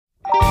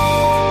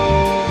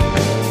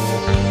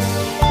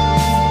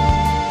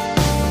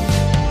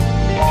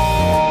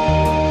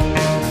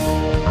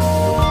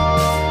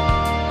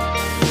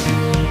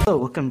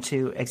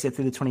to Exit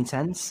Through the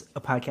 2010s,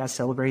 a podcast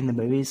celebrating the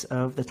movies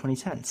of the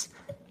 2010s.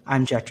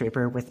 I'm Jack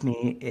Draper. With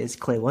me is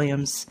Clay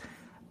Williams.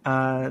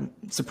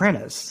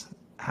 Sopranos,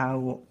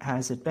 how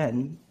has it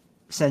been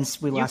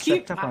since we last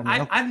checked up on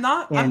you?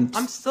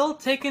 I'm still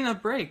taking a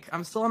break.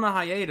 I'm still on a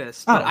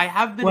hiatus, but I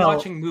have been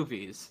watching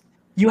movies.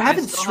 You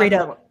haven't straight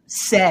up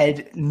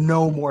said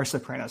no more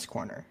Sopranos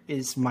Corner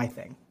is my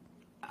thing.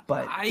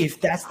 But if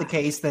that's the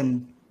case,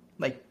 then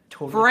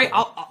totally.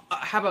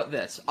 How about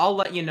this? I'll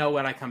let you know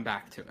when I come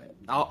back to it.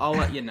 I'll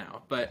let you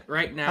know. But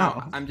right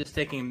now, I'm just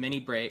taking a mini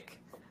break.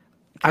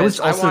 I was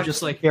also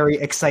just very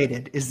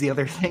excited. Is the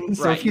other thing?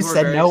 So if you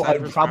said no,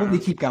 I'd probably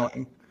keep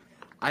going.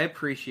 I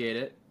appreciate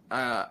it.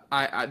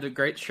 The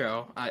great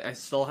show.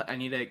 I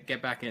need to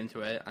get back into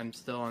it. I'm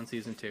still on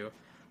season 2.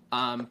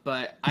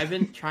 But I've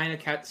been trying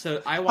to catch.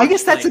 So I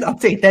guess that's an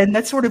update. Then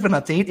that's sort of an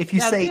update. If you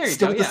say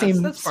still the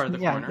same, that's part of the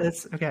corner.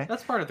 That's okay.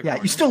 That's part of the corner.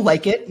 Yeah, you still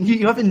like it.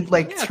 You haven't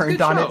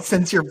turned on it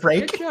since your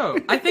break. Good show.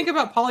 I think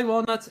about Polly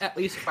Walnuts at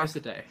least twice a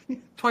day.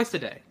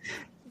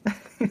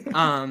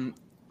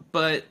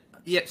 But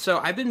yeah. So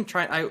I've been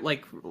trying.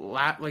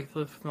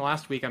 The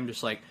last week, I'm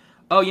just like,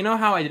 oh, you know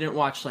how I didn't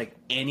watch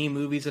any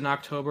movies in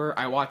October?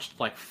 I watched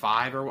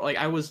 5 or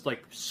I was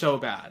so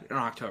bad in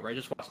October. I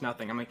just watched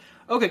nothing. I'm like,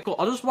 okay, cool.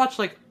 I'll just watch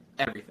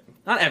everything.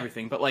 Not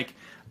everything, but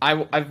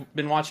I've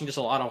been watching just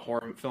a lot of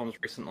horror films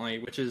recently,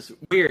 which is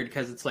weird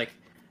because it's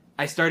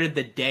I started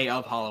the day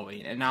of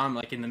Halloween, and now I'm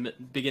in the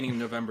beginning of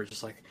November,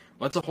 just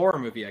what's a horror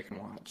movie I can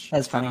watch?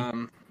 That's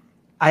funny.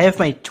 I have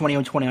my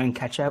 2021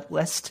 catch-up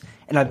list,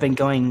 and I've been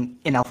going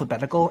in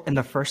alphabetical, and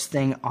the first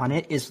thing on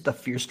it is the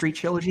Fear Street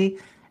trilogy.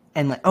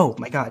 And oh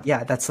my god,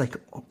 yeah, that's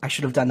I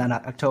should have done that in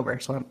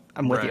October, so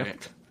I'm with you.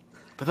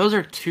 But those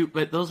are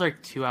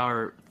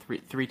 2-hour,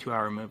 3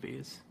 2-hour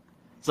movies.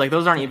 It's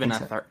those aren't even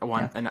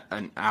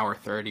an hour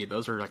 30.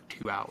 Those are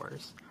 2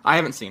 hours. I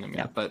haven't seen them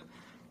yet, but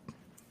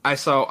I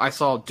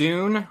saw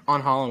Dune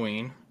on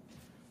Halloween.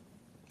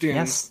 Dune,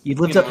 yes, you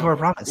lived up to our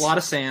promise. A lot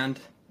of sand.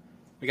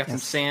 We got some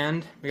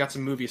sand. We got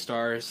some movie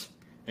stars,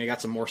 and we got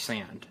some more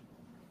sand.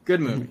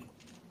 Good movie.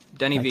 Mm-hmm.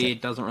 Denny V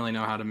doesn't really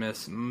know how to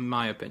miss, in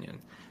my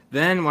opinion.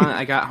 Then when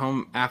I got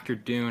home after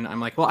Dune, I'm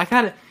like, well,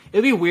 it'd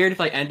be weird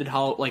if I ended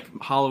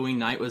Halloween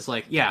night was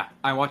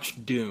I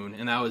watched Dune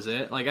and that was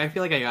it. I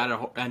feel like I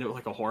gotta end it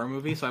with a horror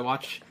movie, so I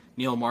watched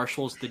Neil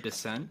Marshall's The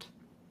Descent.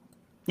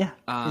 Yeah,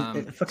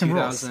 it fucking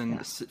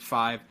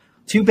 2005. Rules.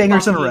 2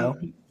 bangers in a row.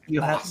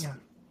 You have,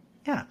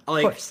 yeah,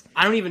 of course.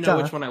 I don't even know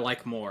which one I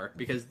like more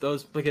because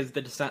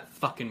The Descent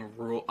fucking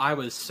rule. I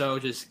was so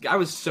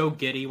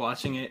giddy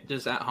watching it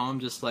just at home,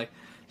 just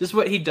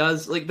what he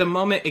does, the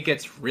moment it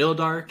gets real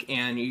dark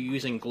and you're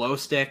using glow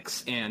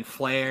sticks and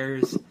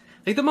flares,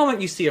 the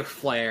moment you see a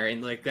flare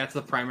and that's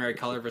the primary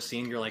color of a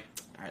scene, you're like,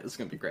 all right, this is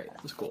gonna be great.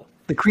 This is cool.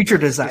 The creature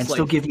design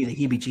still give you the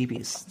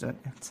heebie-jeebies.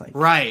 It's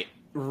right,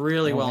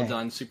 really well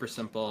done, super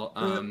simple.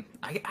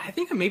 I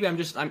think maybe I'm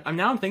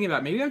thinking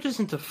about maybe I'm just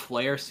into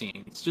flare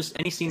scenes, just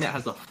any scene that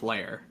has a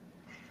flare.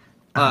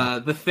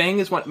 The Thing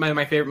is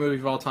my favorite movie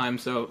of all time,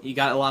 so you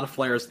got a lot of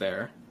flares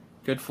there.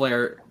 Good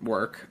flare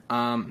work.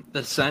 The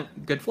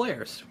Descent, good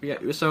flares.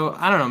 So,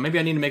 I don't know, maybe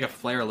I need to make a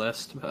flare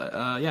list. But,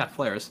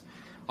 flares.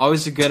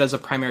 Always good as a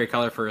primary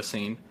color for a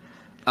scene.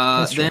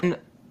 Then,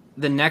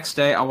 the next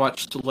day, I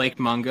watched Lake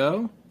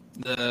Mungo,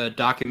 the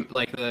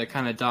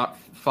kind of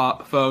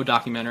faux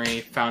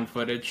documentary, found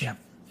footage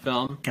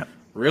film. Yep.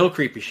 Real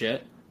creepy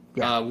shit.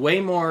 Yeah. Way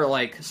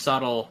more,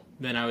 subtle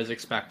than I was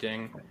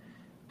expecting.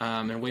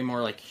 And way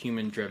more,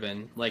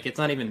 human-driven. It's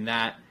not even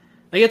that...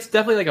 it's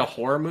definitely a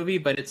horror movie,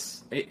 but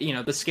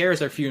the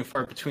scares are few and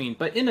far between,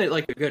 but in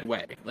a good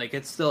way.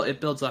 It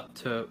builds up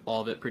to all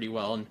of it pretty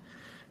well, and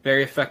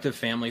very effective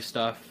family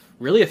stuff.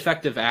 Really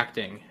effective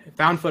acting.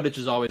 Found footage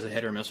is always a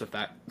hit or miss with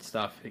that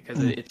stuff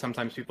because it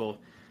sometimes people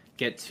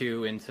get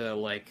too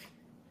into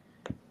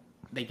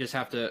they just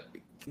have to.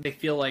 They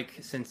feel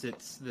since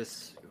it's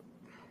this,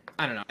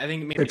 I don't know. I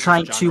think maybe they're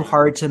trying too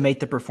hard to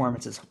make the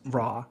performances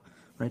raw.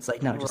 It's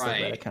no, just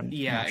let it come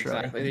naturally.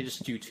 Exactly. They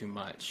just do too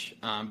much.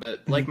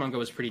 But Lake Mungo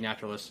was pretty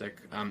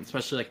naturalistic,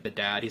 especially the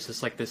dad. He's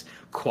just this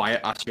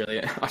quiet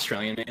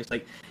Australian man. It's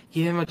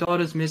yeah, my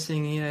daughter's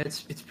missing. Yeah,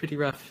 it's pretty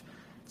rough.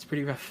 It's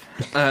pretty rough.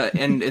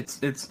 And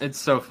it's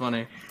so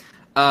funny.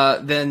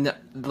 Then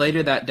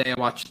later that day, I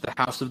watched The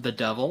House of the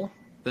Devil,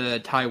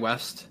 the Ty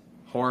West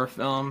horror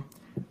film,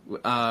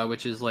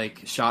 which is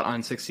shot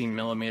on 16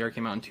 millimeter.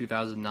 Came out in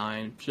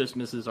 2009. Just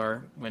misses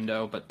our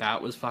window, but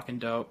that was fucking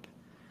dope.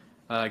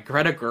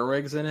 Greta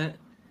Gerwig's in it,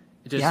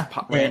 just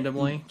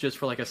randomly, just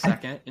for a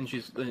second, and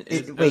she's.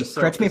 Wait,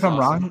 correct me if I'm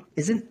wrong.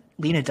 Isn't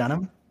Lena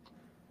Dunham?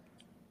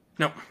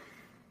 No,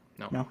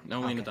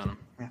 Lena Dunham.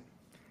 Yeah.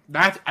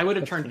 That I would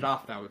have turned it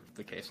off if that was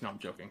the case. No, I'm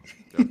joking.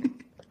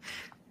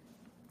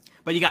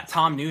 But you got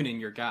Tom Noonan,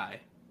 your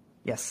guy.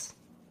 Yes,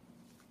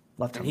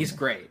 love Tom. And he's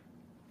great.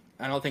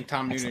 I don't think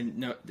Tom Noonan.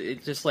 No,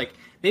 it's just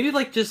maybe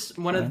just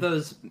one of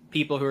those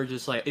people who are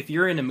just if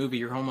you're in a movie,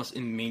 you're almost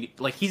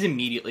he's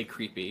immediately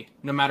creepy,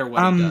 no matter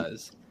what he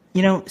does.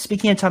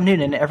 Speaking of Tom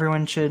Noonan,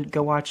 everyone should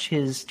go watch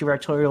his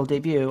directorial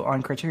debut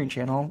on Criterion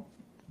Channel.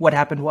 What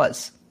Happened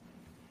Was.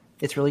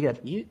 It's really good.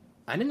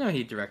 I didn't know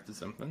he directed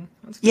something.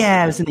 That's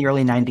Yeah, it was in the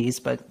early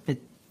 '90s, but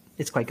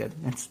it's quite good.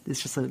 It's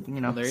just a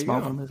small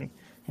little movie.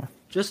 Yeah.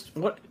 Just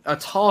a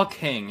tall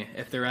king,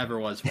 if there ever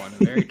was one,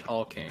 a very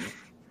tall king.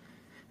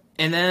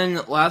 And then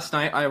last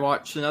night I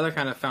watched another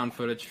kind of found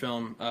footage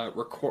film,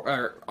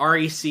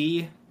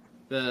 REC,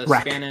 the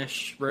Rec.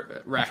 Spanish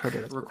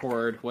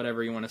record,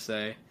 whatever you want to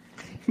say,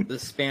 the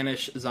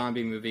Spanish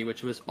zombie movie,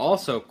 which was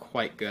also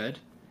quite good.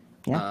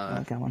 Yeah, I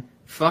like that one.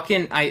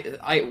 Fucking,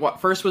 I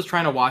first was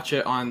trying to watch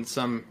it on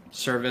some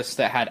service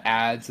that had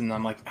ads, and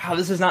I'm like, oh,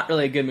 this is not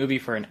really a good movie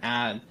for an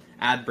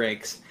ad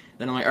breaks.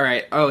 Then I'm like, all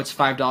right, it's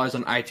 $5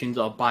 on iTunes,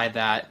 I'll buy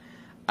that.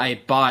 I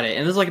bought it,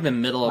 and this is like in the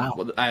middle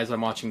of as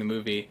I'm watching the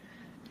movie.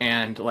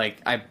 And,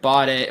 like, I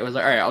bought it. It was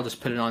like, all right, I'll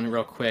just put it on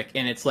real quick.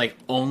 And it's, like,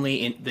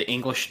 only in the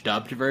English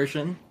dubbed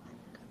version.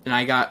 And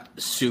I got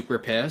super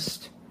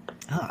pissed.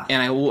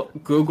 And I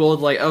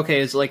Googled, like,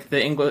 okay, is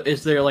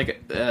there,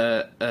 like,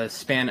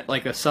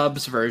 a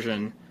subs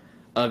version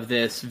of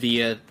this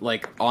via,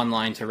 like,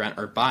 online to rent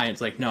or buy? And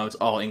it's like, no, it's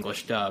all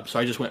English dub. So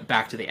I just went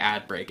back to the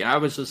ad break. And I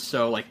was just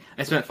so, like,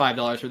 I spent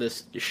 $5 for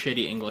this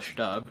shitty English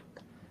dub.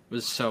 I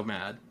was so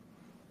mad.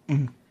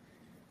 Mm-hmm.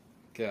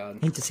 God.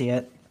 Hate to see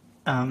it.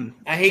 I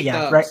hate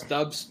dubs. Right.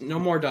 Dubs. No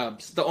more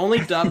dubs. The only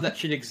dub that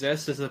should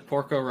exist is the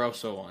Porco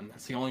Rosso one.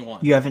 That's the only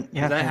one. You haven't?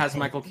 Yeah. That has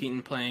Michael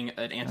Keaton playing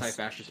an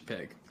anti-fascist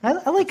pig. I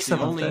like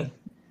some of the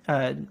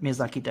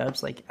Miyazaki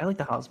dubs. Like I like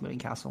the Howl's Moving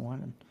Castle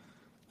one. And,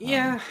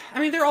 yeah, I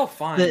mean they're all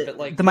fine. But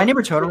like the My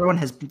Neighbor Totoro one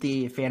has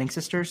the Fanning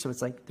sisters, so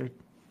it's like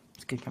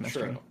it's good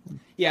chemistry. True.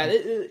 Yeah,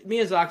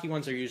 Miyazaki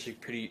ones are usually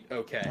pretty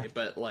okay,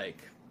 but like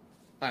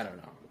I don't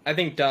know. I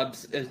think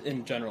dubs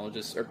in general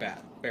just are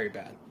bad, very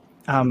bad.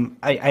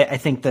 I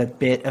think the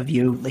bit of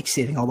you like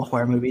saving all the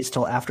horror movies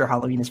till after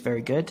Halloween is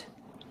very good.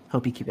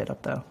 Hope you keep it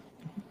up though.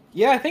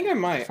 Yeah, I think I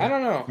might. I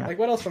don't know. Yeah. Like,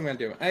 what else am I gonna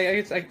do?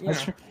 I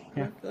True.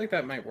 Yeah. I feel like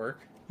that might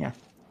work. Yeah.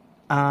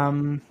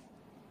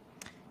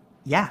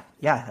 Yeah,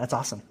 that's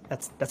awesome.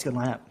 That's a good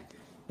lineup.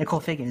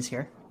 Nicole Fegan is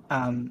here.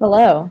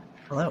 Hello.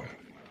 Hello.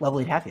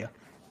 Lovely to have you.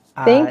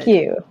 Thank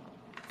you.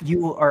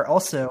 You are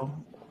also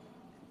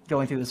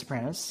going through The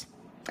Sopranos.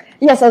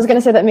 Yes, I was going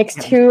to say that makes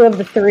two of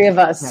the three of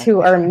us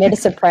who are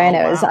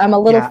mid-Sopranos. Oh, wow. I'm a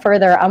little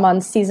further. I'm on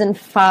season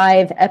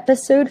 5,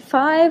 episode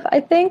 5,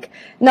 I think.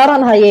 Not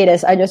on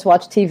hiatus. I just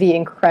watch TV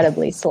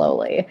incredibly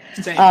slowly.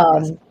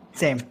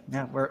 Same.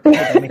 Yeah,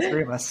 that makes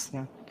three of us.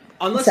 Yeah.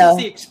 Unless it's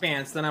The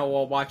Expanse, then I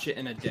will watch it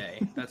in a day.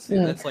 That's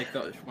like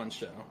the one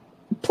show.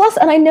 Plus,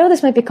 and I know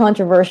this might be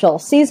controversial,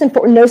 season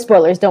 4, no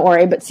spoilers, don't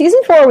worry, but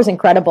season 4 was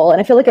incredible, and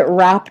I feel like it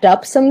wrapped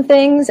up some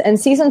things, and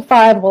season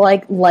 5,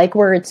 like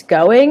where it's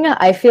going,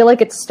 I feel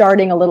like it's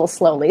starting a little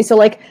slowly. So,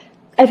 like,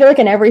 I feel like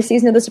in every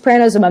season of The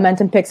Sopranos, the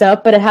momentum picks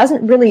up, but it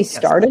hasn't really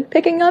started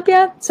picking up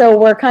yet, so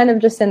we're kind of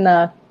just in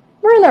the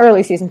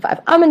early season 5.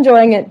 I'm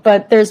enjoying it,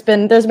 but there's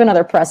been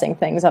other pressing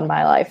things on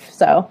my life,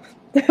 so...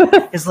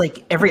 It's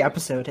like every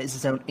episode has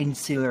its own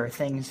insular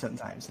thing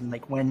sometimes, and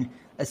like when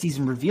a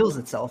season reveals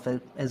itself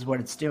as what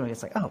it's doing,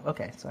 it's like, oh,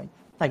 okay, so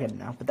I get it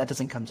now, but that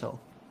doesn't come till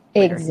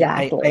later.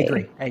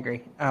 Exactly. I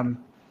agree.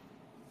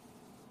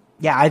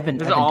 Yeah, I've been.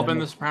 Has it all been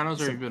The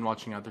Sopranos, or have you been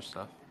watching other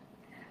stuff?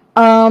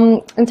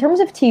 In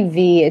terms of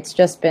TV, it's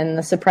just been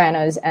The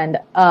Sopranos, and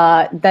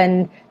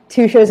then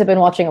two shows I've been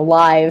watching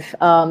live.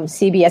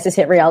 CBS's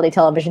hit reality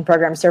television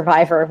program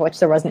Survivor, of which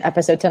there was an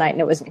episode tonight, and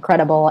it was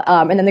incredible.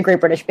 And then The Great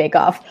British Bake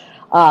Off.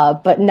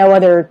 But no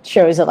other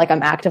shows that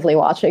I'm actively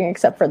watching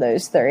except for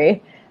those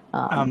three.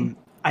 I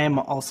am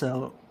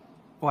also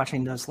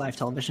watching those live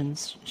television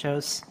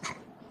shows.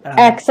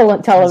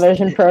 Excellent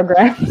television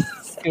programs.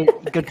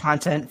 Good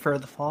content for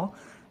the fall,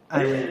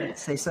 I would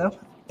say so.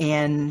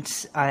 And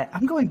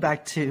I'm going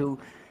back to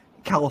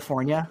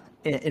California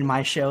in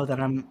my show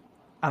that I'm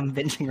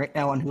binging right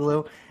now on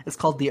Hulu. It's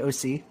called The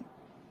OC.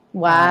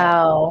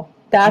 Wow,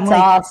 that's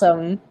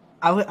awesome.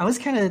 I was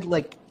kind of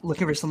like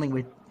looking for something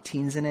with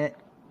teens in it.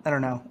 I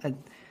don't know.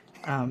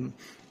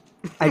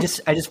 I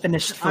just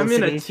finished Felicity.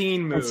 I'm in a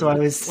teen mood. So I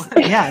was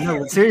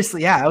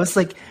seriously, yeah. I was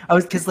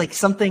because like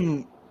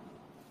something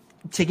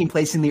taking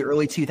place in the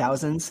early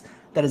 2000s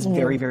that is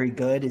very, very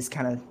good is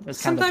kind of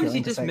sometimes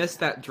you just miss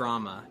that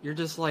drama. You're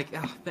just like,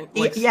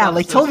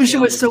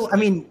 television was so. I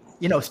mean,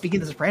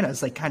 speaking of The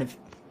Sopranos, like kind of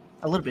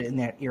a little bit in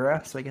that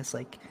era. So I guess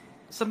like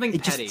something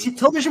petty.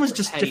 Television was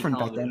just different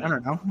back then. I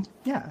don't know.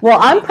 Yeah. Well,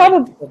 I'm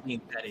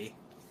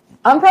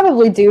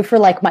probably due for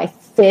like my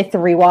 5th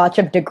rewatch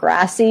of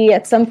Degrassi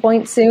at some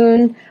point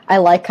soon. I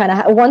like kind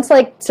of once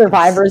like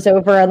Survivor's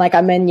over and like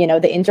I'm in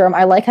the interim.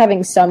 I like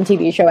having some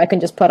TV show I can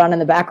just put on in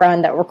the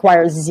background that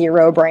requires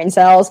 0 brain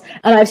cells.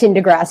 And I've seen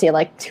Degrassi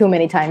like too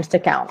many times to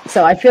count.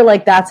 So I feel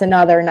like that's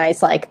another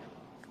nice like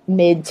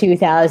mid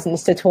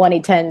 2000s to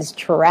 2010s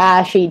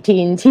trashy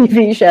teen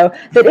TV show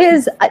that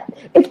is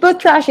it's both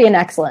trashy and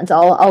excellent.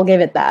 I'll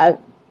give it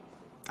that.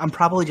 I'm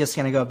probably just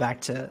gonna go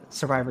back to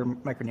Survivor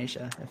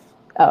Micronesia.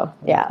 Oh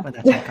yeah. When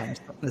that time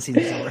comes, the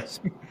season's over.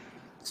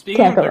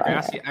 Speaking of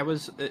Degrassi,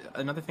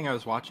 another thing I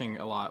was watching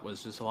a lot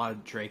was just a lot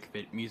of Drake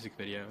music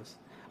videos.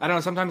 I don't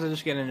know. Sometimes I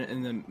just get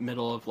in the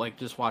middle of like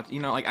just watch.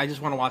 Like I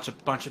just want to watch a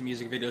bunch of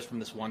music videos from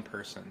this one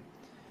person.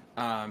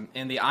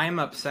 And the "I'm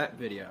Upset"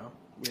 video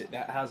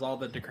that has all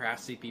the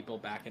Degrassi people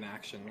back in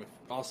action with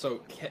also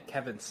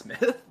Kevin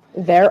Smith.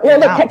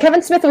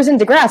 Kevin Smith was in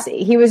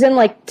Degrassi. He was in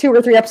like 2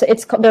 or 3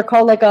 episodes. They're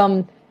called like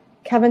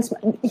Kevin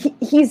Smith.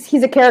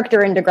 He's a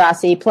character in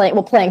Degrassi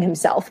playing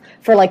himself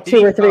for like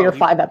 2 or 3 or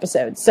 5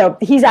 episodes. So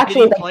he's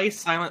actually Did he play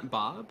Silent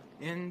Bob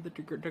in the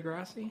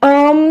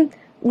Degrassi?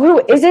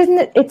 Isn't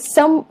it? It's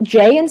some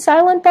Jay and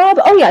Silent Bob.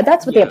 Oh yeah,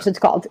 that's what the episode's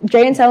called.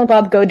 Jay and Silent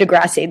Bob go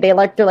Degrassi. They're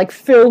like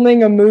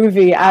filming a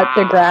movie at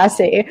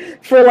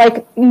Degrassi for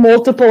like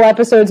multiple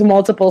episodes,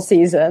 multiple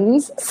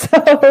seasons.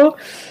 So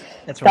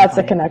that's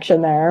a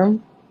connection there.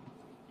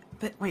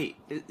 But wait,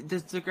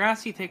 does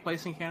Degrassi take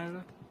place in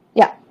Canada?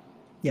 Yeah.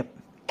 Yep.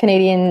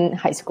 Canadian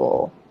high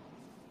school.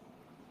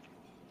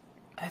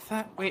 I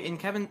thought. Wait,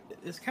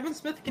 is Kevin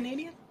Smith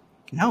Canadian?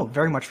 No,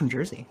 very much from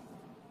Jersey.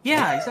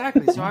 Yeah,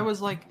 exactly. So I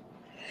was like,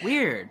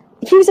 weird.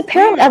 He was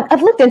apparently,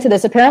 I've looked into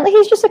this, apparently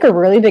he's just like a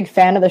really big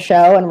fan of the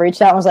show and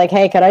reached out and was like,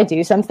 hey, could I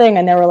do something?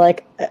 And they were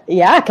like,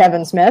 yeah,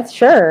 Kevin Smith,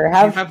 sure.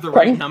 You have the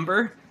right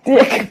number?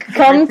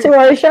 Come to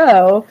our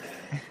show.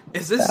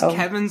 Is this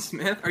Kevin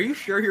Smith? Are you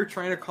sure you're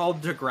trying to call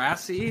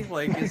Degrassi?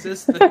 Like, is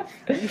this the...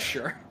 Are you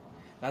sure?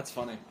 That's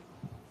funny.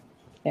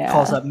 Yeah.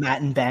 Calls up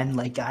Matt and Ben,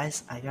 like,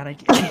 guys,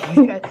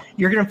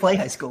 you're going to play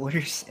high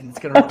schoolers, and it's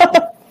going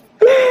to...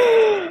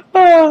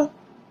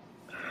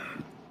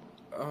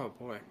 Oh,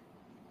 boy.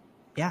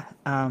 Yeah.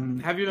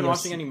 Have you been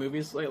watching any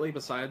movies lately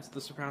besides The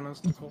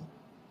Sopranos, Nicole?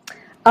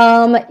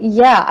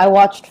 Yeah, I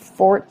watched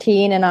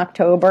 14 in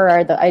October.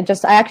 I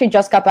actually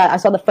just got back. I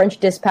saw The French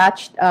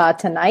Dispatch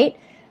tonight.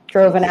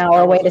 Drove an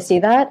hour away to see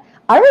that.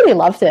 I really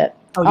loved it.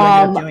 Oh, you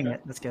ended up doing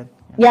it. That's good.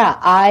 Yeah,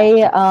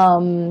 I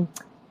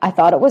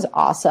thought it was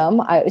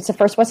awesome. It's the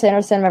first Wes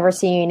Anderson I've ever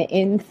seen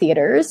in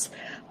theaters.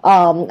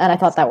 And I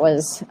thought that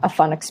was a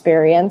fun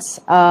experience.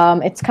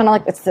 It's kind of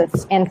like it's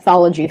this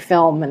anthology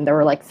film, and there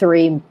were like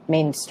 3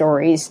 main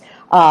stories.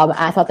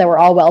 I thought they were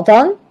all well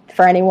done.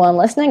 For anyone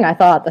listening, I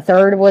thought the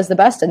third was the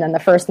best, and then the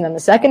first, and then the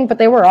second, but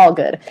they were all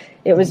good.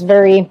 It was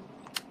very,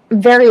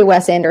 very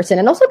Wes Anderson,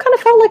 and also kind of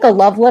felt like a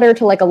love letter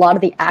to like a lot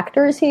of the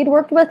actors he'd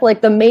worked with.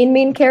 Like the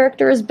main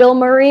character is Bill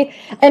Murray,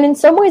 and in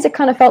some ways it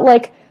kind of felt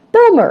like,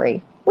 Bill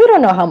Murray, we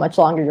don't know how much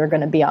longer you're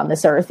going to be on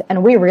this earth,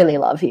 and we really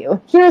love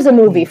you. Here's a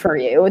movie for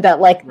you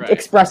that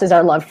expresses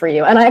our love for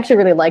you. And I actually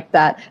really liked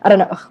that. I don't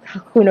know,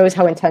 who knows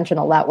how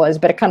intentional that was,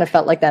 but it kind of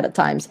felt like that at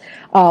times,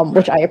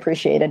 which I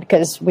appreciated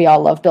because we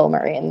all love Bill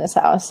Murray in this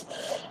house.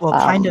 Well,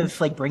 kind of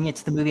like bringing it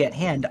to the movie at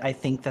hand, I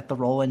think that the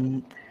role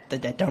in The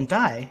Dead Don't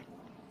Die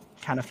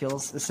kind of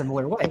feels a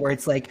similar way, where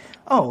it's like,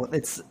 oh,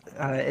 it's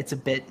a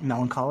bit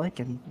melancholic,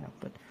 and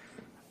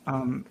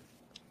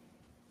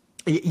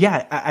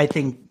yeah, I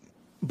think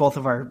both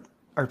of our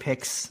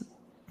picks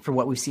for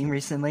what we've seen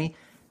recently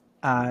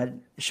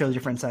show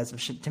different sides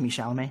of Timmy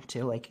Chalamet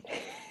too. Like,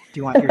 do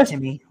you want your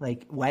Timmy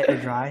like wet or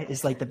dry?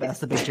 Is like the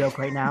big joke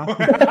right now.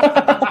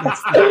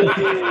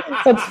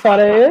 That's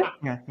funny.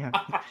 Yeah.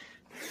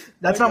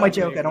 That's not my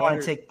joke. I don't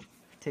want to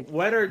take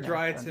wet or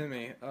dry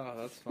Timmy. Oh,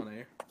 that's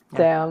funny.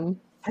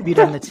 Damn. Have you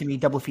done the Timmy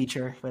double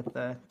feature with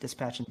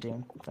Dispatch and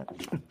Dune?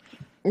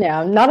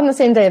 Yeah, not on the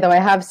same day, though. I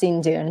have seen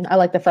Dune. I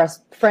like the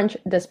French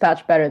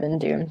Dispatch better than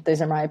Dune.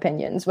 These are my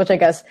opinions, which I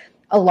guess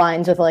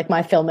aligns with like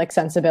my filmic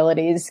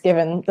sensibilities,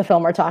 given the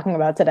film we're talking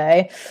about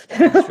today.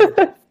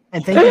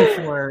 And thank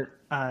you for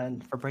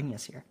bringing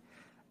us here.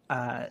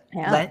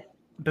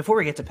 Before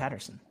we get to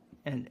Paterson,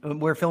 and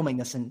we're filming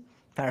this in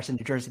Paterson,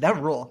 New Jersey. That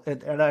would rule.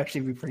 That'd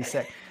actually be pretty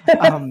sick.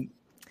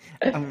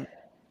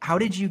 How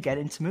did you get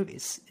into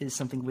movies? Is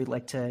something we'd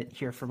like to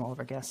hear from all of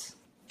our guests.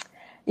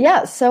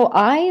 Yeah, so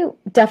I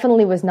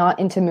definitely was not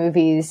into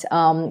movies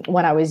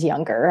when I was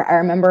younger. I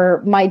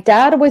remember my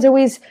dad was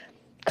always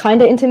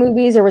kind of into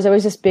movies. There was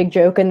always this big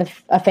joke in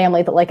a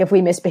family that, like, if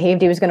we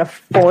misbehaved, he was going to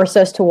force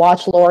us to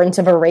watch Lawrence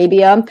of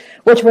Arabia,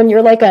 which when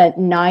you're, like, a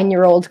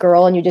 9-year-old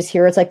girl and you just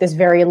hear it's, like, this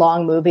very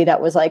long movie, that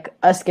was, like,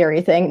 a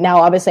scary thing. Now,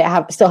 obviously,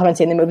 I still haven't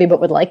seen the movie,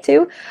 but would like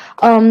to.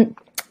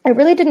 It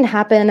really didn't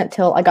happen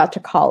until I got to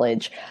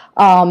college.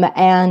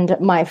 And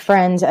my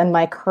friends and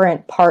my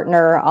current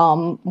partner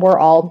were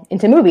all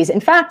into movies. In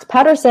fact,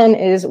 Paterson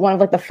is one of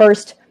like the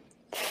first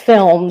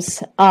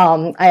films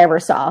I ever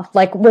saw.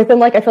 Like within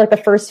like I feel like the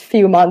first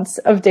few months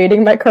of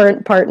dating my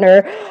current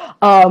partner,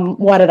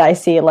 what did I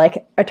see?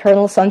 Like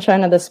Eternal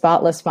Sunshine of the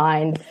Spotless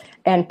Mind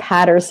and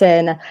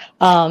Paterson.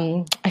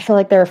 I feel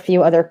like there are a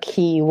few other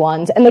key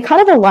ones, and they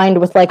kind of aligned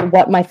with like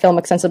what my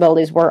filmic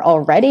sensibilities were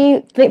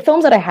already. The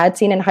films that I had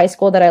seen in high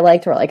school that I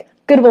liked were like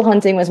Good Will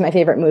Hunting was my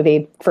favorite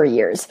movie for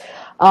years.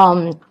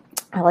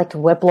 I liked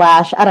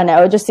Whiplash. I don't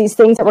know, just these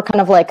things that were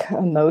kind of like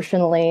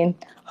emotionally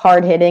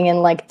hard hitting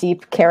and like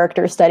deep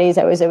character studies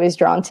I was always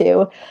drawn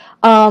to.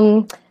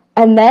 And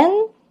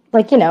then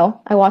like,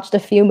 I watched a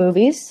few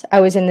movies. I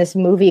was in this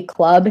movie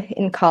club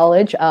in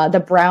college,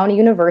 the Brown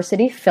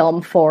University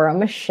Film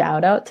Forum,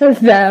 shout out to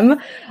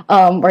them,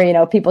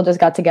 where, people just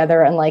got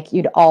together and, like,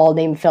 you'd all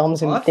name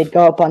films and they'd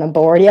go up on a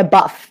board. Yeah,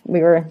 buff.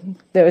 There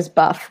was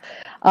buff.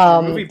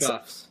 Movie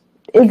buffs.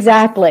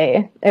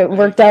 Exactly. It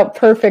worked out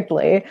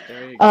perfectly.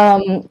 There you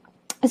go.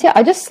 So yeah,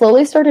 I just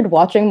slowly started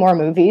watching more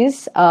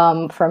movies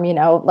from,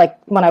 like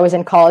when I was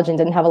in college and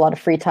didn't have a lot of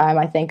free time.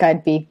 I think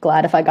I'd be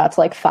glad if I got to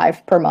like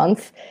 5 per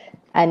month.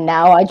 And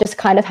now I just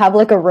kind of have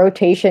like a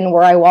rotation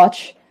where I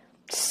watch,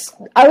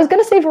 I was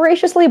going to say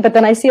voraciously, but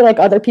then I see like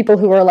other people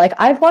who are like,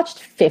 I've watched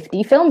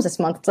 50 films this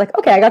month. It's like,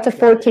 okay, I got to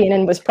 14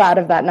 and was proud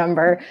of that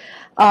number.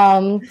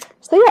 So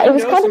yeah, it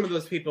was kind some of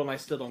those people and I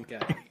still don't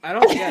get it. I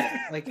don't get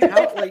it. Like,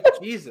 how, like,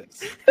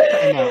 Jesus.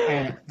 I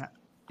know.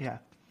 Yeah.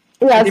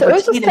 Yeah, so it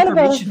was just kind of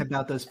information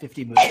about those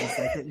 50 movies.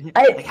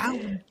 Like how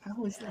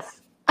is this?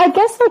 I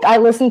guess like I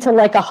listen to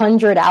like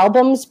 100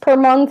 albums per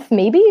month,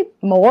 maybe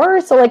more.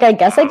 So like I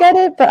guess I get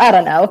it, but I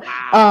don't know.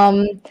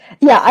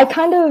 Yeah, I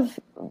kind of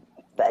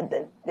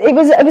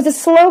it was a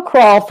slow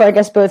crawl for I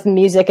guess both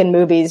music and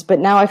movies, but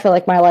now I feel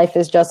like my life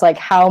is just like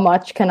how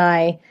much can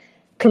I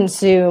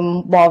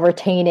consume while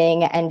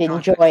retaining and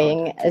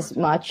enjoying as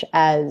much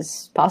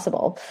as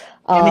possible.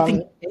 I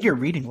think your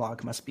reading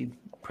log must be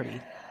pretty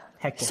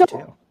hectic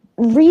too.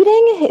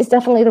 Reading is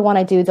definitely the one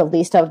I do the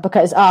least of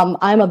because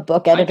I'm a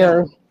book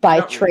editor by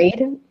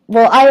trade.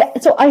 Well,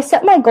 I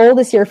set my goal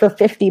this year for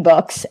 50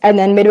 books, and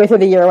then midway through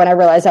the year when I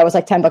realized I was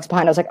like 10 books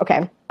behind, I was like,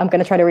 okay, I'm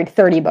going to try to read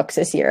 30 books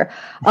this year.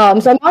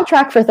 So I'm on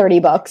track for 30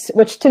 books,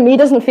 which to me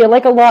doesn't feel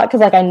like a lot because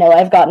like I know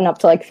I've gotten up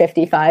to like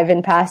 55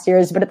 in past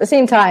years, but at the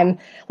same time,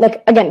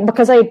 like again,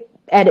 because I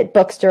edit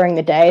books during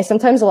the day,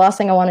 sometimes the last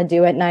thing I want to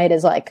do at night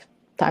is like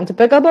time to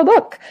pick up a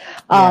book.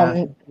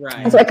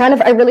 Right. So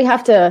I really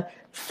have to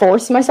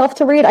force myself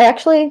to read.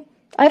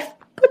 I've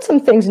put some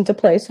things into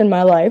place in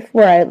my life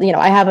where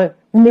I have a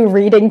new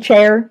reading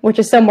chair, which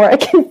is somewhere I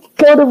can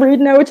go to read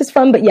now, which is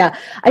fun. But yeah,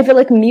 I feel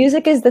like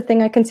music is the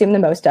thing I consume the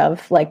most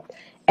of, like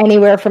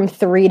anywhere from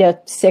 3 to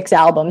 6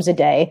 albums a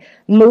day.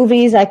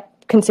 Movies, I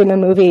consume a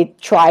movie,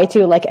 try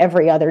to like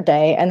every other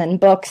day, and then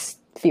books,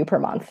 few per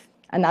month.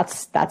 And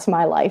that's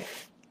my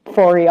life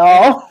for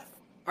y'all.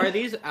 Are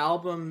these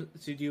albums,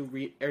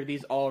 are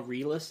these all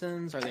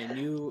re-listens? Are they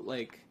new,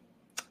 like...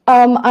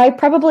 I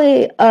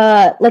probably,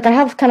 I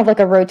have kind of like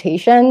a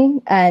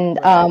rotation, and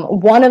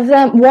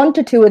 1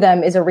 to 2 of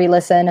them is a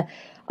re-listen,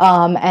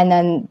 and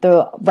then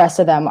the rest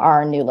of them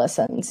are new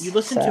listens. You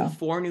listen to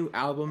 4 new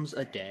albums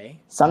a day?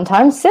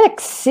 Sometimes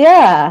 6,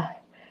 yeah.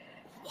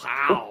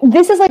 Wow.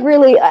 This is like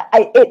really,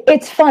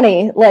 it's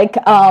funny. Like,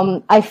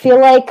 I feel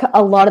like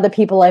a lot of the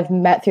people I've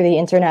met through the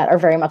internet are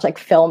very much like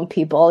film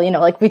people,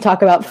 like we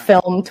talk about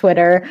film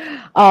Twitter.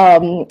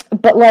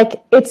 But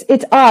like,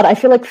 it's odd. I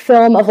feel like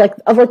film of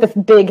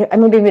the big,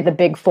 maybe the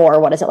big 4,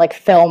 what is it? Like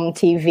film,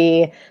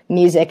 TV,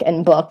 music,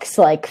 and books.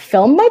 Like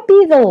film might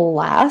be the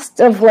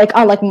last of like,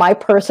 on like my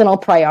personal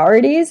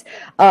priorities.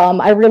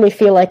 I really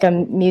feel like a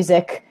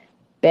music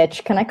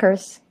bitch. Can I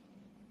curse?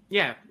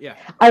 Yeah.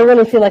 I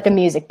really feel like a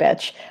music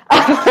bitch.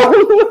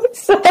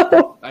 So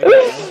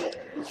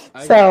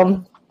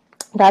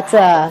that's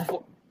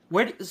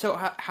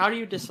So how do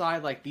you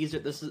decide like these are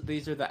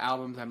the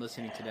albums I'm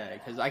listening today?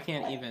 Because I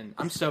can't even.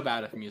 I'm so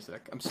bad at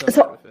music. I'm so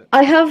bad with it.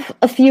 I have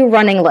a few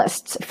running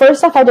lists.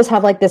 First off, I just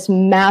have like this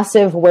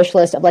massive wish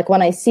list of like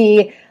when I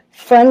see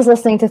friends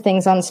listening to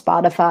things on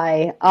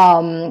Spotify,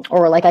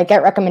 or like I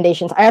get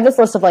recommendations. I have this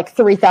list of like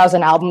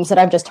 3,000 albums that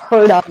I've just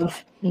heard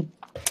of.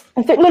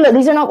 No,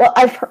 these are not what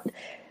I've heard.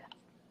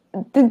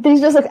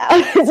 These just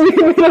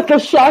like a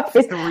shock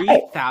face.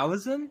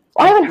 3,000?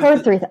 I haven't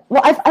heard 3,000.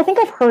 Well, I think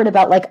I've heard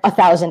about like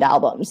 1,000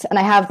 albums, and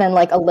I have then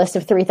like a list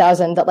of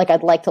 3,000 that like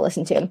I'd like to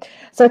listen to.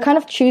 So I kind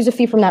of choose a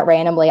few from that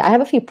randomly. I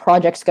have a few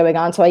projects going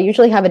on, so I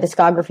usually have a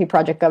discography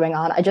project going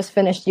on. I just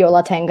finished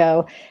Yola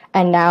Tango,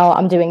 and now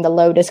I'm doing the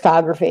low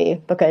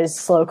discography because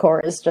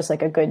slowcore is just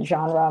like a good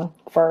genre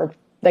for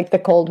like the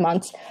cold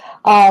months.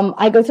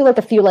 I go through like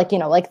a few like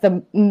like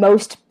the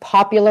most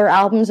popular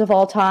albums of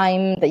all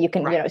time that you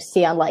can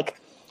see on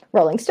like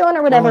Rolling Stone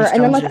or whatever,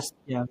 and then like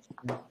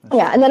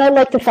and then I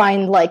like to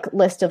find like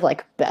list of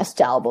like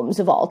best albums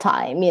of all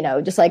time,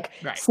 just like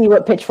see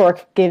what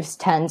Pitchfork gives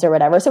 10s or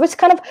whatever. So it's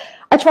kind of,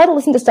 I try to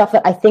listen to stuff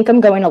that I think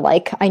I'm going to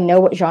like. I know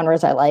what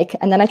genres I like,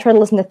 and then I try to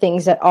listen to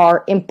things that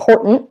are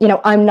important.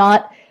 I'm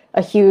not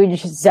a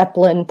huge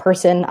Zeppelin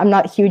person. I'm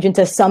not huge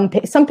into some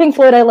Pink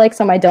Floyd I like,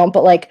 some I don't,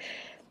 but like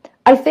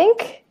I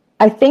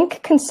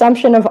think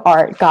consumption of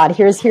art, God,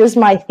 here's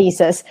my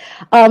thesis.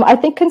 I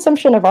think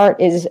consumption of art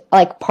is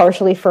like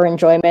partially for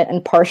enjoyment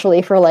and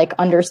partially for like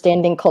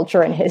understanding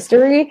culture and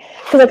history.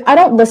 Because like I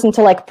don't listen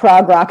to like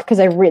prog rock because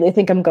I really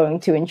think I'm going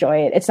to enjoy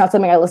it. It's not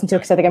something I listen to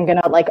because I think I'm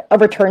going to like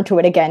return to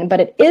it again. But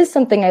it is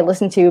something I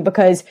listen to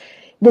because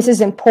this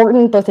is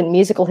important both in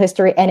musical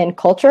history and in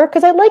culture,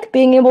 because I like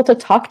being able to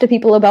talk to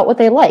people about what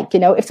they like.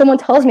 If someone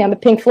tells me I'm a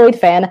Pink Floyd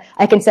fan,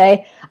 I can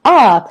say,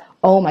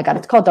 oh my God,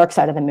 it's called Dark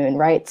Side of the Moon,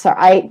 right? So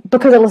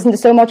because I listen to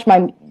so much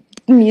my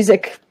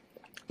music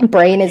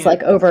brain is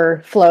like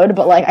overflowed,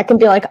 but like I can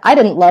be like, I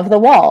didn't love The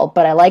Wall,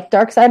 but I like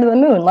Dark Side of the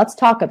Moon. Let's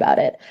talk about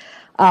it.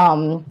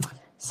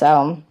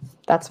 So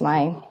that's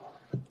my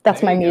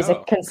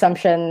music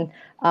consumption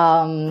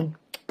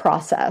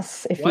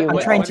process.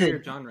 What are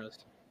your genres?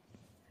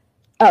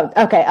 Oh,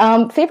 okay.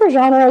 Favorite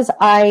genres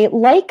I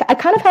like. I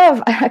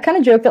kind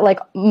of joke that like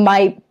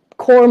my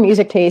core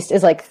music taste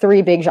is like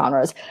 3 big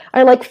genres.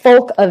 I like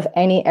folk of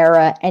any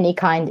era, any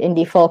kind,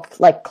 indie folk,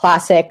 like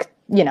classic,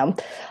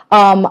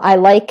 I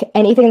like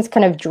anything that's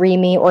kind of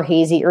dreamy or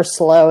hazy or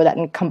slow that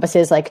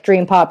encompasses like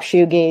dream pop,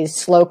 shoegaze,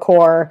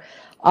 slowcore,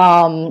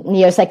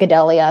 neo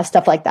psychedelia,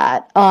 stuff like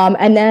that.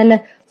 And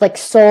then like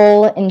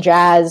soul and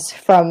jazz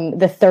from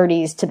the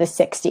 30s to the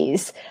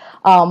 60s,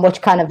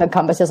 which kind of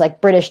encompasses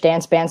like British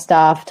dance band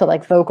stuff to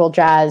like vocal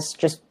jazz,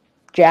 just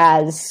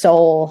jazz,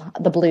 soul,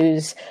 the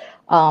blues.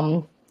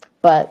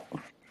 But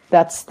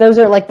those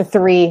are like the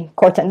 3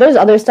 core. There's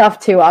other stuff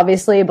too,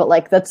 obviously, but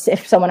like that's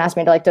if someone asked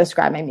me to like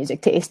describe my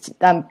music taste,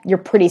 you're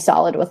pretty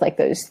solid with like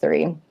those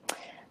 3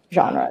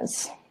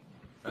 genres.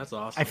 That's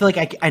awesome. I feel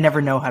like I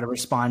never know how to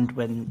respond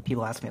when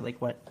people ask me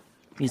like what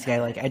music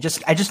I like. I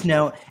just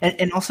know,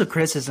 and also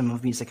criticism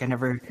of music. I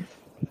never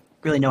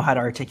really know how to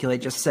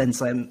articulate, just since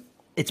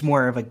it's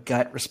more of a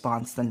gut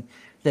response than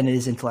it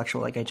is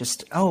intellectual. Like I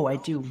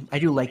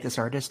do like this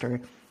artist,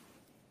 or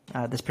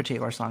this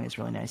particular song is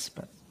really nice,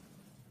 but.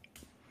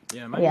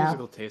 Yeah, my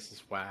musical taste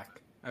is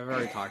whack. I've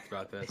already talked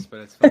about this,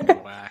 but it's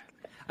fucking whack.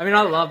 I mean,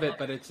 I love it,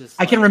 but it's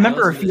just. I can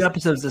remember a few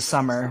episodes this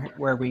summer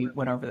where we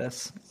went over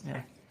this.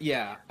 Yeah.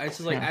 Yeah, it's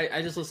just like I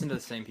just listen to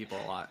the same people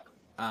a lot.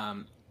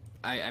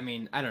 I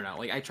mean, I don't know.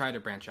 Like I try to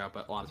branch out,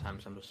 but a lot of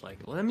times I'm just like,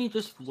 let me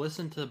just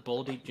listen to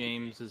Boldy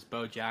James's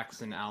Bo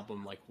Jackson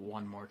album like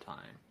one more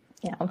time.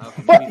 Yeah.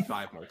 Okay, maybe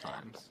 5 more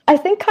times. I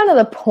think kind of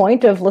the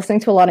point of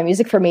listening to a lot of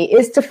music for me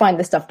is to find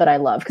the stuff that I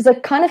love. Because I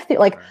kind of feel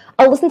like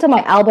I'll listen to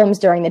my albums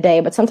during the day,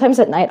 but sometimes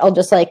at night I'll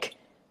just like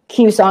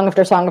cue song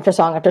after song after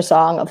song after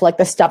song of like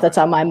the stuff that's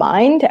on my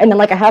mind. And then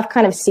like I have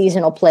kind of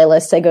seasonal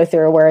playlists I go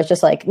through where it's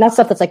just like, not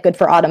stuff that's like good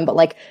for autumn, but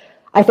like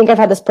I think I've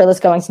had this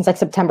playlist going since like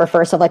September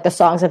 1st of like the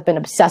songs I've been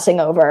obsessing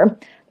over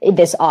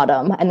this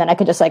autumn. And then I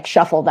can just like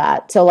shuffle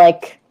that. So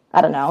like,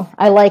 I don't know.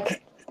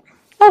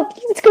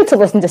 It's good to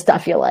listen to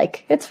stuff you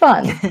like. It's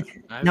fun.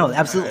 No,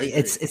 absolutely.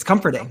 It's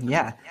comforting.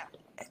 Yeah.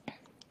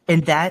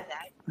 And that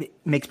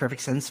makes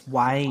perfect sense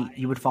why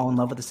you would fall in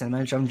love with the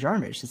cinema of John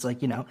Jarmusch. It's like,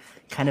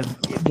 kind of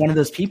one of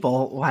those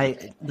people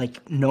why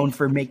like known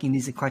for making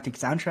these eclectic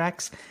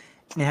soundtracks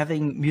and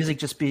having music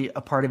just be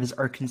a part of his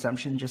art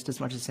consumption just as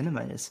much as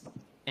cinema is.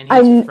 And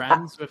he's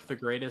friends with the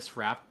greatest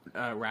rap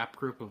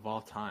group of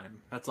all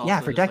time. That's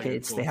also for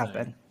decades they have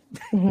been.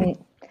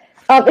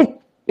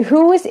 Mm-hmm.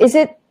 Who is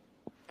it?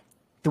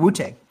 The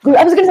Wu-Tang.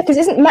 I was going to say, because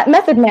isn't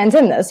Method Man's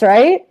in this,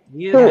 right?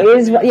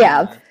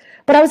 Yeah.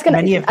 But I was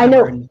going to, I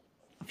know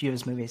a few of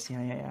his movies.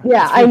 Yeah.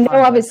 Yeah, I know.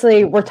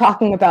 Obviously, we're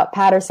talking about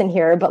Paterson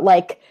here, but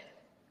like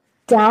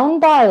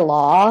Down by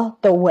Law,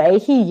 the way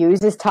he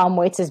uses Tom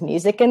Waits'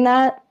 music in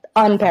that,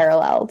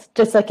 unparalleled,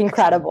 just like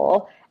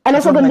incredible. And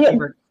also one of my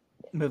favorite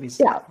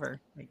movies. Yeah.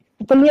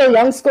 The Neil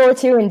Young score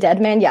too in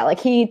Dead Man. Yeah,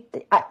 like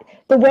I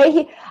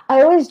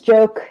always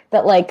joke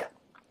that like.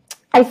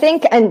 I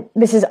think, and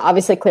this is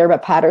obviously clear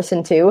about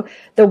Paterson too,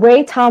 the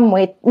way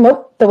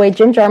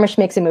Jim Jarmusch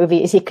makes a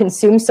movie is he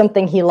consumes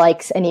something he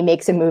likes and he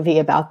makes a movie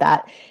about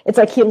that. It's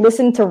like he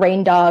listened to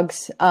Rain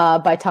Dogs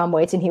by Tom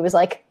Waits and he was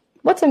like,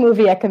 what's a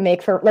movie I can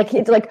make for, like,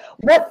 it's like,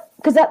 what,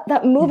 because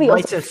that movie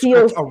also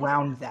feels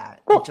around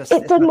that. Well,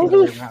 the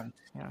movie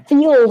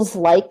feels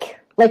like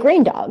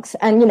Rain Dogs.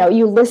 And,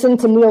 you listen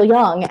to Neil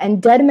Young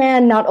and Dead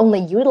Man not only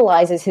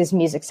utilizes his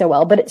music so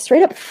well, but it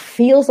straight up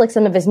feels like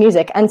some of his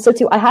music. And so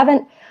too,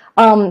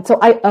 so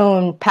I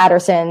own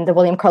Paterson, the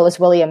William Carlos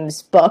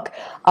Williams book,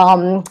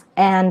 and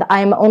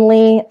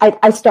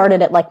I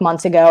started it like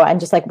months ago and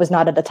just like was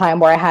not at a time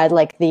where I had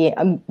like the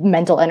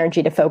mental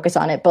energy to focus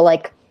on it. But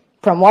like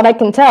from what I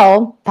can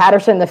tell,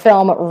 Paterson, the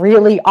film,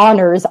 really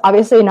honors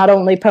obviously not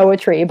only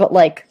poetry, but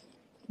like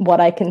what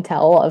I can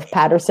tell of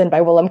Paterson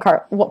by William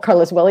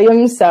Carlos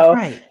Williams. So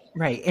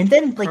right, and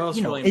then like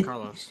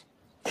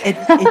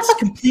it's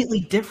completely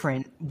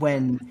different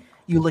when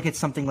you look at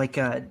something like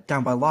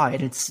Down by Law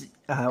and it's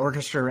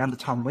orchestrated around the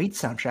Tom Waits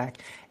soundtrack,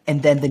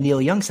 and then the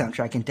Neil Young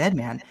soundtrack in Dead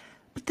Man.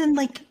 But then,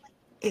 like,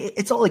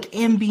 it's all like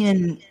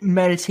ambient,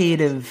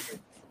 meditative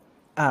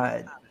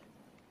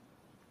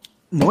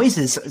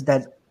noises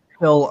that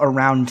feel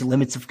around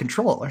limits of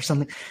control or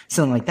something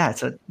like that.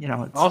 So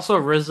it's also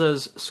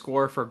RZA's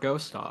score for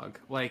Ghost Dog.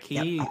 Like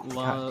he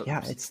loves.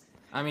 Yeah, it's.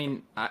 I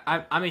mean,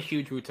 I'm a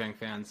huge Wu-Tang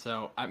fan,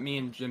 so me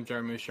and Jim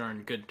Jarmusch are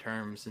on good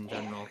terms in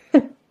general.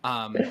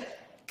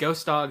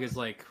 Ghost Dog is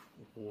like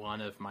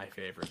one of my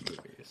favorite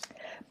movies.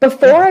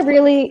 Before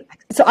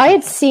I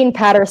had seen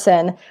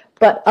Paterson,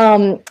 but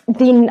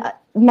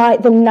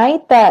the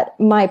night that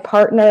my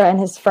partner and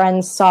his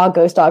friends saw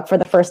Ghost Dog for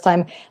the first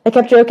time, they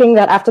kept joking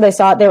that after they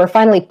saw it, they were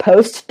finally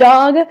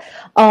post-dog,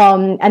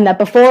 and that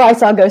before I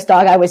saw Ghost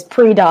Dog, I was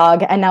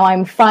pre-dog, and now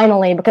I'm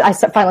finally,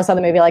 because I finally saw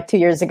the movie like 2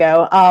 years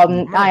ago,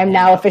 I am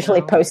now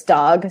officially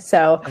post-dog,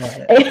 so...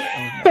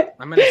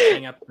 I'm going to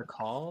hang up the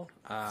call.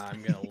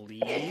 I'm going to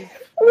leave.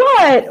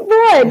 What?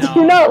 No. Do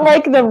you not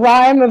like the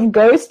rhyme of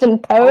ghost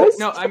and post?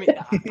 No, I mean,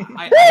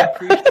 I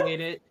appreciate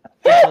it.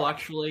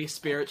 Intellectually,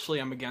 spiritually,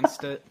 I'm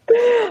against it.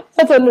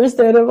 That's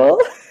understandable.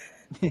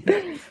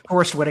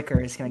 Forrest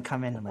Whitaker is going to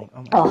come in and like,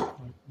 oh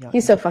my God.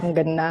 He's so fucking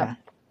good in that. Yeah.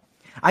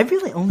 I've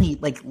really only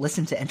like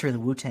listened to Enter the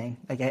Wu-Tang.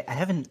 Like I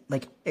haven't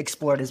like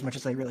explored as much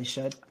as I really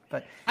should.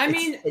 But I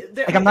mean,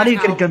 like I'm not even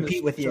going to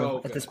compete with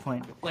you at this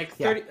point. Like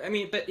 30, I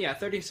mean, but yeah,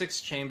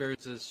 36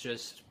 Chambers is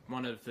just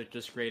one of the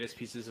just greatest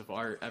pieces of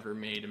art ever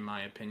made, in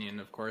my opinion.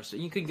 Of course,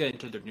 you could get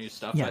into the new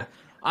stuff, but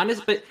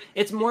but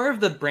it's more of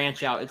the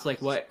branch out. It's like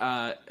what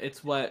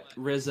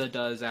RZA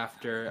does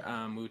after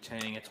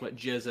Wu-Tang. It's what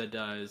GZA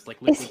does,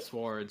 like Liquid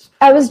Swords.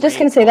 I was just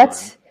gonna say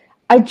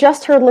I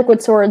just heard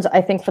Liquid Swords,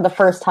 I think, for the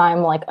first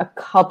time like a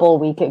couple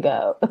weeks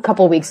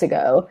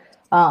ago,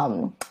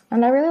 and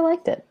I really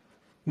liked it.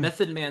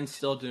 Method Man's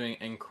still doing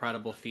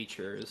incredible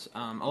features.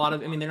 A lot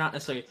of, I mean, they're not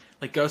necessarily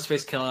like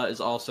Ghostface Killah is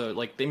also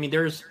like, I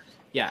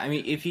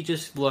mean, if you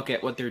just look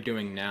at what they're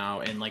doing now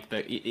and like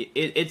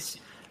it's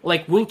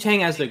like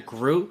Wu-Tang as a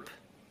group,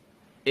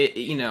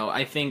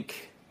 I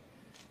think,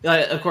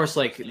 of course,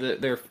 like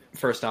their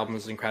first album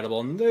was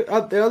incredible, and the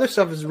other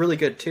stuff is really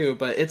good too.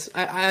 But it's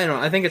I don't know.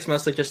 I think it's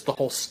mostly just the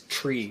whole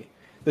tree,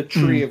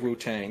 of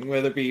Wu-Tang,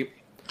 whether it be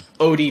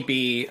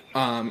ODB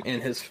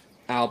in his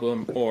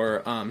album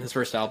or his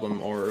first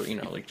album, or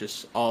like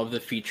just all of the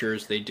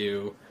features they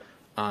do,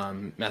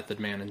 Method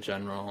Man in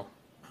general.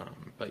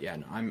 But yeah,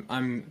 no,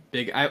 I'm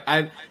big.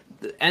 I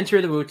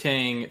Enter the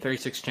Wu-Tang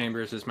 36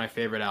 Chambers is my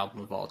favorite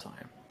album of all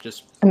time.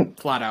 Just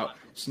flat out,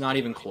 it's not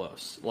even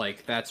close.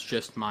 Like that's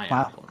just my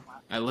album.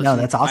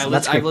 That's awesome.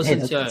 That's a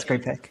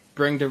great pick.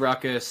 Bring the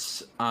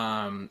Ruckus,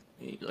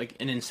 like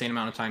an insane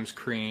amount of times.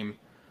 Cream,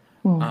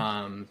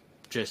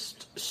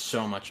 just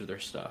so much of their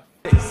stuff.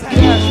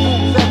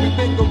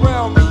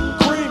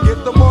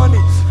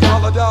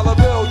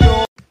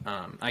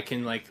 I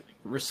can like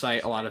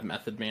recite a lot of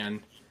Method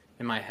Man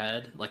in my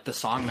head, like the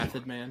song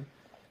Method Man.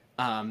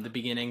 The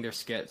beginning, their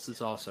skits,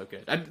 is also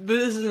good.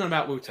 This isn't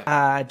about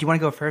Wu-Tang. Do you want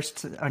to go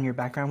first on your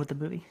background with the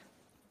movie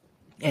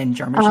and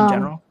Jarmusch in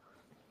general?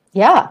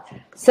 Yeah.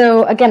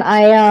 So again,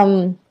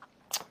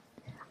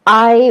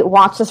 I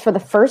watched this for the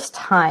first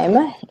time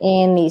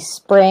in the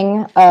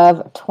spring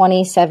of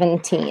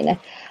 2017.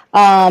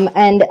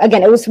 And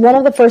again, it was one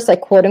of the first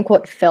like quote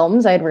unquote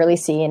films I had really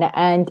seen,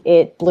 and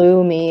it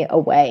blew me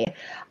away.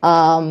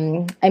 I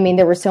mean,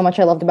 there was so much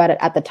I loved about it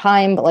at the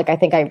time, but like I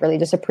think I really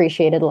just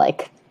appreciated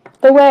like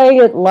the way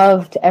it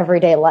loved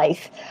everyday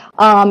life.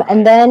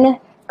 And then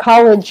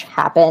college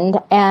happened,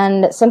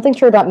 and something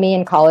true about me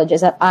in college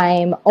is that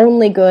I'm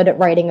only good at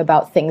writing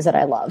about things that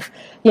I love.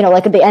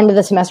 Like at the end of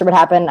the semester would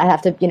happen, I'd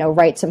have to,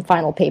 write some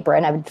final paper,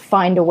 and I would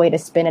find a way to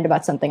spin it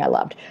about something I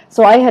loved.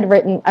 So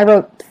I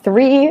wrote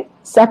 3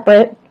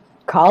 separate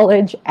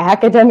college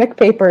academic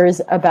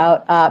papers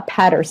about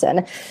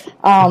Paterson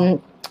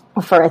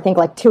for I think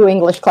like 2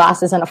 English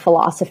classes and a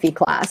philosophy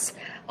class.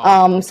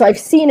 So I've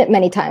seen it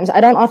many times. I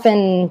don't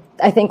often,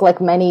 I think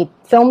like many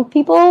film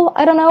people,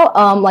 I don't know,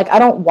 like I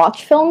don't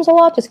watch films a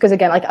lot just because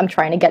again, like I'm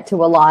trying to get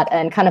to a lot,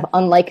 and kind of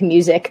unlike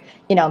music,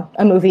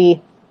 a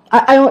movie,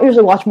 I don't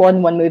usually watch more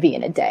than one movie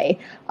in a day.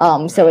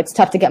 So it's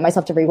tough to get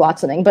myself to rewatch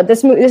something, but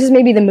this is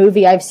maybe the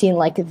movie I've seen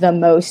like the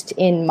most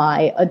in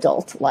my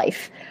adult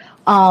life.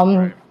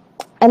 And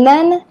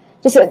then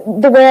just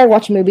the way I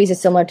watch movies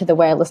is similar to the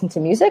way I listen to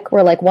music,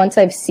 where like once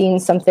I've seen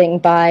something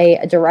by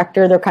a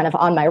director, they're kind of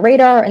on my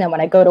radar, and then when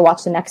I go to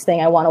watch the next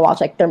thing, I want to watch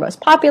like their most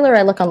popular.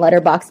 I look on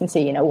Letterboxd and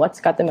see what's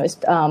got the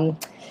most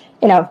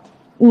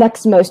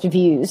next most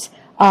views.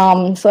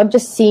 So I've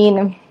just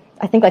seen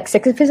I think like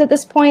 6 of his at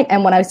this point,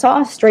 and when I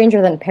saw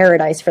Stranger Than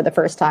Paradise for the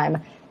first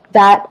time,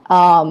 that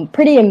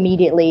pretty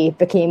immediately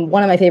became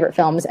one of my favorite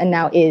films, and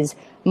now is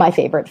my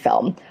favorite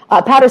film.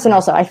 Paterson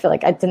also, I feel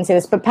like I didn't say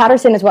this, but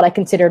Paterson is what I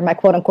considered my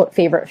quote-unquote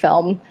favorite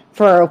film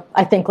for,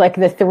 I think, like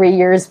the 3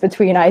 years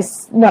between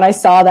when I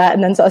saw that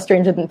and then saw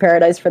Stranger Than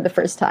Paradise for the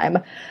first time.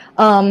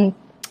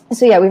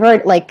 So yeah, we've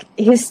heard, like,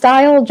 his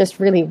style just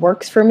really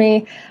works for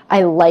me.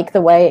 I like the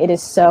way it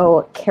is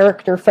so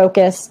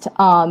character-focused,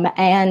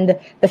 and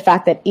the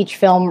fact that each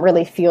film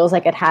really feels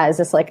like it has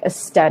this, like,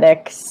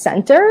 aesthetic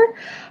center.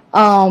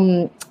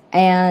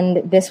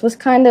 And this was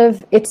kind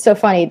of, it's so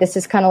funny, this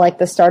is kind of like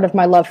the start of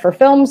my love for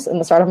films and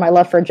the start of my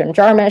love for Jim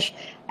Jarmusch,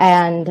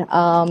 and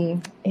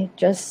it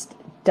just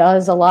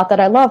does a lot that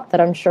I love that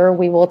I'm sure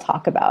we will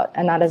talk about,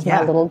 and that is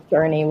my little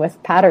journey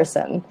with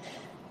Paterson.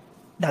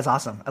 That's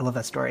awesome. I love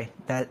that story.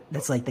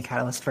 That's like the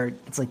catalyst for,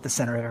 it's like the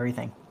center of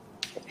everything.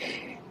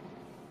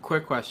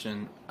 Quick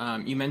question.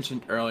 You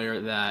mentioned earlier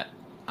that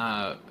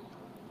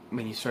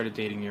when you started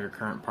dating your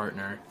current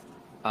partner,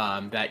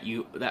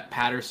 that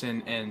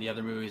Paterson and the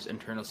other movies,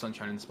 Eternal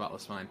Sunshine and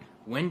Spotless Mind.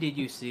 When did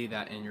you see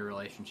that in your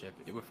relationship?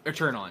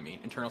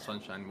 Eternal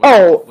Sunshine.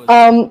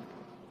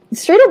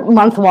 Straight up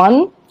month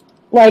one,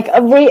 like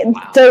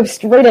dove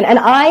straight in.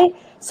 And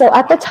so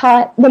at the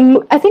time,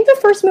 I think the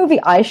first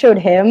movie I showed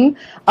him,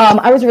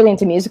 I was really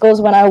into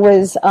musicals when I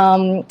was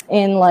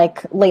in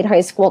like late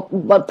high school,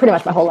 well, pretty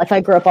much my whole life.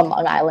 I grew up on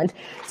Long Island.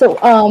 So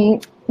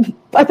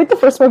I think the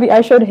first movie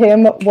I showed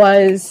him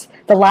was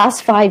The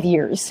Last 5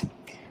 Years,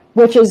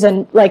 which is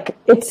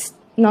it's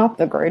not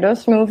the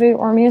greatest movie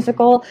or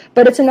musical,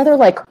 but it's another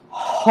like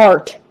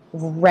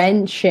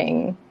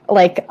heart-wrenching,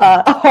 like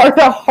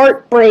a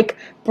heartbreak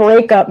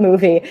breakup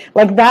movie.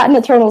 Like that and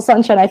Eternal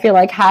Sunshine, I feel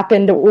like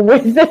happened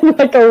within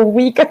like a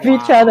week of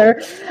each other.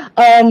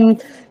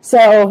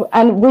 So,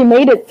 and we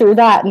made it through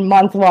that in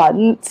month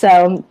one.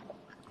 So,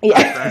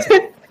 yeah.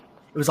 It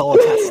was all a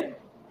test.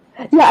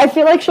 Yeah, I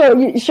feel like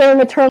showing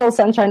Eternal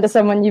Sunshine to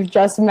someone you've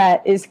just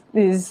met is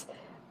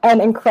an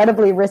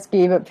incredibly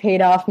risky but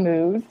paid off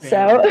move.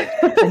 So,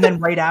 and then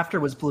right after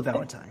was Blue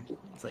Valentine.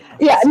 It's like,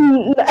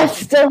 I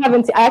still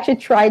haven't. I actually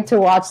tried to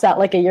watch that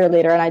like a year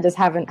later, and I just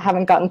haven't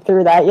gotten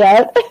through that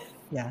yet.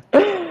 Yeah.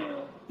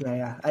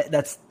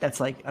 That's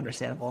like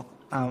understandable.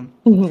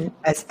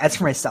 As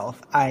for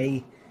myself,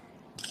 oh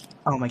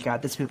my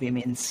god, this movie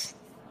means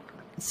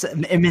so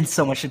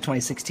much to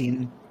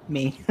 2016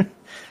 me.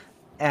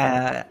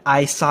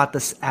 I sought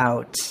this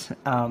out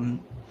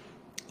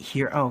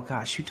here. Oh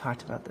gosh, who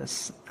talked about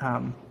this?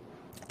 I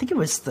think it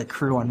was the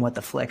crew on What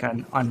the Flick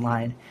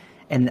online,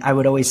 and I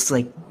would always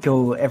like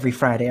go every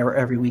Friday or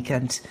every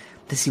weekend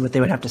to see what they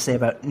would have to say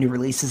about new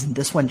releases, and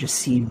this one just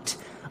seemed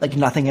like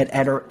nothing I'd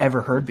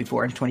ever heard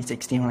before in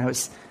 2016 when I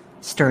was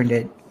starting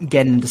to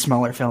get into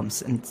smaller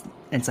films, and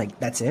it's like,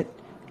 that's it?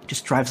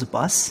 Just drives a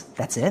bus?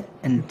 That's it?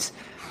 And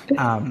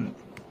and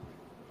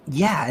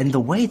the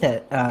way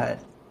that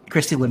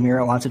Christy Lemire,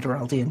 Alonso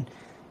Duralde, and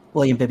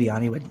William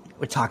Bibiani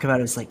would talk about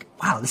it was like,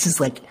 wow, this is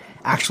like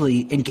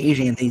actually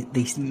engaging, and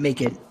they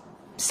make it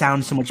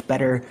sound so much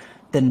better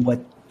than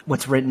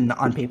what's written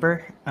on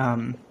paper.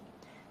 And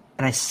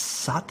I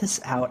sought this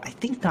out, I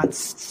think not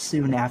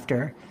soon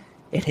after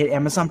it hit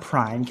Amazon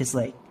Prime, because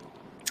like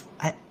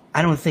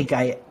I don't think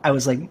I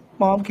was like,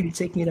 Mom, can you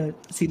take me to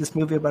see this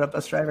movie about a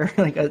bus driver?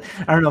 Like I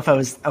don't know if I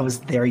was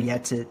there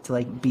yet to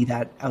like be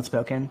that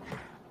outspoken.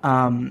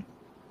 And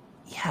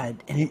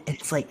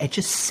it's like it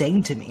just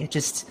sang to me. It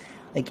just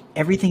like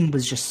everything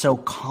was just so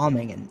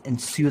calming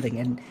and soothing.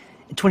 And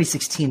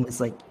 2016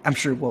 was like, I'm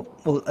sure we'll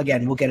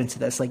get into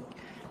this. Like,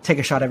 take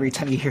a shot every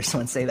time you hear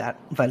someone say that.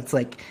 But it's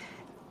like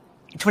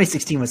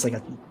 2016 was like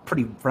a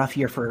pretty rough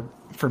year for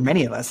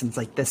many of us, and it's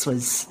like this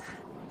was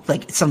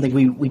like something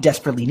we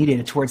desperately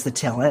needed towards the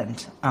tail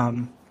end.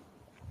 And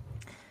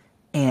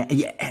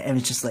it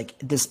was just like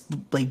this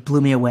like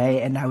blew me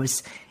away, and I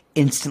was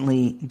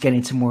instantly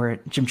getting to more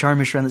Jim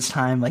Jarmusch around this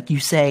time. Like you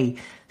say,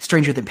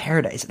 Stranger Than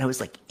Paradise, and I was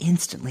like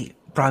instantly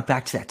brought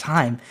back to that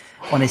time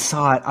when I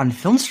saw it on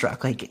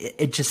Filmstruck. Like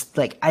it just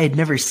like I had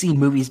never seen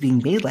movies being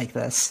made like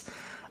this.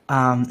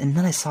 And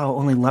then I saw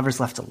Only Lovers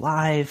Left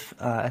Alive,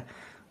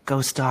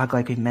 Ghost Dog,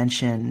 like we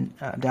mentioned,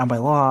 Down by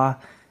Law,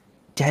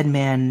 Dead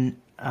Man,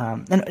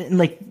 and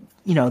like,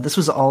 you know, this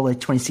was all like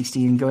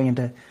 2016 going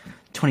into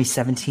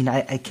 2017.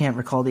 I can't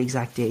recall the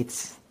exact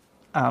dates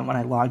when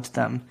I logged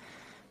them.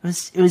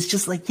 It was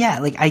just like, yeah,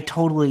 like I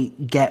totally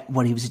get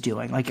what he was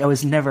doing. Like I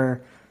was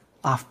never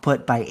off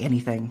put by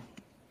anything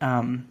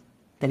that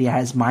he had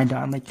his mind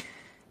on. Like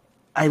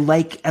I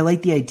like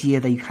the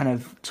idea that you kind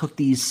of took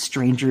these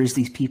strangers,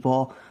 these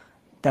people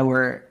that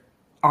were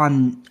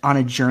on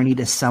a journey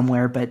to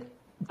somewhere, but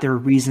their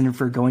reason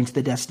for going to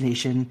the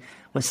destination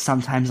was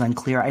sometimes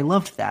unclear. I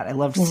loved that. I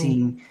loved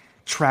seeing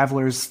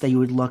travelers that you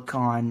would look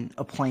on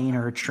a plane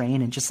or a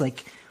train and just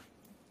like,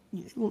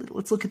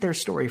 let's look at their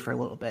story for a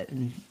little bit.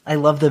 And I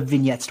love the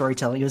vignette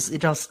storytelling. I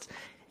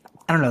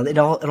don't know, it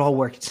all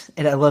worked.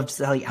 And I loved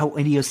like how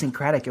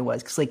idiosyncratic it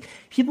was. Cause like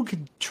people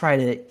could try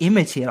to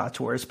imitate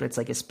auteurs, but it's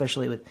like,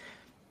 especially with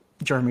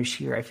Jarmusch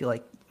here, I feel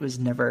like you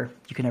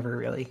could never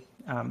really,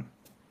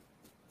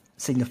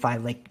 signify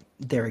like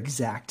their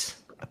exact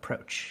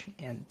approach.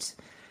 And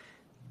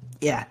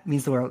yeah, it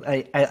means the world.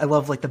 I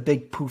love like the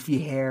big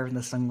poofy hair and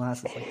the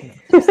sunglasses. Like,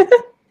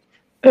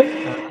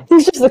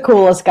 he's just the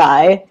coolest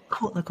guy.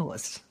 The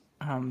coolest.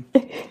 I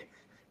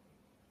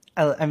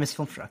miss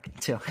Filmstruck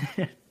too.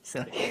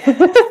 So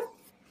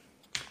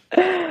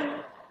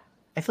I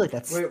feel like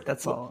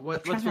that's all.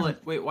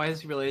 Why is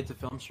he related to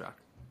Filmstruck?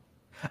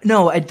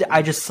 No,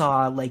 I just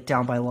saw like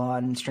Down by Law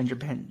and Stranger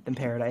Than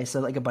Paradise,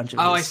 so like a bunch of.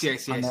 Oh, I see.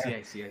 Yes.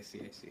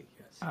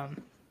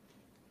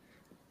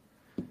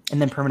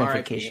 And then Permanent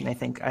Vacation, I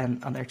think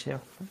I'm on there too.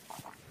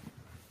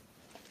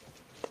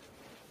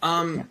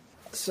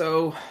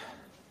 So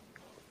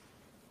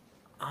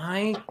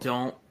I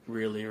don't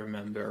really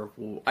remember.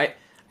 I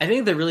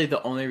think that really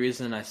the only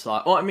reason I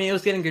saw it. Well, I mean, it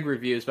was getting good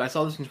reviews, but I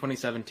saw this in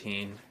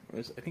 2017.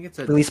 I think it's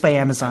released by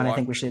Amazon. I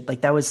think we should like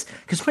that was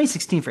because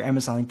 2016 for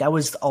Amazon. Like, that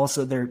was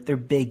also their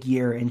big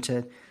year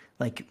into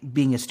like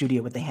being a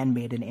studio with The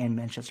Handmaiden and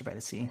Manchester by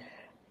the Sea.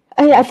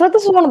 I feel like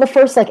this was one of the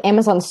first like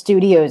Amazon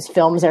Studios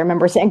films I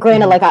remember seeing. And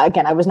granted, like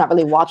again, I was not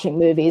really watching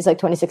movies like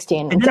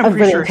 2016. And then I'm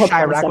pretty sure until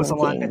Chirac was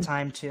along that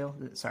time too.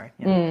 Sorry,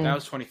 yeah. That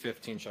was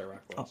 2015. Chirac was.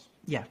 Oh,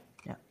 yeah,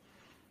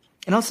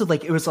 and also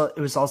like it was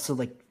also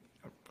like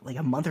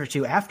a month or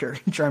two after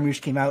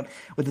Jarmusch came out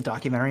with the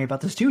documentary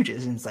about the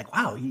Stooges, and it's like,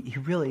 wow, he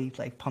really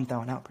like pumped that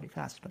one out pretty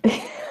fast.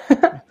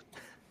 But,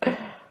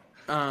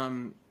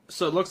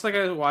 So it looks like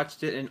I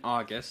watched it in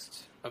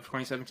August of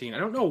 2017. I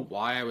don't know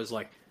why I was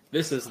like,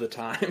 this is the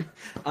time.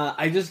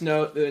 I just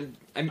know that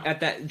at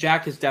that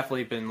Jack has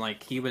definitely been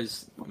like, he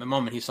was the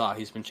moment he saw it,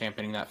 he's been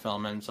championing that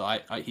film, and so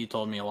he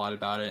told me a lot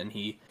about it, and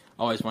he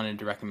always wanted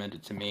to recommend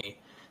it to me.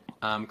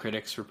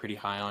 Critics were pretty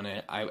high on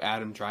it.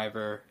 Adam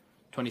Driver,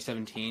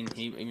 2017.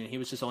 He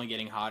was just only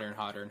getting hotter and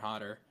hotter and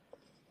hotter.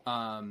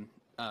 In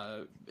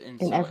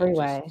every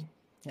way.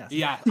 yes.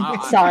 Yeah.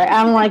 Sorry,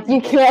 I'm like,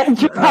 you can't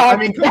drop I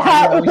mean, come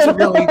on,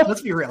 that.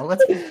 let's be real.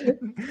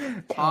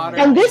 Hotter.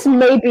 And this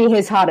may be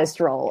his hottest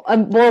role.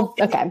 Well,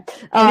 okay. In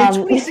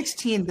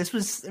 2016, this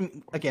was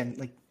again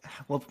like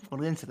we'll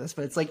get into this,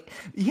 but it's like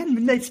you had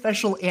Midnight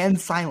Special and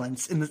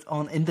Silence in this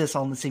all in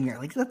the same year.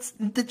 Like that's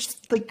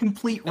just like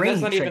complete range.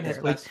 That's not even right his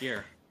there. best Like,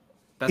 year.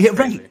 That's yeah,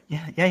 crazy.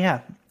 right.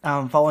 Yeah.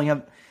 Following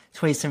up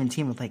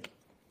 2017 with like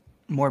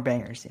more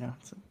bangers, you know.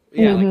 So,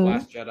 Yeah, like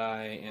Last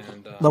Jedi and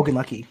Logan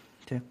Lucky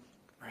too.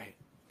 Right.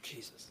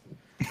 Jesus.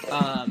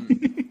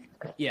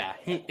 Yeah,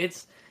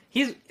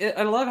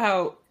 I love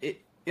how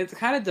it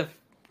kind of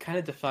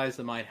defies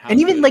the mind. How And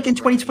even good like in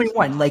Ryan is.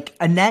 2021, like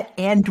Annette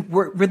and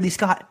Ridley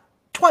Scott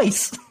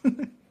twice.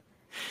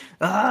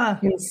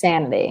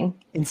 Insanity.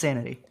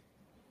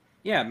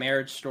 Yeah,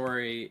 Marriage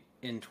Story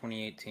in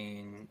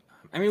 2018.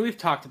 I mean, we've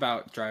talked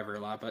about Driver a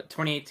lot, but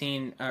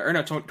 2018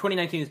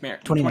 2019 is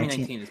Marriage.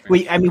 2019 is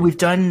Marriage. We've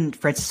done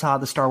Francis Ha,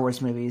 the Star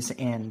Wars movies,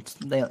 and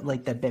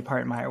like that bit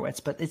part in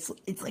Meyerowitz, but it's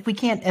like we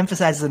can't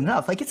emphasize it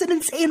enough. Like it's an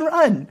insane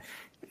run.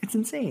 It's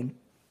insane.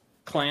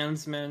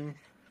 Klansman.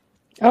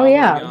 Oh,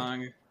 yeah.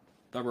 Young,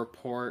 The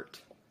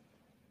Report.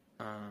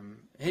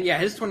 Yeah,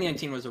 his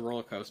 2019 was a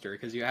roller coaster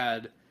because you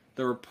had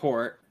The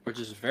Report, which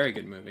is a very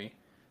good movie.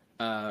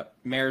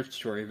 Marriage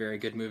Story, very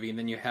good movie, and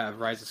then you have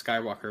Rise of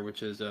Skywalker,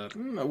 which is a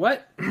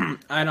what?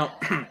 I don't.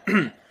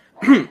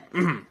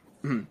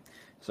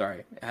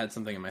 Sorry, I had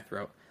something in my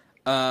throat.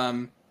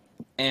 And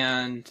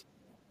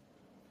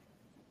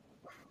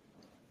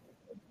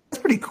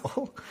That's pretty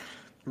cool.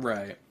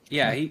 right,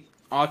 yeah, he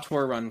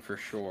auteur run for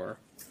sure.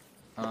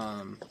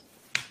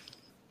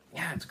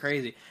 Yeah, it's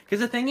crazy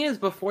because the thing is,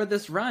 before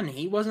this run,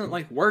 he wasn't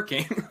like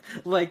working.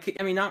 Like,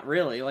 I mean, not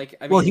really. Like,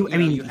 I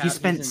mean, he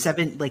spent 5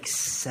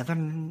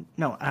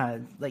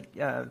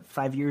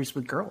 years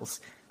with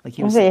girls. Like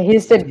he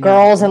did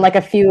Girls and like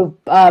a few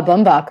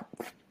Bumbach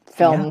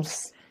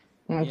films.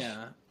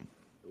 Yeah,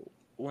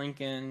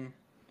 Lincoln,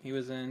 he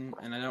was in,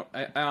 and I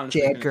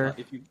honestly J. couldn't Edgar.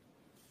 tell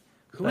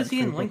who was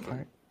he in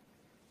Lincoln?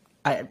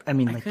 I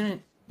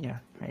couldn't. Yeah,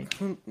 right.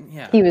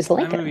 Yeah, He was that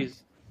Lincoln.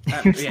 movie's-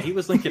 yeah, he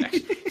was Lincoln.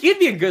 Actually, he'd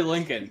be a good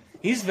Lincoln.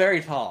 He's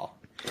very tall.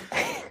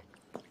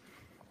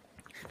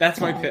 That's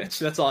my pitch.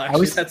 That's all.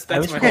 Actually, that's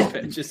my whole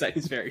pitch. Is that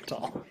he's very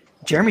tall.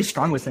 Jeremy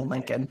Strong was in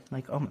Lincoln.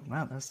 Like, oh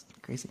wow, that's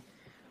crazy.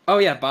 Oh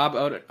yeah, Bob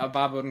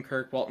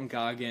Odenkirk, Walton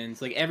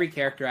Goggins, like every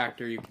character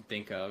actor you can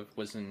think of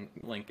was in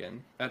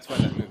Lincoln. That's why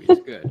that movie is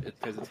good. It's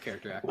because it's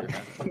character actor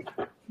heavy.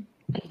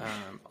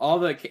 All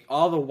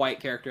the white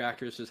character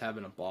actors just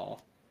having a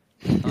ball.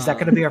 Is that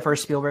going to be our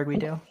first Spielberg we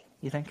do?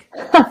 You think?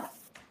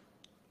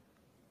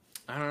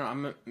 I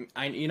don't know.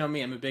 You know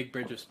me. I'm a big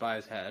Bridge of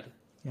Spies head.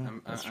 Yeah,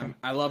 that's true.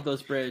 I love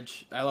those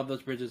bridges of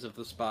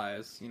the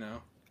spies. You know.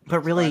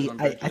 But really,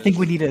 I think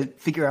we need to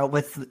figure out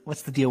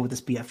what's the deal with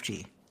this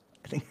BFG.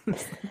 I think.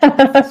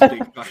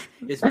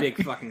 This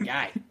big fucking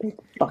guy.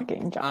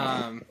 Fucking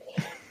giant.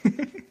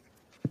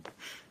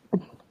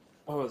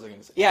 What was I going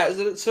to say?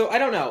 Yeah, so I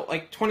don't know.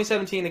 Like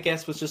 2017, I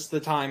guess, was just the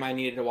time I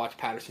needed to watch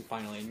Paterson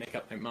finally and make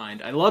up my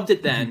mind. I loved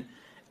it then,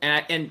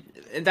 and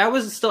that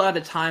was still at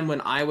a time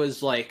when I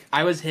was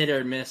hit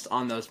or miss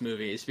on those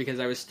movies because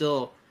I was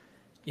still,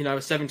 I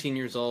was 17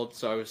 years old,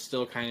 so I was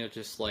still kind of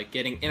just like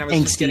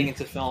just getting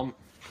into film.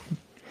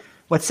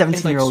 What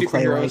 17-year-old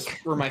Clay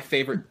like? Were my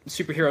favorite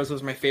superheroes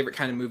was my favorite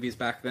kind of movies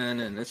back then,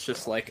 and it's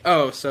just like,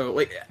 oh, so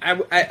like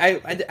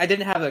I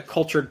didn't have a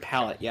cultured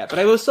palate yet, but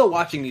I was still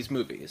watching these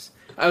movies.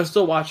 I was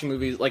still watching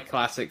movies like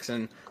classics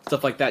and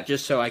stuff like that,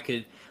 just so I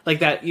could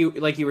like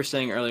you were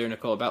saying earlier,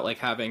 Nicole, about like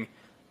having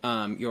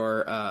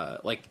your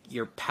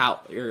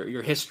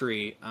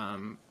history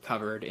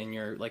covered and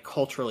your like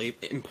culturally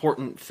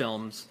important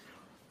films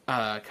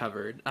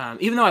covered.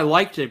 Even though I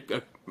liked it, I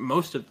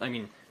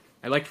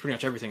liked pretty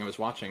much everything I was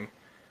watching.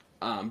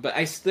 But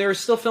there are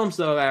still films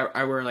though that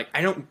I were like,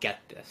 I don't get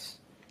this.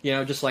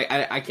 Just like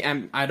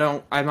I'm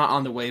not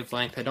on the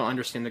wavelength. I don't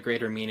understand the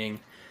greater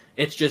meaning.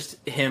 It's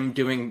just him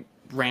doing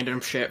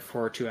random shit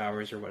for 2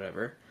 hours or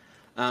whatever.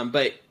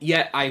 But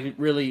yet I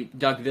really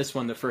dug this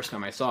one the first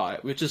time I saw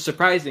it, which is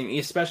surprising,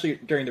 especially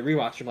during the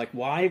rewatch. I'm like,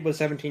 why was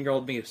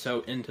 17-year-old me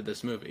so into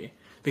this movie?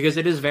 Because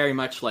it is very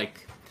much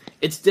like,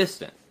 it's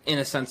distant in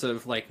a sense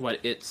of like what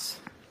its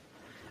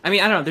I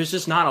mean, I don't know. There's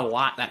just not a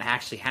lot that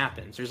actually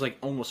happens. There's like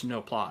almost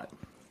no plot.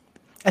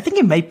 I think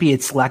it might be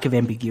its lack of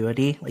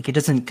ambiguity. Like it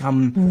doesn't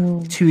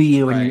come to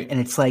you, Right. and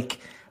it's like,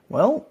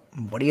 well,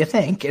 what do you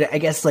think? I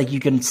guess like you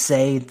can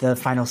say the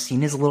final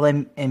scene is a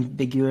little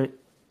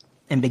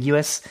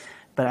ambiguous,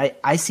 but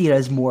I see it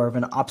as more of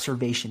an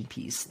observation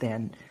piece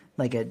than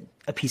like a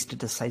piece to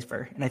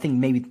decipher. And I think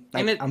maybe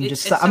I'm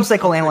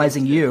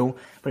psychoanalyzing you,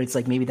 but it's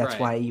like maybe that's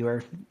why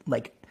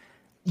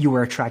you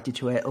were attracted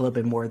to it a little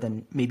bit more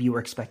than maybe you were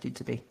expected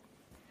to be.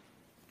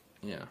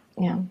 Yeah.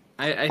 Yeah.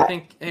 I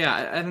think,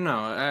 I don't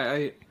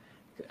know.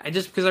 I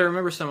just, because I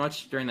remember so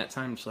much during that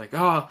time, just like,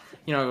 oh,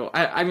 you know,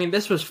 I mean,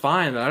 this was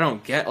fine, but I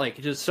don't get,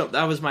 like, just so,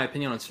 that was my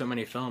opinion on so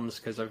many films,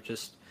 because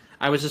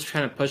I was just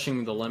kind of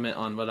pushing the limit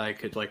on what I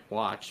could, like,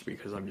 watch,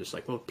 because I'm just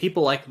like, well,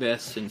 people like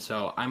this, and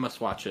so I must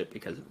watch it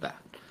because of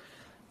that.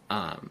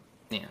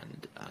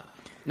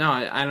 No,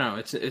 I don't know.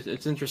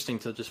 It's interesting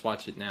to just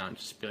watch it now and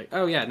just be like,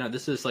 oh yeah, no,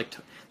 this is like,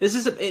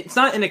 it's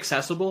not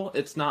inaccessible.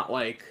 It's not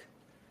like,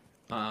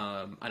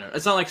 I don't know.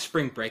 It's not like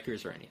Spring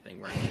Breakers or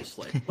anything where I'm just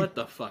like, what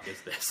the fuck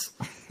is this?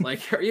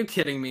 Like, are you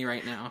kidding me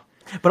right now?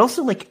 But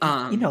also, like,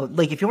 you know,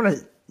 like if you want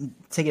to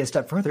take it a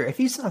step further,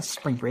 if you saw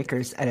Spring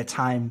Breakers at a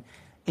time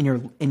in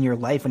your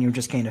life when you were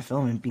just getting a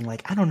film and being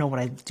like, I don't know what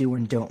I do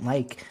and don't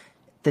like,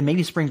 then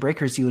maybe Spring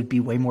Breakers you would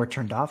be way more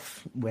turned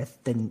off with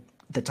than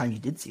the time you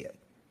did see it.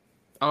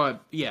 Oh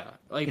yeah,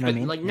 like, you know what I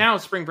mean? Like now,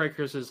 Spring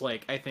Breakers is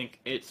like, I think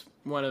it's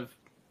one of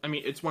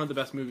the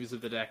best movies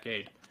of the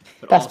decade.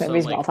 But Best also,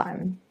 movies like, of all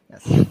time.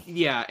 Yes.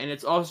 Yeah, and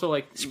it's also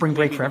like Spring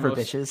Break Forever,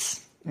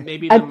 bitches.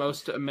 Maybe the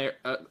most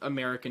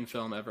American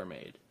film ever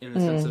made, in the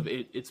sense of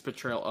its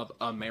portrayal of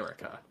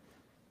America.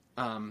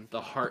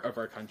 The heart of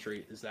our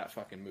country is that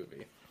fucking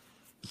movie.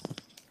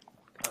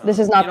 This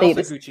is not and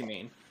also Gucci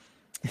Mane.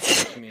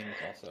 Gucci Mane is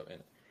also in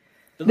it.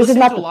 I've been This is listening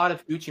not to the- a lot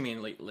of Gucci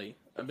Mane lately.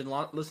 I've been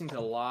listening to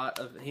a lot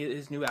of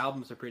his new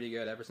albums are pretty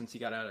good ever since he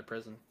got out of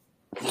prison.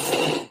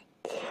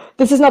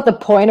 This is not the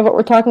point of what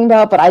we're talking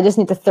about, but I just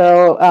need to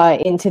throw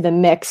into the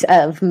mix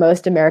of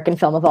most American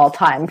film of all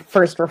time,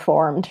 First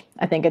Reformed.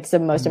 I think it's the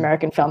most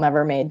American film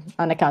ever made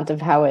on account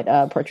of how it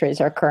portrays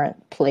our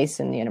current place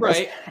in the universe.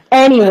 Right.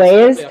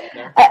 Anyways.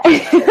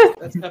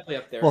 That's definitely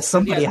up there. Well,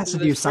 somebody has to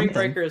do something.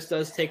 Spring Breakers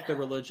does take the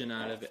religion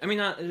out of it. I mean,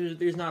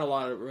 there's not a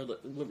lot of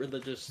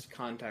religious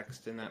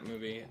context in that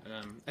movie.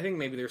 I think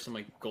maybe there's some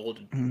like gold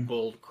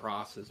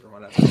crosses or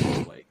whatever.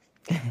 Like,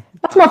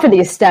 That's more for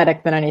the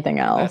aesthetic than anything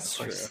else. that's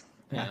true.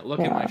 Yeah, look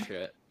at my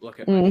shit. Look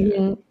at my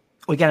shit.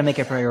 We got to make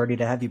a priority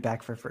to have you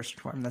back for First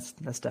Reform. That's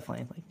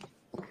definitely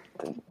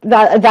like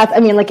That's I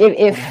mean, like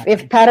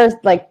if Paterson,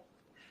 like,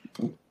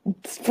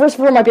 First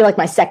Reform might be like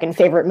my second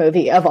favorite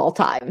movie of all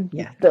time.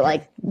 Yeah. But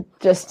like,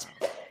 just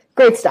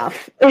great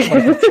stuff. what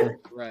a picture.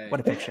 Right. What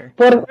a picture.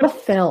 What a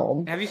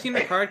film. Have you seen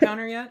the card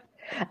counter yet?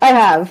 I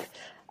have.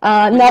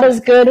 Not as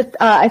good.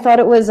 I thought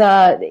it was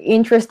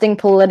interesting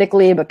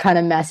politically, but kind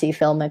of messy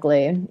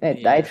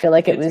filmically. I feel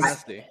like it was.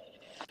 Messy.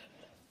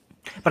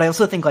 But I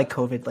also think like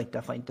COVID like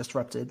definitely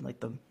disrupted like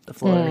the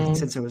flow of everything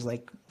since it was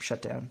like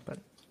shut down. But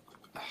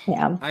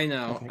Yeah. I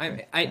know.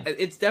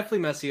 It's definitely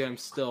messy. I'm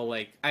still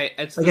like,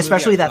 it's like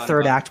especially that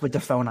third act with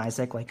Defoe and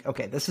Isaac. Like,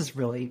 okay, this is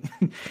really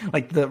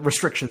like the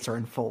restrictions are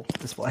in full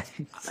display.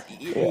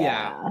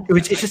 Yeah.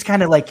 It's just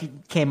kind of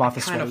like came off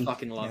as I kind of sweaty.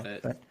 fucking love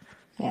it.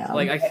 Yeah.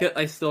 Like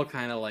I still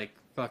kind of like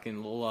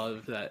fucking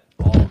love that.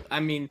 I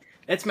mean,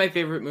 it's my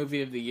favorite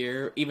movie of the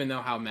year, even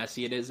though how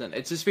messy it is, and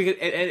it's just because,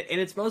 and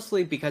it's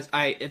mostly because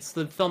it's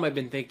the film I've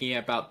been thinking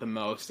about the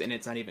most, and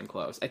it's not even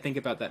close. I think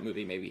about that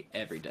movie maybe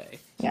every day.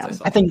 Yeah.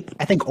 I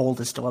think Old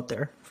is still up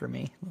there for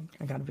me.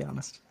 I gotta be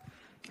honest.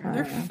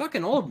 They're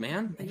fucking old,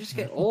 man. They just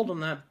get old on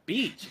that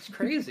beach. It's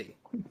crazy.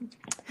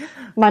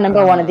 My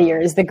number one of the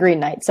year is The Green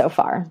Knight so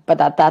far, but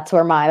that's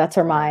where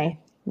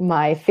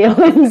my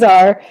feelings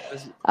are.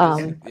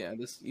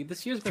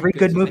 This year's been Three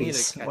good so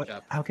movies. I need to catch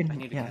up. How can I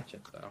need to yeah. catch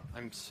up though.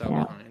 I'm so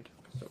behind.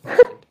 So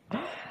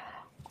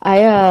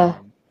behind.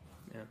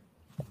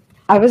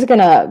 I was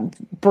gonna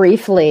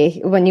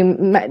briefly, when you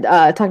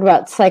talked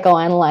about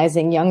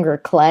psychoanalyzing younger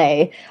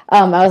Clay,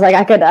 I was like,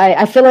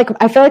 I feel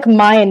like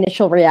my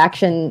initial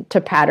reaction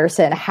to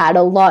Paterson had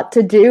a lot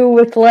to do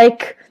with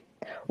like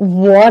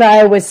what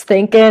I was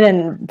thinking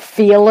and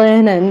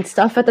feeling and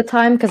stuff at the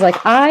time, because like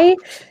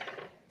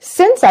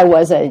since I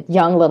was a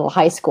young little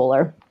high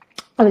schooler,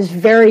 I was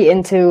very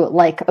into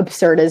like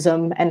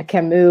absurdism and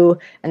Camus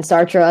and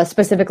Sartre,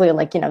 specifically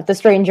like, you know, The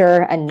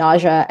Stranger and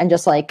Nausea, and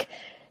just like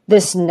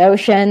this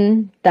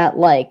notion that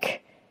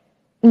like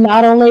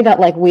not only that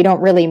like we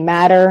don't really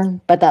matter,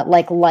 but that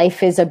like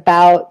life is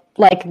about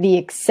like the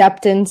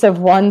acceptance of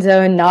one's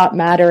own not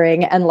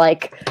mattering. And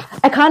like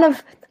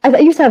I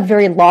used to have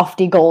very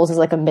lofty goals as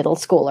like a middle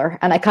schooler,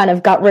 and I kind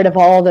of got rid of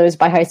all of those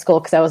by high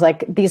school because I was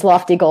like, these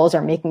lofty goals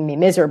are making me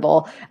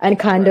miserable, and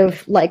kind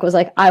of like was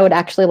like, I would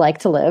actually like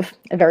to live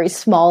a very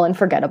small and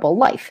forgettable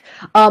life.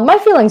 My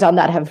feelings on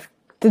that have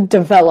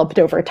developed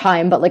over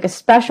time, but like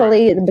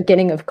especially at the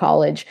beginning of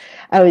college,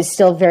 I was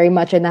still very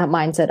much in that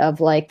mindset of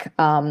like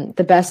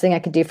the best thing I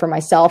could do for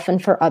myself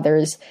and for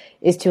others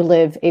is to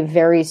live a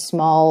very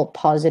small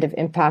positive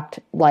impact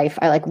life.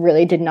 I like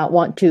really did not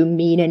want to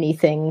mean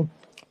anything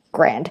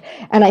grand.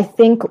 And I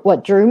think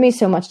what drew me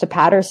so much to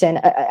Paterson,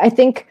 I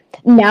think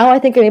I'm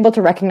able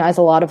to recognize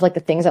a lot of like the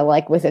things I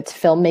like with its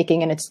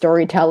filmmaking and its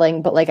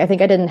storytelling, but like I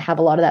think I didn't have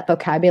a lot of that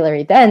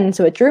vocabulary then.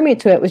 So what drew me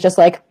to it was just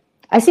like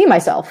I see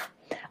myself.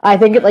 I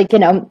think like,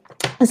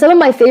 some of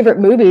my favorite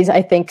movies,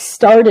 I think,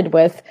 started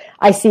with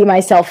I see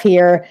myself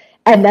here.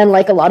 And then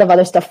like a lot of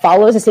other stuff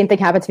follows. The same thing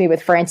happened to me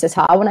with Frances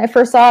Ha. When I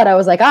first saw it, I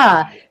was like,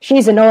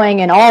 she's annoying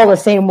in all the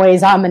same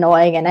ways I'm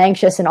annoying and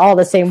anxious in all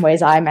the same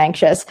ways I'm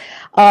anxious.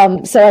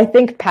 So I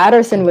think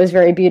Paterson was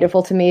very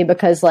beautiful to me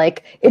because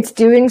like it's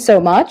doing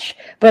so much,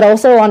 but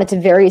also on its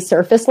very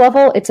surface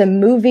level, it's a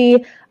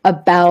movie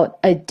about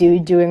a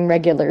dude doing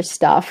regular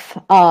stuff.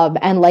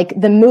 And like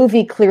the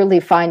movie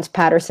clearly finds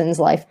Paterson's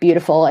life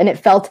beautiful. And it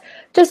felt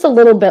just a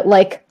little bit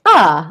like,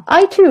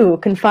 I too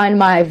can find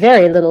my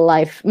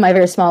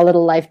very small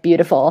little life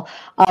beautiful.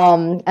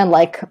 And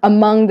like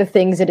among the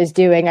things it is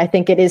doing, I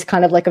think it is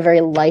kind of like a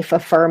very life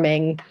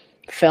affirming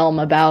film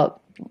about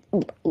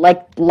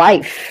like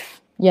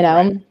life,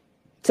 So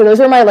those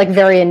were my like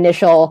very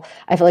initial,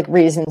 I feel like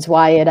reasons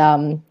why it,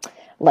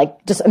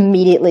 like just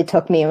immediately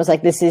took me and was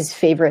like, this is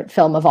favorite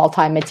film of all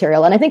time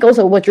material. And I think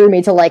also what drew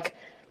me to like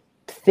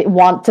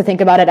want to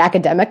think about it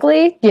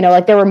academically,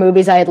 like there were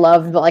movies I had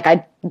loved, but like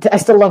I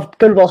still loved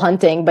Good Will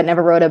Hunting, but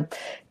never wrote a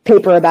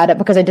paper about it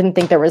because I didn't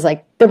think there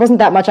wasn't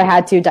that much I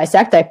had to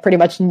dissect. I pretty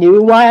much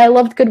knew why I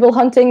loved Good Will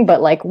Hunting,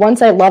 but like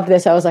once I loved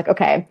this, I was like,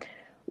 okay,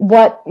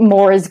 what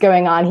more is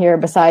going on here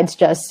besides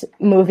just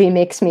movie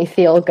makes me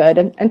feel good?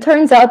 And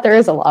turns out there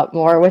is a lot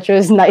more, which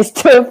was nice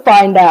to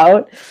find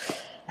out.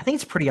 I think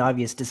it's pretty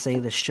obvious to say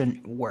this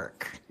shouldn't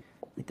work.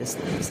 Like this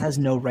has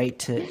no right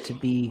to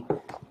be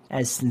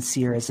as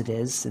sincere as it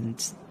is,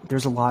 and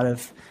there's a lot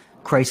of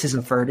crisis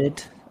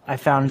averted. I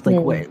found like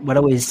what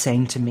it was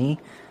saying to me.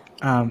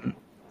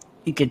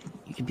 You could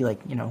be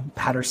like,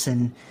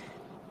 Paterson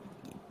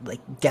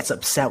like gets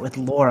upset with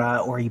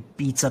Laura, or he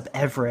beats up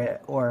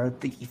Everett, or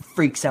he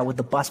freaks out with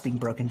the bus being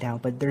broken down.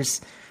 But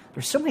there's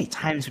so many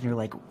times when you're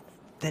like,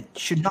 that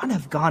should not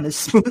have gone as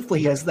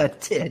smoothly as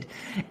that did.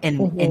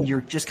 And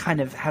you're just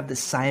kind of have this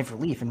sigh of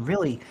relief. And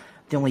really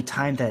the only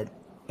time that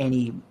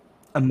any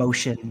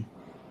emotion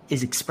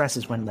is expressed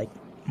is when like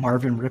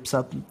Marvin rips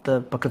up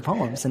the book of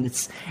poems. And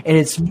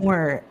it's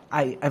more,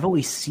 I've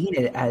always seen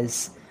it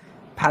as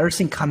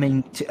Paterson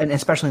coming to, and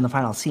especially in the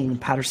final scene,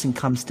 Paterson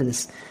comes to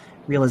this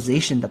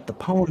realization that the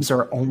poems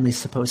are only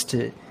supposed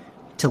to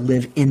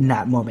live in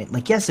that moment.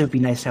 Like, yes, it would be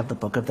nice to have the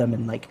book of them,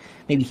 and like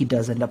maybe he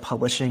does end up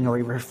publishing, or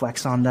he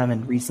reflects on them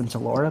and reads them to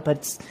Laura.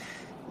 But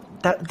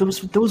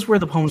those were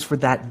the poems for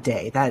that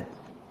day, that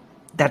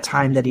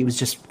time that he was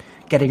just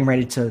getting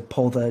ready to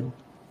pull the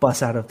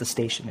bus out of the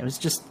station. It was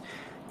just,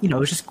 it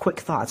was just quick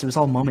thoughts. It was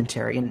all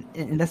momentary,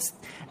 and that's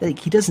like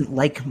he doesn't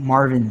like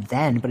Marvin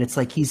then, but it's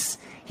like he's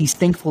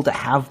thankful to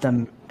have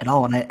them at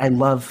all. And I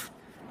love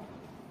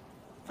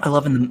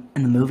in the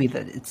movie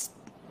that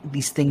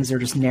these things are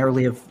just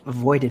narrowly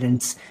avoided,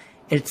 and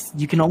it's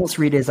you can almost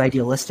read it as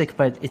idealistic,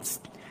 but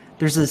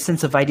there's a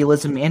sense of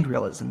idealism and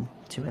realism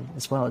to it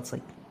as well. It's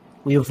like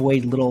we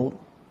avoid little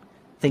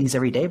things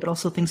every day, but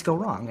also things go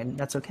wrong, and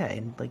that's okay.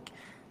 And like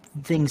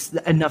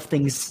enough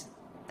things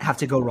have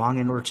to go wrong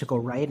in order to go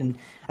right, and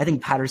I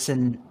think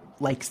Paterson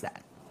likes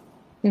that.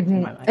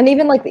 And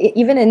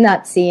even in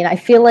that scene, I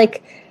feel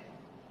like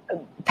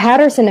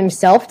Paterson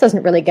himself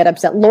doesn't really get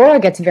upset. Laura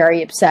gets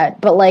very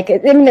upset, but like,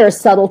 there are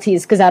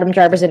subtleties because Adam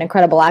Driver's an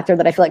incredible actor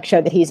that I feel like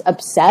show that he's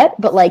upset,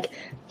 but like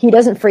he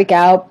doesn't freak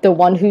out. The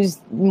one who's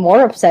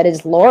more upset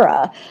is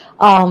Laura,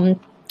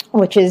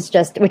 which is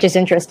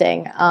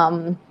interesting.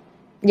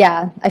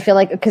 I feel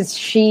like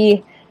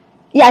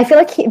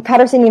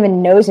Paterson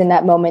even knows in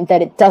that moment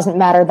that it doesn't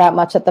matter that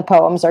much that the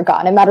poems are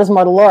gone. It matters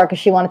more to Laura because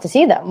she wanted to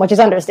see them, which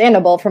is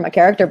understandable from a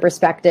character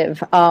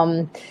perspective.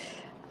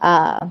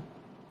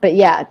 But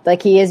yeah,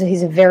 like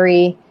he's a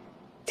very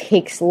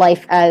takes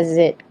life as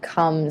it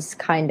comes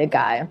kind of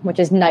guy, which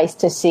is nice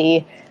to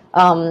see.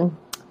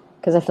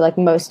 Because I feel like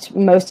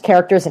most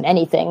characters in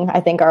anything,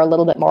 I think, are a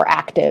little bit more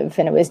active,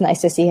 and it was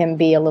nice to see him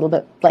be a little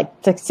bit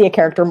to see a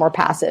character more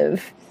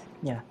passive.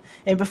 Yeah,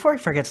 and before I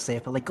forget to say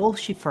it, but like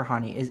Golshifteh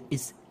Farhani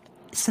is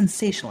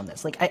sensational in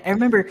this. Like I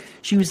remember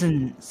she was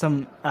in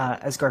some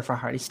Asghar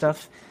Farhadi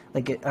stuff,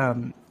 like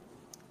The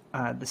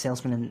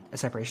Salesman and a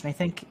Separation, I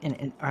think,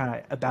 in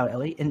about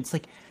Ellie, and it's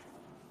like,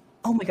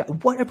 oh my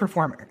god, what a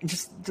performer! And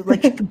just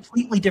like a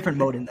completely different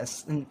mode in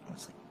this, and I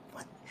was like,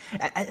 what?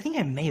 I think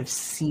I may have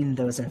seen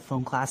those in a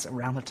film class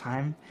around the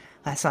time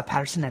I saw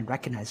Paterson and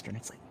recognized her, and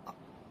it's like, oh,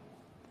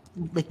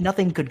 like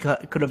nothing could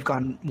have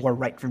gone more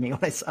right for me when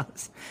I saw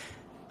this.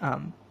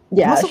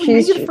 Yeah, also,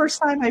 maybe the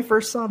first time I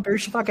first saw Barry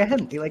Shafaka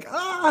Henley, like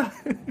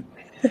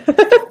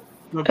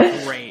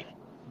the great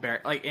Barry,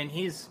 like, and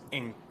he's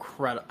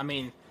incredible. I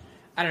mean,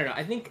 I don't know.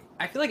 I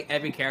feel like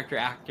every character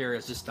actor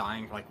is just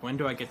dying. Like, when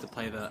do I get to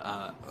play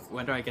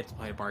when do I get to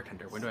play a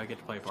bartender? When do I get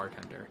to play a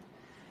bartender?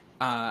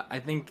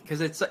 I think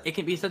because it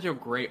can be such a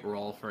great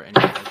role for any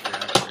character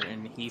actor,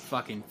 and he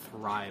fucking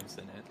thrives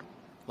in it.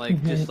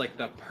 Like just like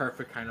the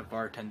perfect kind of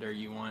bartender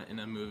you want in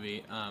a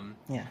movie.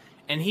 Yeah.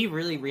 And he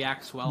really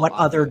reacts well. What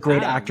other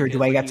great Adam, actor do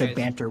because I get to guys...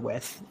 banter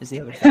with? Is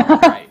the other thing.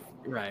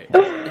 Right.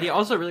 He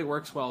also really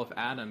works well with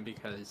Adam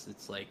because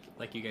it's like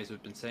you guys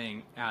have been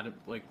saying, Adam,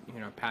 like,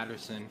 you know,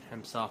 Paterson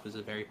himself is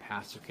a very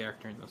passive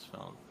character in this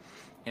film,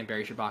 and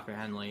Barry Shabaka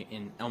Henley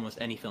in almost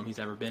any film he's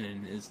ever been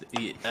in is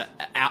the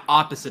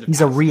opposite of. He's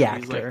passive. a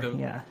reactor. He's like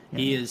yeah.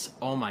 He is.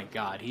 Oh my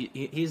god.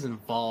 He's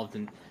involved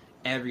in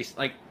every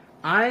like.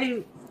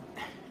 I've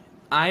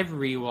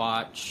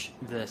rewatched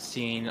the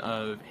scene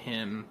of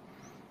him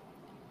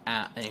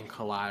in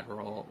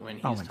Collateral when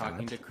he's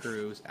talking to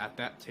Cruz at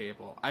that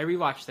table. I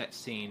rewatched that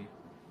scene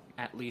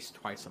at least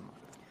twice a month.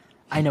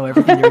 I know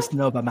everything there is to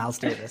know about Miles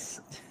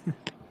Davis.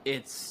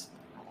 It's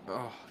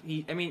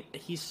anything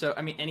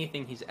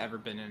he's ever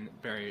been in,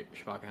 Barry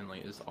Shabaka Henley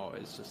is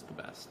always just the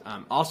best.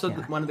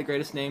 One of the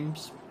greatest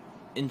names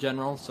in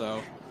general.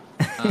 So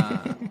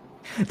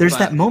there's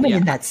that moment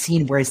in that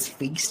scene where his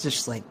face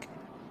just like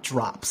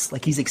drops,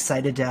 like he's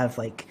excited to have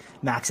like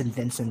Max and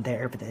Vincent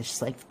there, but then it's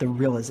just like the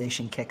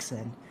realization kicks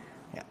in.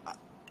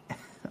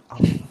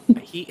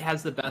 He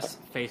has the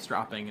best face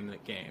dropping in the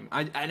game.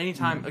 At any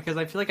time, because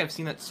I feel like I've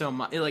seen that so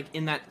much. Like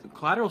in that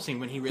Collateral scene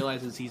when he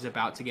realizes he's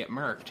about to get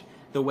murked,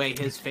 the way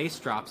his face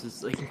drops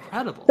is like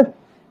incredible.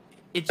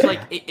 It's like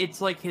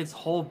it's like his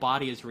whole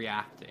body is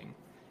reacting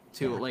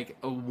to like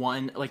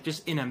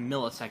just in a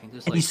millisecond.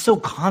 Just and he's so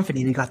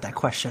confident he got that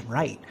question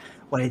right.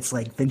 When it's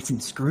like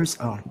Vincent screws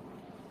on.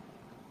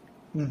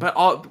 But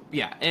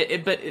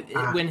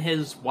when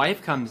his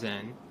wife comes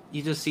in,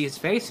 you just see his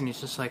face, and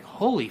he's just like,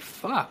 "Holy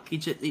fuck!"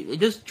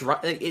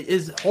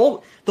 The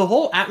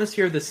whole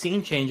atmosphere of the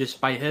scene changes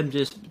by him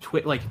just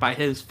by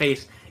his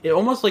face. It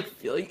almost like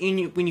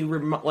when you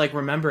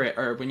remember it,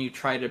 or when you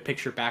try to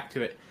picture back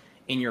to it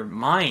in your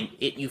mind,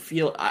 you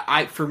feel.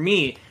 For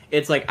me,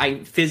 it's like I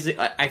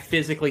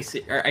physically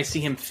see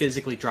him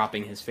physically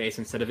dropping his face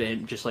instead of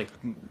it just like,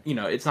 you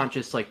know, it's not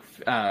just like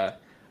a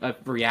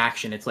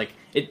reaction. It's like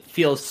it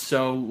feels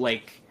so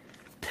like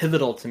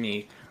pivotal to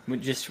me.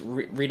 Just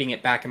reading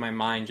it back in my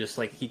mind, just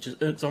like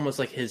it's almost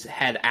like his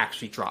head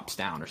actually drops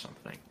down or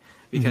something,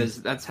 because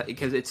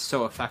because it's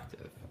so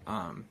effective.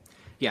 I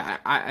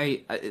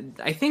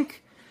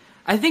think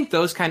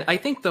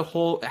the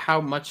whole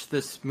how much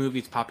this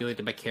movie's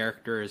populated by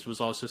characters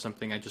was also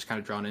something I just kind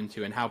of drawn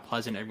into, and how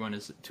pleasant everyone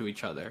is to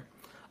each other.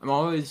 I'm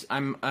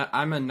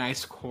a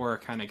nice core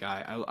kind of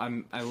guy.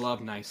 I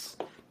love nice.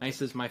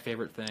 Nice is my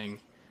favorite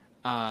thing.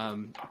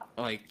 I'm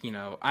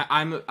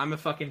a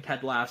fucking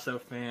Ted Lasso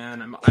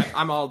fan.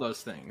 I'm all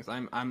those things.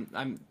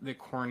 I'm the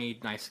corny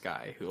nice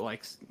guy who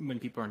likes when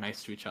people are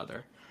nice to each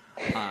other.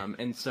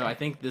 And so I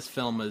think this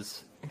film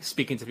is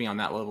speaking to me on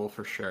that level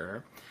for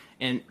sure.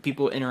 And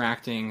people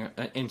interacting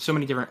in so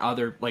many different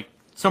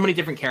so many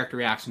different character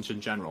reactions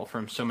in general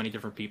from so many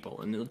different people.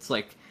 And it's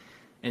like,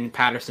 and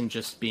Paterson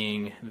just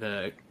being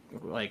there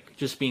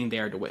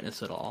to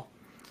witness it all.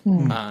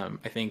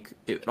 I think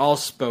it all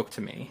spoke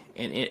to me,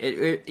 and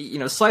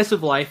it slice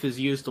of life is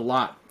used a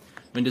lot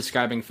when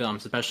describing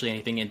films, especially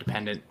anything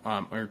independent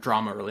or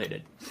drama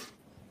related.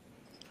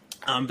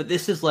 But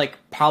this is like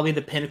probably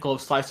the pinnacle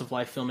of slice of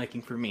life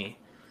filmmaking for me,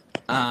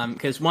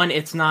 because one,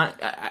 it's not.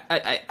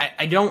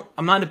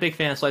 I'm not a big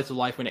fan of slice of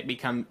life when it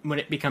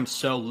becomes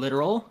so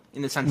literal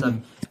in the sense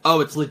of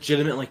it's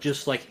legitimately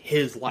just like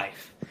his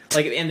life,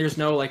 and there's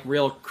no like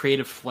real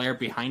creative flair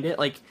behind it,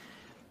 like.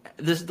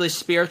 The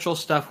spiritual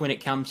stuff when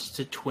it comes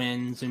to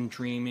twins and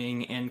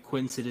dreaming and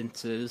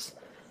coincidences,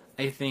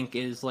 I think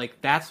is like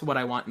that's what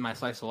I want in my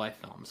slice of life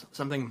films.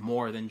 Something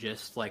more than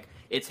just like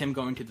it's him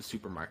going to the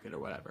supermarket or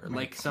whatever. Right.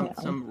 Like some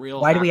real.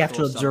 Why do we have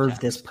to observe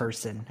this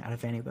person out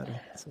of anybody?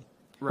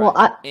 Right.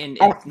 Well,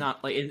 it's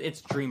not like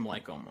it's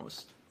dreamlike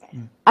almost.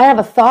 I have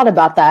a thought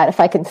about that. If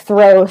I could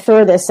throw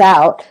this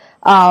out,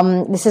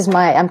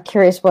 I'm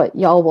curious what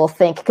y'all will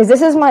think, because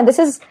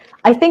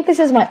I think this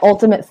is my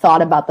ultimate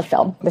thought about the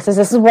film. This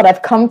is what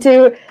I've come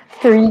to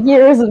through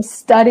years of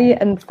study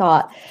and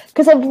thought.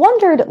 Because I've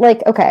wondered,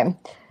 like, okay,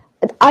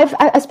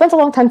 I spent a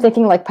long time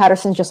thinking like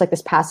Paterson's just like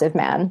this passive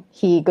man.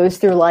 He goes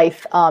through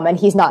life, and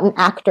he's not an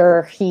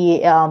actor.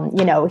 He's a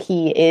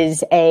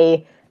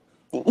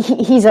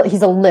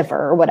liver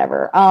or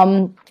whatever.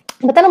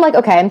 But then I'm like,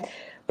 okay,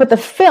 but the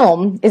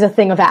film is a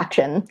thing of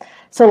action.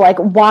 So like,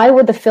 why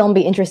would the film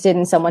be interested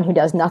in someone who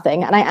does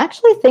nothing? And I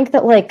actually think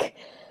that like,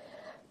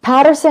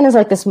 Paterson is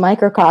like this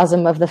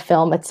microcosm of the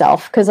film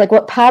itself, because like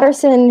what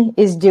Paterson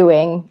is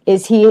doing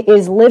is he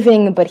is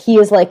living, but he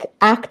is like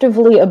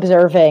actively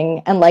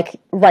observing and like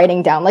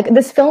writing down. Like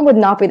this film would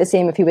not be the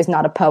same if he was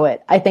not a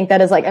poet. I think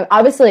that is like,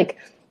 obviously like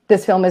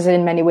this film is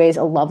in many ways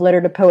a love letter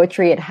to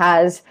poetry. It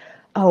has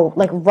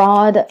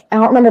Rod, I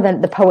don't remember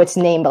the poet's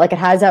name, but like it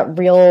has that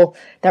real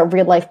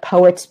life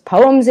poet's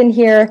poems in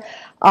here.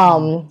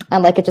 And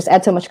like it just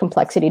adds so much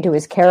complexity to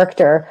his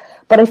character.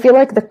 But I feel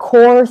like the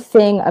core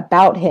thing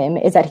about him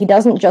is that he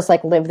doesn't just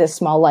like live this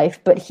small life,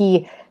 but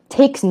he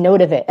takes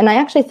note of it. And I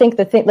actually think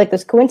the thing, like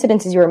those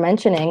coincidences you were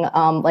mentioning,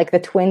 like the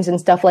twins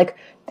and stuff, like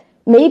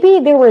maybe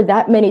there were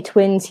that many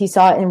twins he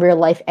saw in real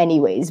life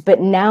anyways,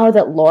 but now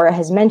that Laura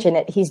has mentioned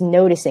it, he's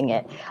noticing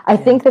it. I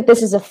think that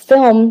this is a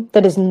film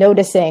that is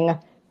noticing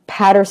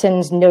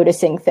Paterson's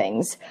noticing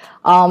things.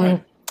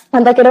 And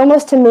like it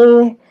almost to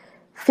me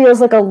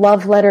feels like a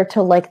love letter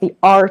to like the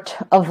art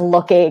of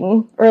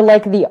looking, or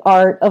like the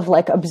art of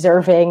like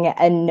observing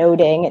and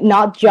noting,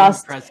 not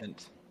just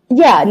present.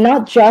 Yeah,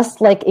 not just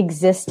like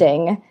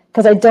existing,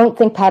 because I don't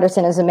think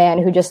Paterson is a man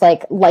who just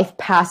like life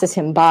passes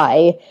him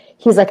by.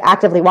 He's like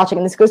actively watching.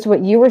 And this goes to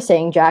what you were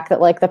saying, Jack, that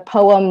like the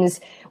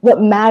poems,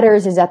 what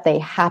matters is that they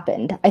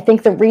happened. I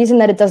think the reason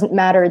that it doesn't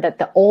matter that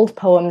the old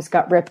poems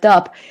got ripped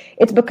up,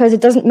 it's because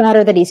it doesn't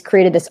matter that he's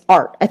created this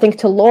art. I think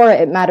to Laura,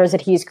 it matters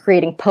that he's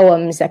creating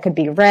poems that could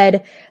be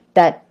read,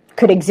 that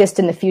could exist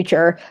in the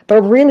future.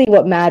 But really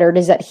what mattered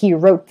is that he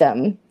wrote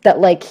them, that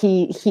like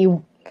he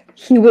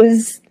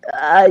was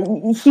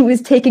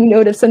taking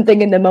note of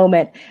something in the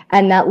moment,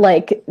 and that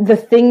like the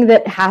thing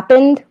that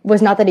happened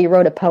was not that he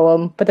wrote a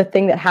poem, but the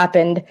thing that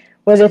happened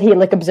was that he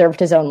like observed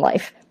his own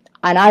life.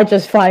 And I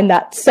just find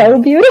that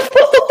so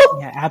beautiful.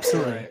 Yeah,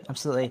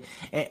 absolutely.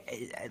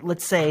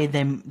 Let's say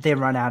they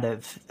run out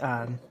of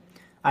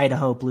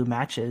Idaho blue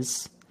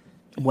matches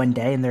one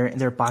day, and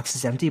their box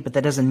is empty, but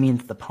that doesn't mean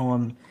that the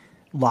poem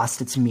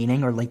lost its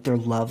meaning, or like their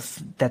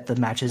love that the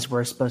matches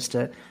were supposed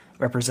to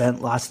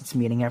represent lost its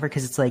meaning ever.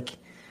 Because it's like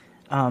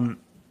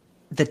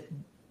the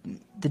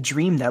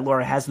dream that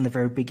Laura has in the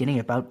very beginning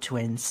about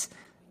twins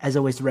has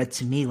always read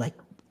to me like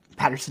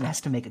Paterson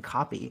has to make a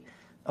copy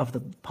of the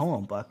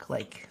poem book.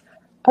 Like,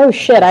 oh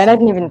shit, I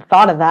hadn't even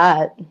thought of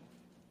that.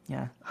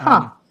 Yeah.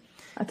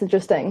 That's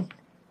interesting.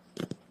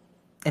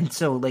 And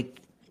so like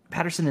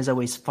Paterson has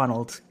always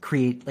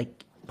create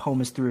like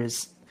poems through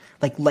his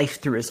like life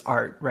through his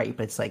art, right?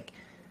 But it's like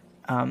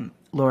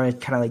Laura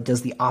kind of like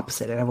does the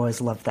opposite, and I've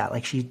always loved that.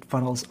 Like she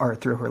funnels art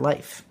through her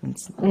life.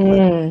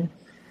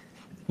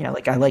 Yeah,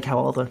 like I like how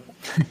all the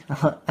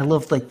I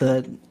love like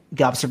the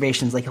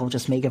observations like he'll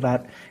just make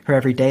about her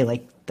every day,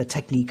 like the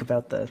technique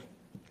about the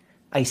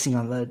icing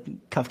on the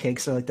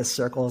cupcakes, or like the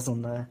circles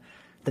on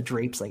the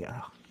drapes. Like,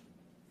 oh,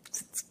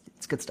 it's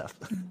good stuff.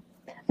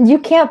 You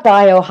can't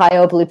buy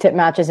Ohio blue tip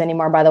matches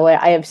anymore, by the way.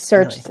 I have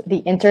searched the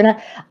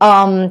internet.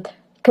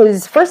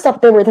 Because first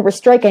off, there were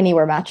strike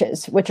anywhere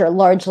matches, which are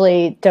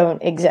largely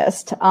don't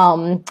exist.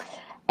 And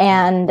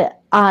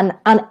on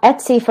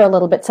Etsy for a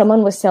little bit,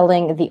 someone was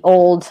selling the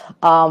old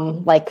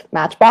like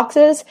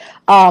matchboxes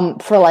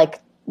for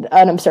like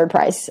an absurd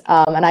price.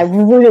 And I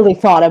really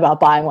thought about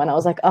buying one. I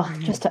was like, oh,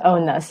 just to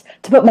own this,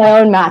 to put my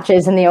own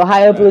matches in the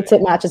Ohio blue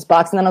tip matches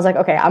box. And then I was like,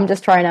 okay, I'm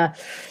just trying to.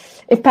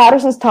 If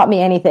Paterson's taught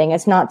me anything,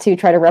 it's not to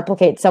try to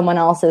replicate someone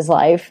else's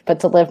life,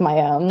 but to live my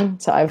own.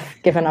 So I've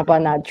given up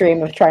on that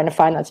dream of trying to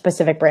find that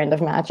specific brand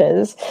of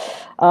matches.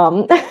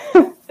 But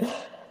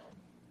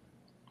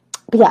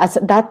yeah, so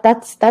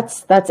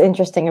that's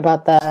interesting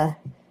about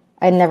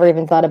I never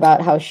even thought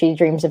about how she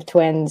dreams of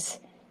twins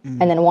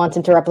and then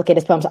wanted to replicate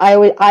his poems. I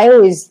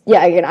always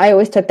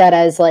took that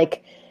as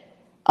like,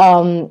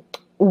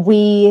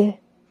 we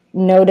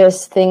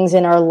notice things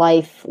in our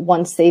life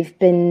once they've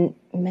been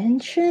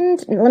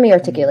mentioned. Let me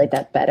articulate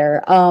that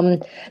better.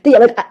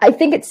 Like I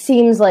think it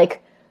seems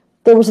like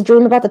there was a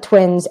dream about the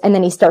twins, and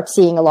then he starts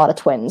seeing a lot of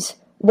twins.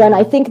 When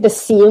I think the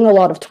seeing a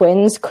lot of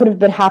twins could have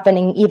been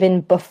happening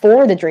even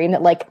before the dream.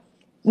 That like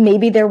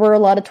maybe there were a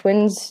lot of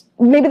twins.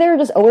 Maybe there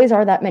just always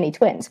are that many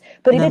twins,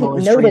 but he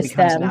didn't notice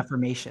them. An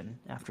affirmation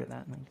after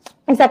that.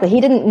 Exactly, he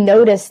didn't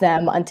notice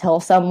them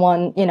until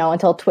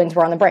until twins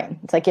were on the brain.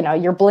 It's like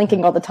you're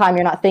blinking all the time.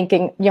 You're not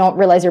thinking. You don't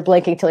realize you're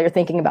blinking till you're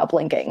thinking about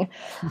blinking.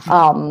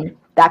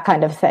 That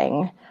kind of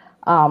thing.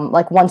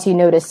 Like once you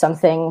notice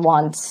something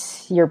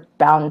once, you're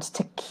bound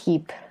to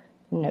keep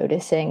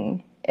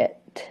noticing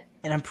it.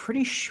 And I'm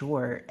pretty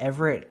sure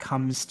Everett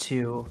comes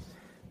to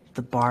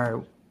the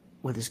bar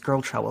with his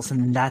girl troubles,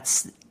 and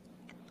that's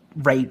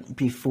right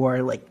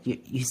before like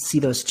you see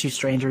those two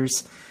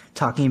strangers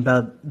talking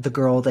about the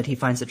girl that he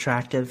finds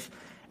attractive,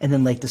 and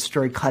then like the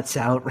story cuts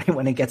out right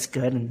when it gets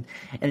good,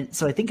 and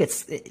so I think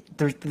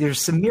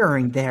there's some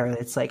mirroring there.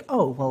 It's like,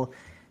 oh well,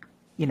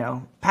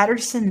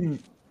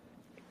 Paterson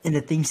and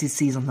the things he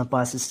sees on the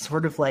bus is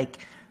sort of like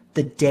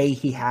the day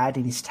he had,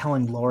 and he's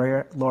telling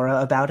Laura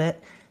about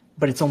it,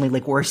 but it's only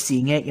like we're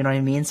seeing it, you know what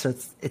I mean? So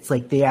it's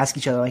like they ask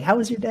each other like, how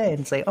was your day?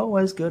 And it's like, oh,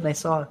 it was good. And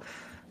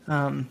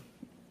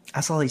I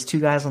saw these two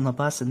guys on the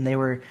bus, and they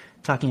were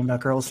talking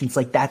about girls. And it's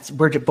like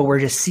we're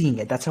just seeing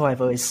it. That's how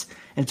I've always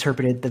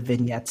interpreted the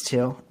vignettes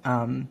too.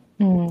 And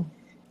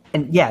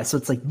yeah, so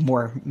it's like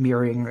more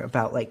mirroring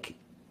about like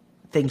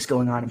things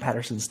going on in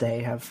Paterson's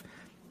day.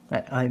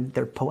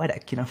 They're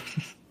poetic,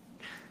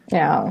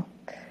 Yeah.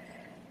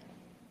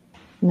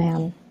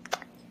 Man.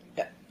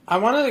 I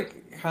want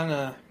to kind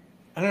of,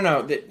 I don't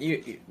know, that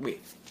we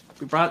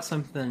brought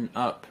something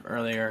up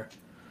earlier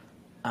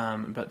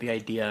about the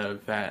idea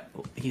of that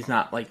he's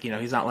not like,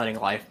 he's not letting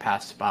life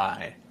pass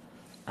by.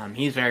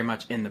 He's very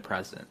much in the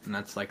present, and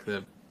that's like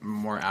the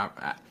more out.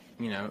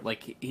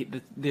 Like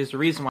there's a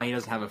reason why he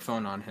doesn't have a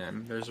phone on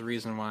him. There's a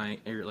reason why,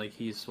 like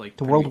he's like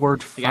the world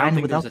worked fine I don't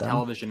think without there's a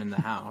television in the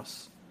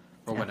house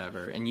or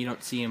whatever, and you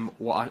don't see him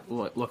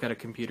look at a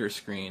computer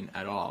screen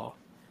at all.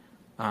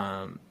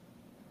 I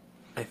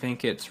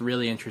think it's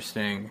really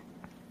interesting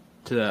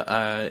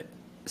to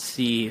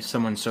see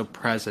someone so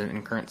present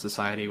in current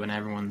society when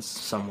everyone's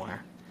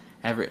somewhere.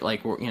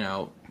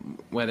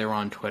 Whether we're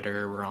on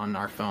Twitter, we're on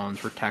our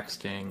phones, we're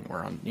texting,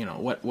 we're on,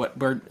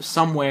 we're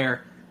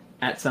somewhere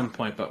at some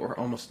point, but we're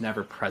almost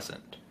never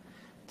present.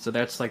 So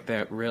that's like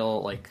that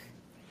real, like,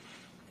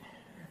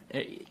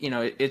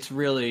 it's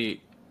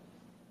really,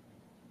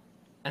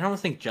 I don't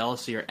think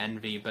jealousy or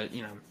envy, but,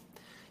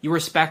 you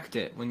respect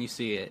it when you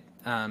see it,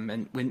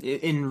 and when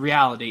in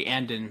reality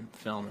and in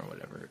film or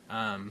whatever.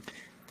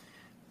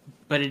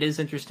 But it is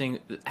interesting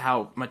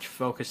how much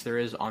focus there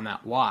is on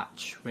that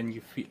watch when you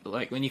feel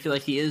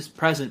like he is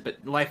present,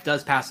 but life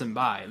does pass him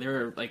by.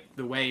 There are, like,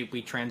 the way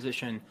we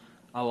transition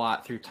a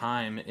lot through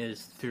time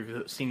is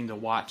through seeing the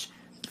watch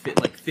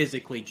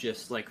physically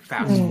just like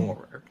fast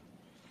forward.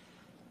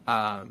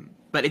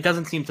 But it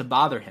doesn't seem to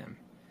bother him.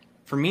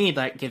 For me,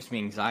 that gives me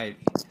anxiety.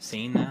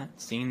 Seeing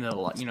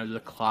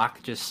the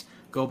clock just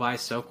go by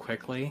so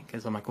quickly,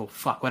 because I'm like, oh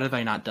fuck, what have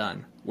I not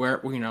done?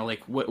 What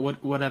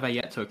have I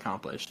yet to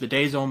accomplish? The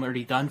day's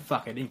already done.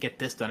 Fuck, I didn't get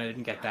this done. I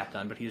didn't get that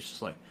done. But he's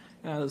just like,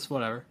 yeah, that's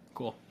whatever.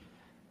 Cool.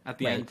 At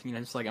the end,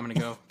 just like, I'm gonna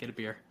go get a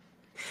beer.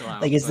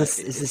 Like, is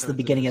this the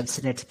beginning of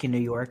Synecdoche in New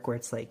York, where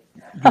it's like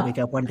you wake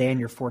up one day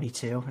and you're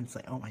 42, and it's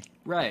like, oh my,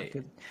 right?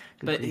 Good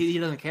but he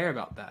doesn't care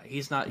about that.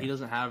 He's not. He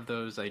doesn't have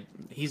those. Like,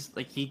 he's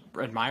like, he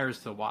admires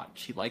the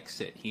watch. He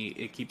likes it.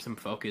 It keeps him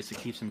focused. It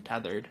keeps him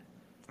tethered.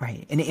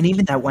 Right, and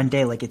even that one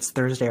day, like it's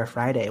Thursday or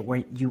Friday,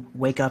 where you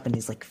wake up and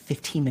he's like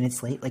 15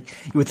 minutes late, like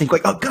you would think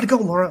like, oh, gotta go,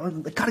 Laura,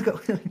 gotta go,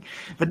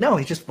 but no,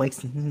 he just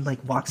wakes and like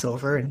walks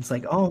over, and it's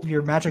like, oh,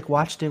 your magic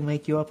watch didn't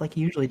wake you up like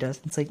he usually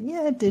does. It's like,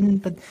 yeah, it didn't,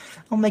 but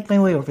I'll make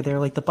my way over there.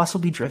 Like the bus will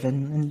be driven,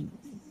 and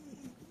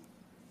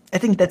I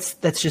think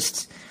that's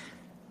just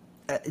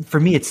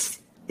for me. It's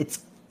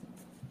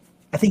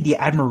I think the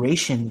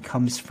admiration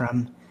comes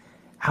from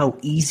how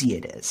easy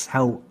it is,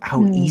 how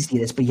easy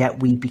it is, but yet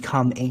we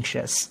become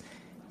anxious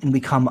and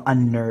become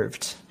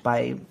unnerved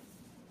by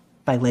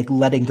like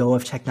letting go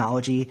of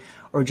technology,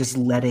 or just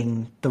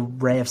letting the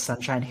ray of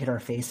sunshine hit our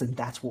face, and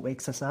that's what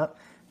wakes us up.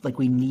 Like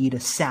we need a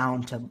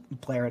sound to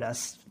blare at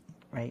us,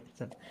 right?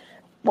 So.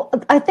 Well,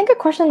 I think a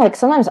question like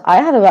sometimes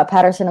I have about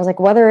Paterson is like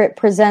whether it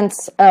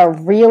presents a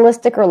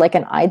realistic or like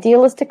an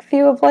idealistic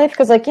view of life,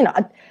 because like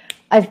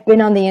I've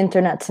been on the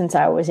internet since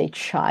I was a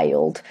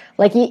child.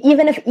 Like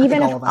even if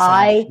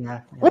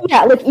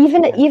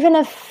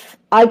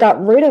I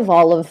got rid of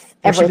all of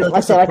everything. Like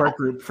a support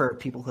group for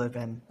people who have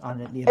been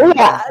on it.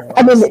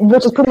 I mean,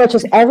 which is pretty much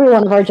just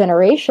everyone of our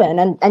generation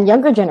and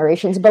younger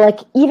generations. But like,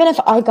 even if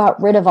I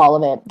got rid of all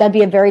of it, that'd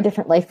be a very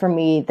different life for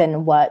me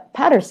than what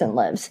Paterson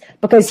lives,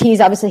 because he's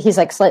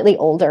like slightly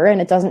older,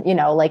 and it doesn't,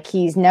 like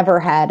he's never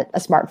had a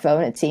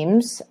smartphone, it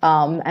seems.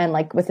 And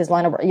like with his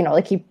line of,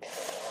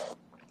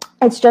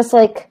 it's just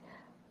like.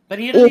 But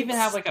he doesn't even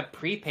have like a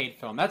prepaid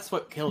phone. That's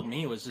what killed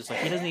me, was just like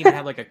he doesn't even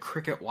have like a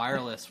Cricket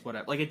Wireless,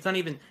 whatever. Like he doesn't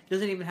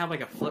even have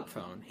like a flip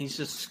phone. He's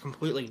just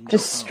completely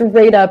just phone.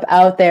 Straight up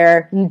out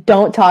there.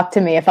 Don't talk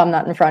to me if I'm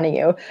not in front of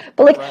you.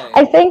 But like right.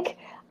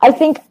 I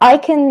think I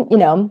can,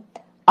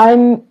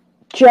 I'm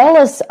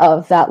jealous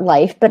of that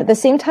life, but at the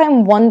same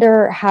time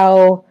wonder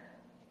how,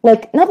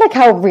 like, not like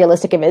how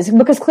realistic it is,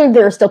 because clearly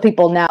there are still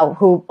people now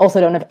who also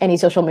don't have any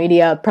social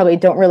media, probably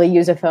don't really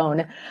use a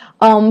phone.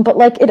 But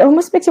like, it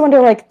almost makes you wonder,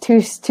 like,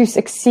 to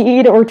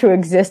succeed or to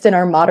exist in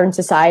our modern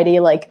society,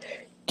 like,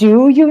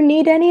 do you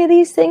need any of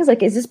these things?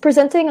 Like, is this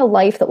presenting a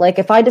life that, like,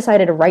 if I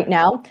decided right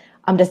now,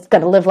 I'm just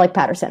gonna live like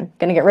Paterson,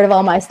 gonna get rid of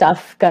all my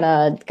stuff,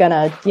 gonna,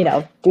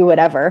 do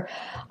whatever.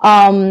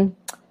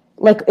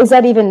 Like, is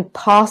that even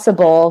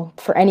possible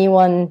for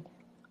anyone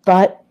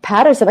but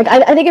Paterson? Like,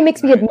 I think it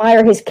makes me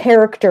admire his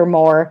character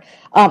more.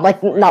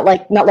 Like, not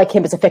like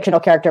him as a fictional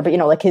character, but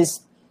like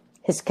his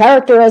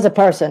character as a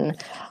person.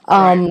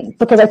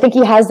 Because I think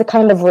he has the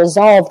kind of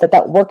resolve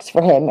that works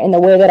for him in the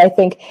way that I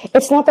think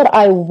it's not that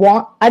I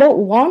don't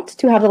want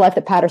to have the life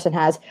that Paterson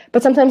has,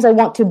 but sometimes I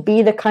want to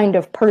be the kind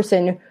of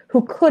person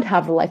who could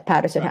have the life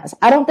Paterson has.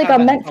 I don't think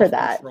I'm meant for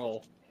that.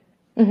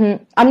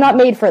 Mm-hmm. I'm not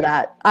made for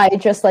that. I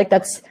just like,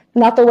 that's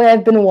not the way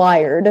I've been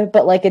wired,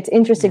 but like, it's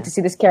interesting to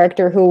see this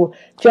character who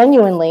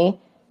genuinely,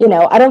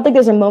 I don't think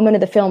there's a moment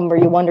of the film where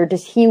you wonder,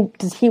 does he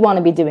want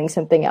to be doing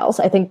something else?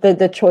 I think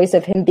the choice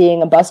of him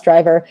being a bus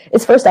driver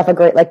is first off a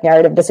great like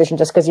narrative decision,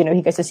 just because,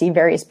 he gets to see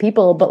various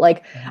people. But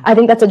like, I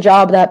think that's a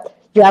job that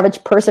your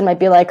average person might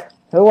be like,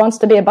 who wants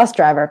to be a bus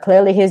driver?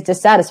 Clearly he's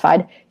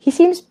dissatisfied. He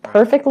seems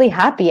perfectly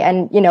happy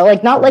and,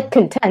 like not like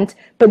content,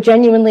 but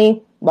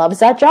genuinely loves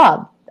that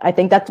job. I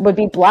think that would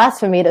be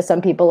blasphemy to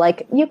some people.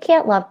 Like, you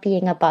can't love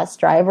being a bus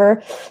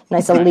driver.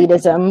 Nice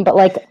elitism. But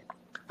like,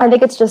 I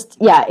think it's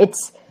just,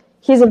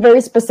 he's a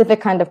very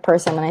specific kind of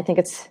person. And I think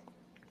it's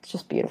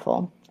just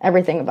beautiful.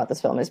 Everything about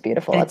this film is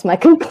beautiful. That's my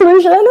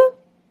conclusion.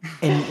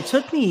 And it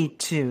took me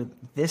to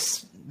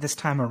this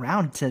time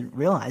around to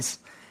realize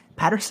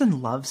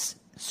Paterson loves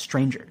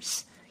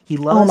strangers. He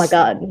loves oh my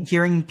God.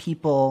 hearing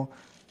people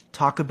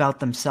talk about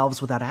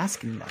themselves without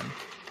asking them.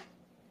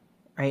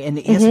 Right? And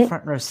he has a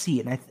front row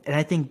seat. And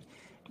I think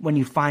when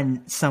you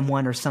find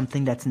someone or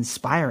something that's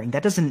inspiring,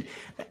 that doesn't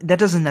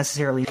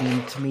necessarily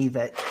mean to me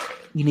that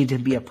you need to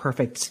be a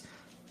perfect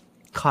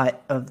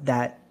cut of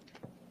that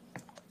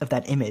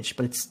image,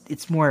 but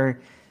it's more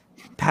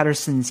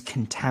Paterson's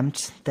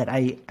contempt that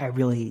I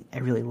really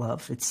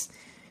love. It's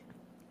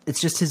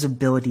just his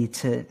ability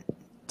to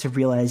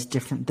realize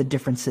the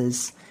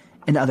differences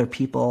in other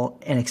people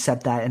and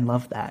accept that and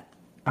love that.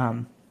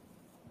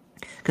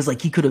 Because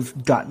like he could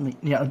have gotten,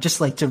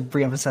 just like to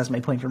reemphasize my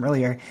point from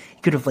earlier,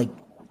 he could have like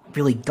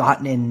really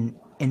gotten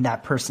in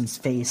that person's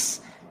face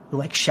who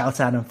like shouts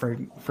at him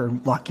for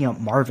locking up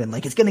Marvin,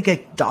 like it's gonna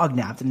get dog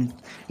napped, and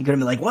you're gonna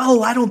be like,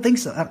 well, I don't think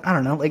so. I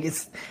don't know, like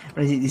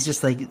he's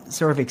just like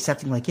sort of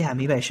accepting, like, yeah,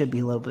 maybe I should be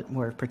a little bit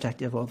more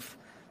protective of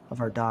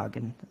our dog.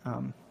 And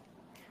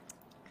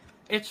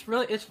it's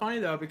funny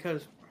though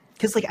because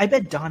like I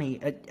bet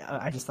Donnie,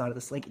 I just thought of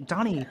this, like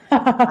Donnie,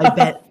 I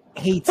bet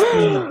hates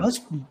being a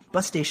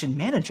bus station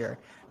manager.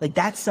 Like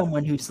that's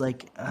someone who's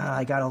like,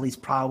 I got all these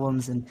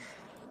problems and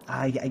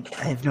I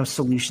have no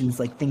solutions,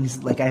 like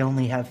things like I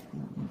only have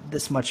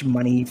this much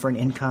money for an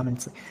income, and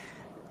it's like,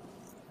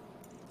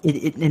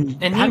 and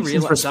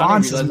Paterson's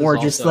response is more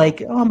just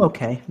like, oh, I'm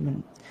okay.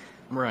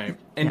 Right.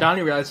 And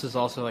Donnie realizes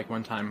also, like,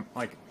 one time,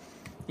 like,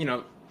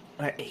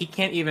 he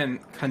can't even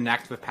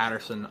connect with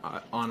Paterson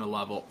on a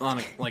level,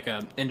 like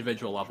an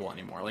individual level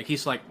anymore. Like,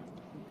 he's like,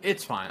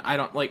 it's fine. I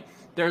don't, like,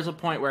 there's a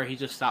point where he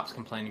just stops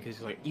complaining because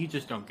he's like, you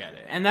just don't get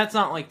it. And that's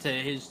not, like, to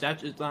his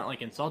depth, it's not,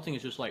 like, insulting.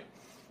 It's just, like,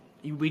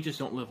 we just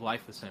don't live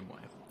life the same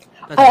way.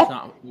 That's just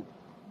not...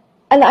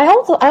 And I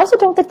also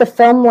don't think the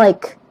film,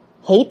 like,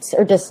 hates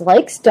or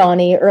dislikes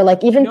Donnie, or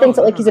like even thinks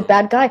that like he's a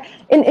bad guy.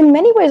 In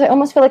many ways, I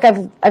almost feel like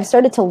I've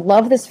started to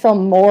love this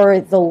film more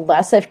the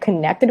less I've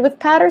connected with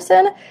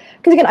Paterson.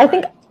 Because again, I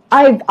think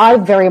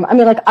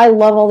I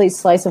love all these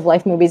slice of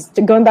life movies.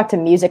 Going back to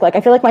music, like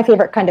I feel like my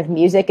favorite kind of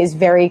music is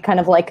very kind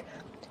of like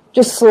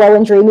just slow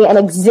and dreamy and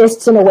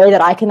exists in a way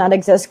that I cannot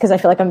exist because I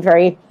feel like I'm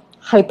very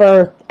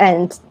hyper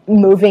and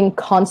moving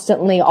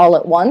constantly all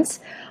at once.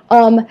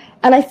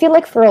 And I feel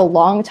like for a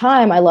long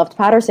time I loved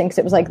Paterson because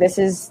it was like, this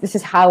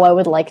is how I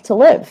would like to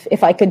live.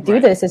 If I could do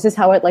this is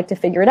how I'd like to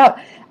figure it out.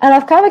 And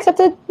I've kind of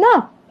accepted,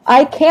 no,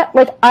 I can't,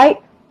 like,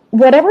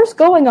 whatever's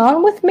going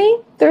on with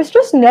me, there's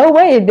just no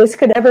way this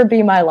could ever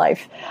be my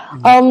life.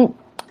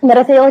 But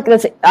I feel like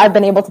I've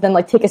been able to then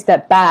like take a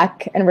step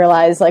back and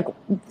realize like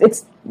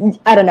it's,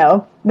 I don't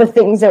know, the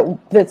things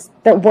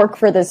that work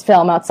for this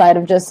film outside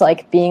of just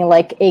like being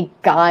like a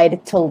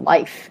guide to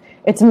life.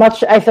 I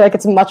feel like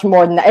it's much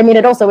more than that. I mean,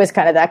 it also is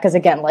kind of that because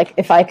again, like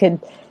if I could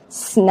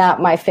snap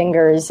my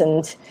fingers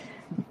and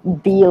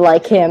be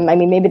like him, I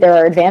mean, maybe there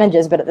are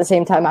advantages, but at the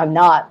same time, I'm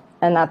not,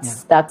 and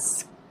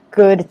that's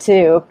good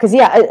too. Because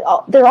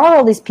there are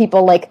all these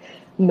people like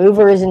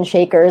movers and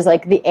shakers,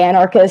 like the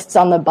anarchists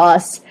on the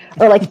bus,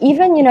 or like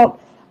even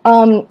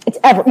it's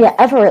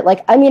Everett.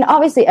 Like I mean,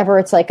 obviously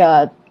Everett's like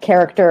a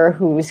character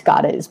who's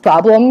got his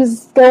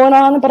problems going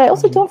on, but I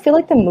also don't feel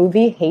like the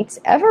movie hates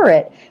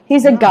Everett.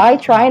 He's a guy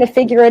trying to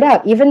figure it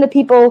out. Even the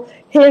people,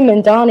 him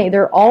and Donnie,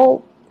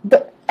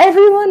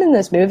 everyone in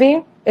this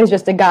movie is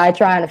just a guy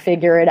trying to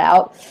figure it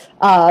out.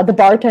 The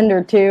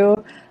bartender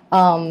too.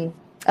 I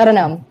don't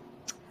know.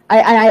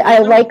 I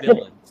like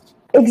that.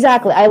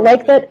 Exactly. I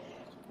like that.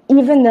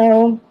 Even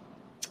though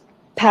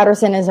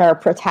Paterson is our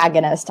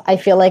protagonist, I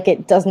feel like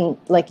it doesn't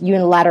like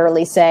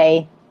unilaterally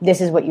say this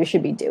is what you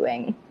should be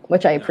doing,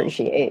 which I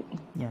appreciate.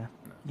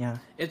 Yeah.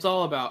 It's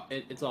all about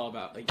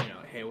like,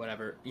 hey,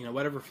 whatever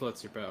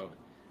floats your boat.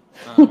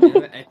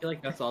 And I feel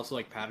like that's also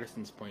like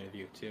Paterson's point of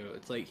view too.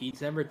 It's like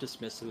he's never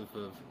dismissive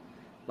of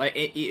like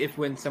if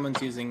when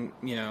someone's using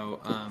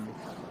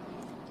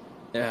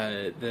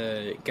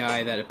the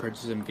guy that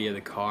approaches him via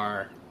the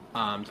car,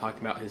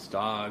 talking about his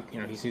dog,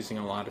 he's using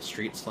a lot of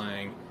street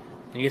slang.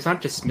 And he's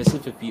not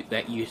dismissive of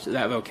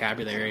that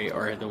vocabulary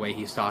or the way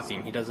he's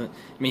talking. He doesn't.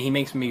 I mean, he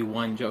makes me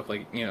one joke,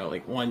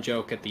 like one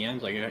joke at the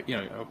end, like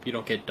I hope you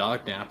don't get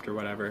dog napped or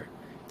whatever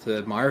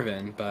to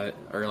Marvin,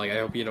 or like I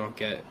hope you don't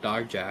get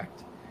dog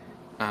jacked.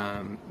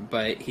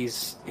 But he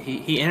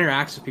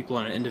interacts with people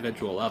on an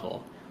individual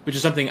level, which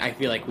is something I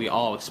feel like we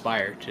all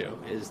aspire to.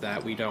 Is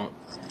that we don't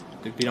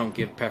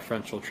give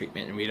preferential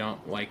treatment and we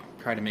don't like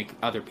try to make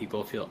other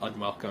people feel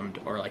unwelcomed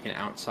or like an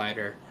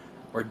outsider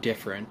or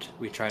different.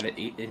 We try to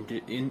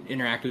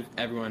interact with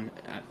everyone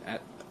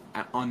at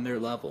on their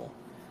level.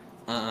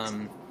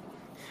 And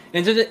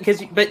so,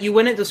 but you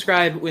wouldn't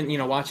describe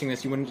when watching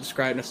this, you wouldn't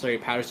describe necessarily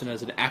Paterson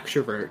as an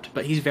extrovert,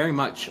 but he's very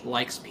much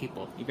likes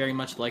people. He very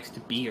much likes to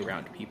be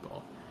around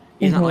people.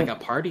 He's not like a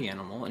party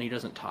animal, and he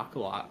doesn't talk a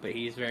lot, but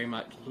he very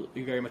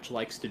much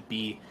likes to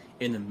be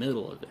in the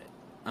middle of it.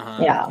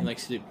 He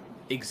likes to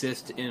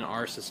exist in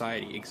our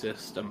society,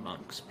 exist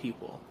amongst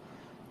people.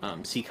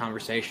 See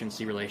conversations,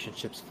 see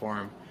relationships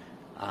form.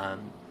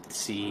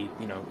 see,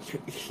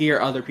 hear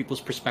other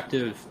people's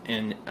perspective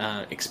and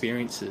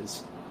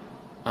experiences,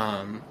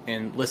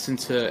 and listen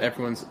to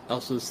everyone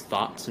else's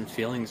thoughts and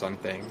feelings on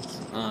things.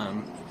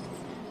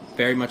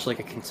 Very much like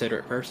a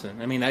considerate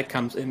person. I mean, that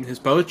comes in his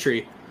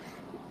poetry.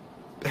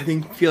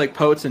 I feel like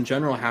poets in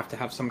general have to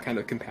have some kind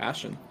of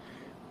compassion.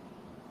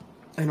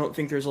 I don't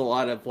think there's a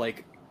lot of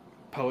like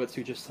poets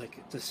who just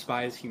like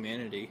despise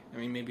humanity. I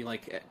mean, maybe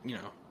like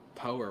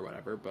Poe or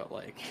whatever, but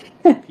like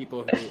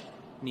people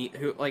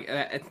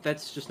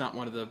that's just not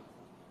one of the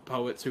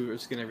poets who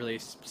is going to really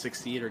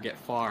succeed or get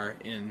far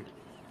in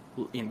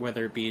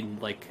whether it be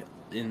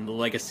in the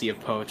legacy of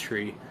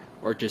poetry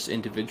or just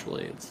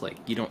individually. It's like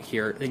you don't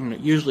hear.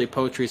 Usually,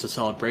 poetry is a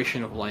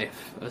celebration of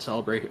life, a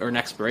celebration or an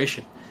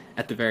exploration,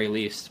 at the very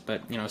least.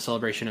 But a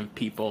celebration of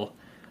people,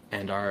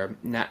 and our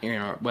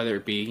whether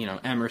it be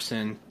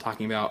Emerson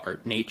talking about our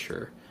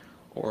nature,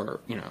 or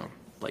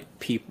like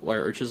people,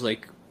 or just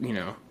like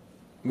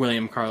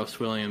William Carlos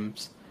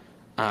Williams,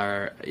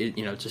 are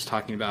just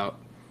talking about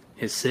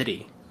his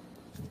city.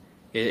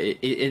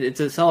 It's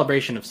a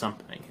celebration of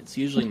something. It's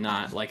usually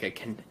not like a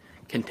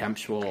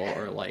contemptual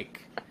or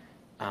like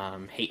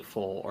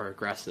hateful or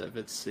aggressive.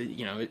 It's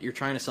you're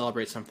trying to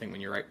celebrate something when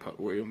you write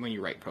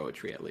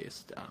poetry, at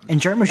least.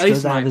 And Jarmusch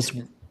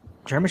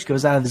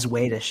goes out of his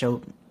way to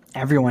show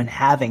everyone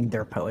having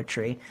their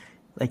poetry,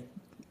 like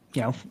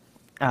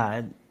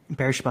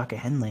Bereshbaka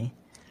Henley.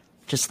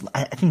 Just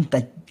I think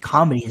that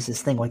comedy is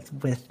this thing, like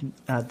with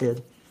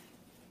the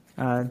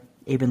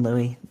Abe and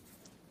Louie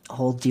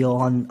whole deal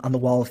on the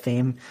Wall of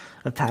Fame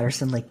of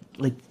Paterson. Like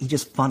he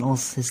just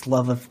funnels his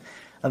love of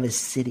his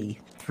city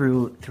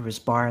through his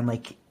bar, and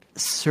like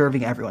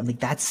serving everyone. Like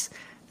that's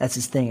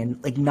his thing.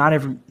 And like not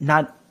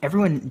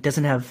everyone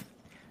doesn't have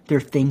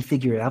their thing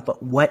figured out,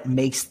 but what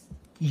makes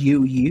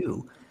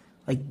you?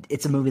 Like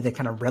it's a movie that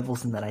kind of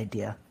revels in that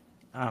idea.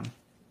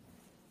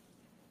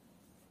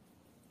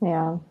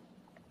 Yeah.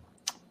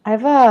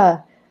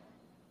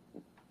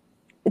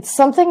 It's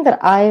something that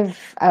I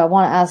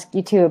want to ask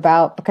you too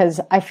about, because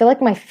I feel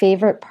like my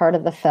favorite part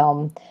of the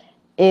film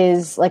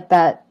is like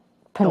that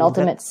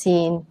penultimate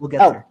scene. We'll get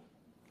there.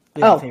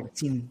 Favorite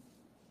scene.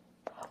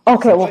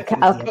 Okay, well,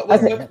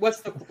 what's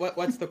the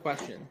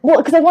question? Well,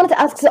 because I wanted to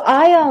ask. So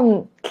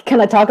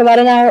can I talk about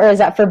it now, or is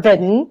that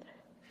forbidden?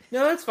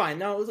 No, that's fine.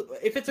 No,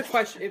 if it's a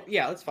question,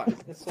 that's fine.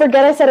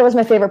 Forget I said it was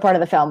my favorite part of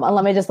the film.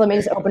 Let me just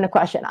open a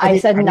question. I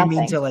said nothing. I didn't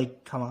mean to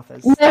like come off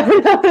as. No,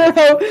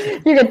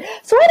 you're good.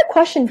 So I had a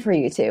question for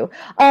you two.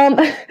 So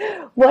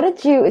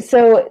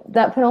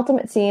that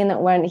penultimate scene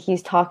when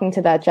he's talking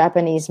to that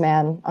Japanese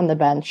man on the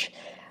bench,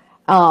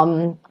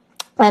 and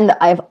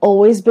I've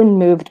always been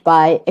moved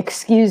by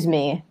 "excuse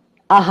me,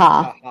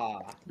 aha."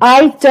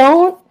 I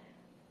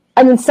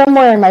mean,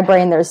 somewhere in my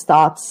brain there's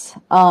thoughts.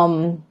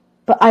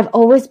 But I've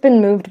always been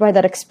moved by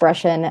that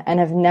expression and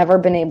have never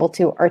been able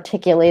to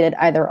articulate it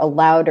either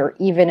aloud or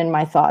even in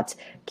my thoughts.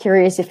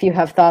 Curious if you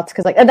have thoughts,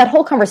 because like that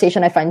whole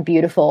conversation I find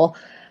beautiful.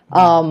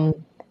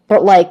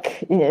 But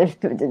like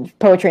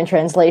poetry and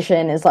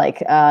translation is like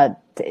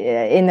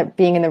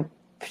taking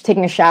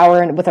a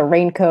shower and with a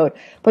raincoat.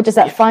 But just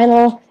that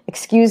final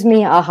 "excuse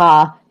me,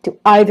 aha." Do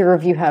either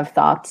of you have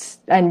thoughts,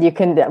 and you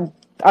can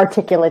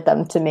articulate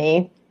them to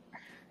me?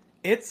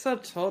 It's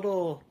such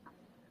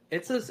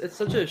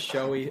a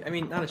showy. I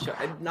mean, not a show,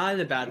 not in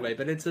a bad way,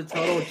 but it's a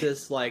total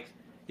just like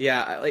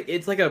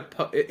it's like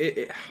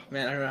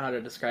man, I don't know how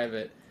to describe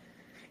it.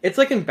 It's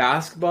like in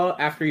basketball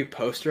after you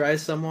posterize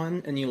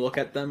someone and you look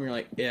at them, you're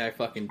like, yeah, I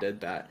fucking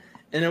did that.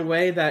 In a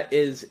way that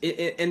is,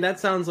 and that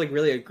sounds like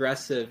really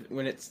aggressive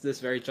when it's this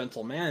very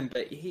gentle man,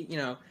 but he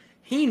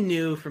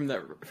knew from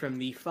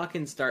the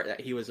fucking start that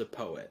he was a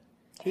poet.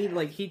 He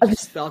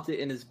just felt it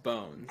in his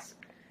bones.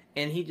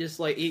 And he just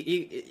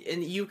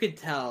and you could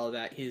tell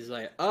that he's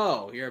like,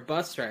 oh, you're a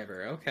bus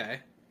driver,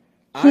 okay.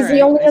 He's the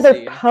only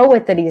other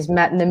poet that he's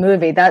met in the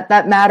movie.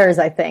 That matters,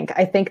 I think.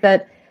 I think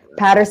that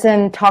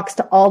Paterson talks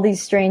to all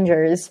these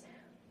strangers,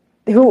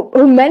 who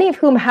many of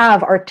whom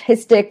have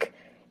artistic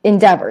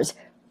endeavors,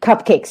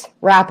 cupcakes,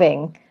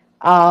 rapping,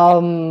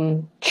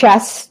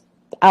 chess.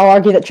 I'll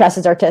argue that chess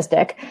is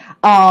artistic.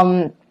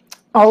 All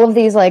of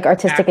these like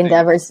artistic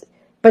endeavors.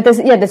 But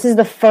this is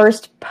the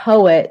first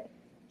poet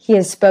he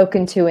has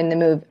spoken to in the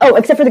movie. Oh,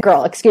 except for the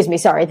girl. Excuse me.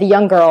 Sorry. The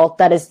young girl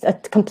that is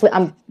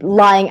I'm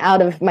lying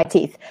out of my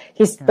teeth.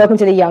 He's spoken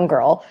to the young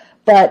girl.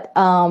 But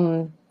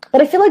I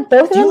feel like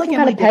both of them can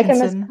kind of peg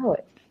him as a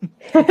poet.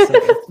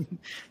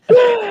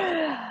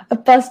 A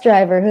bus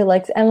driver who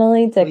likes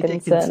Emily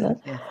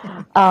Dickinson.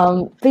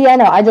 But yeah,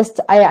 no, I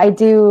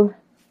feel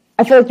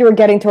like you were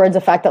getting towards the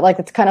fact that like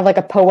it's kind of like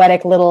a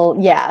poetic little,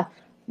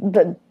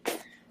 but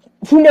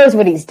he knows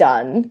what he's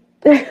done.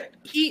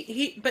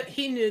 He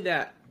knew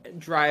that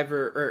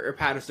Driver or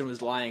Paterson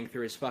was lying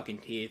through his fucking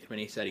teeth when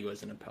he said he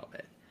wasn't a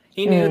poet.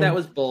 He knew that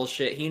was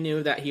bullshit. He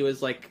knew that he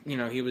was like,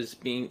 he was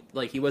being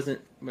like he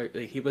wasn't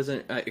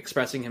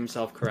expressing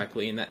himself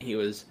correctly, and that he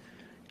was,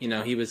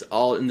 he was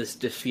all in this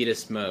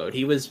defeatist mode.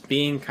 He was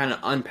being kind of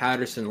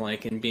un-Paterson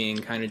like and being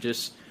kind of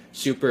just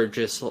super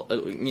just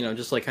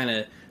like kind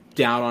of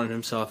down on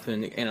himself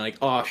and like,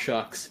 oh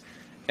shucks,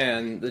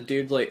 and the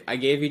dude's like, I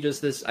gave you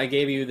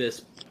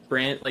this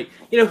brand, like,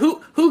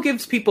 who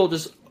gives people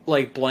just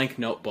like blank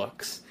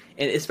notebooks,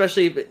 and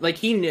especially like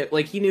he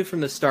knew from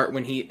the start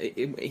when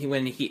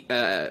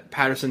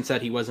Paterson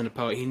said he wasn't a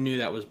poet, he knew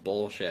that was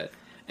bullshit,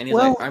 and he's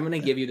like, I'm gonna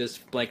give you this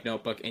blank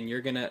notebook and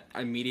you're gonna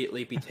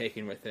immediately be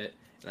taken with it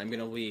and I'm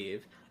gonna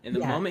leave, and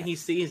the moment he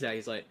sees that,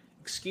 he's like,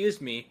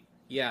 excuse me,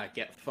 yeah,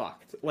 get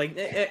fucked, like,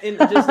 and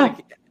just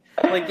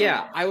like,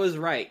 yeah, I was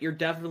right. You're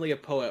definitely a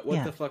poet.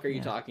 What the fuck are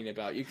you talking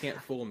about? You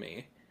can't fool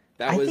me.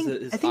 I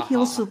think he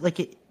also,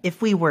 like,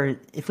 if we were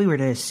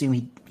to assume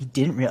he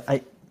didn't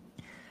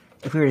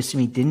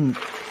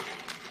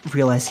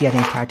realize he had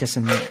any practice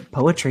in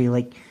poetry,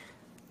 like,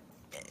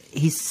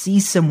 he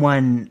sees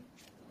someone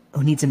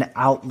who needs an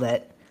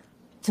outlet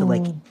to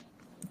like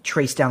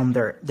trace down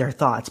their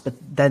thoughts, but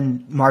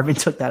then Marvin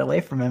took that away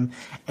from him,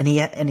 and he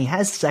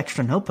has this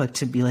extra notebook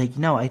to be like,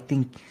 no, I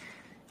think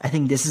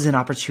this is an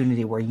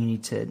opportunity where you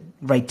need to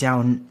write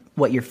down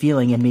what you're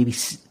feeling and maybe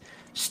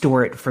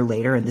store it for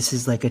later. And this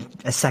is like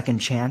a second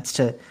chance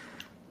to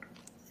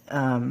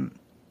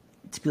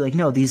be like,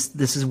 no,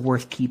 this is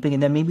worth keeping.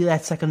 And then maybe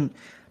that second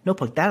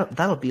notebook,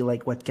 that'll be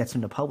like what gets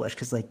him to publish,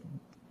 because like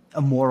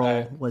a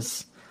moral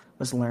was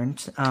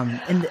learned.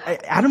 And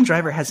Adam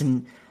Driver has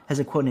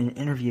a quote in an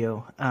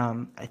interview.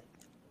 I'm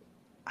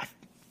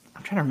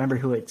trying to remember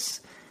who it's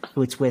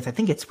with. I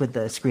think it's with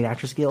the Screen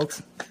Actors Guild.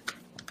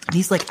 And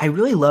he's like, I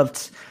really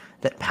loved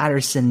that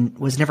Paterson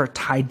was never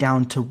tied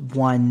down to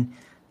one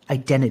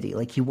identity.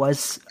 Like, he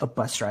was a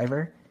bus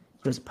driver,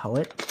 he was a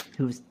poet,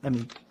 who was, I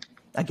mean,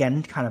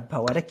 again, kind of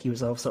poetic. He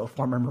was also a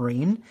former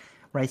Marine,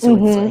 right? So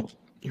it's like,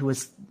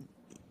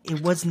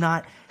 it was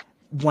not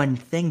one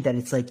thing that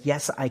it's like,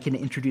 yes, I can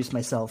introduce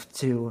myself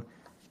to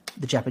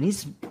the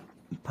Japanese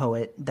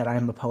poet that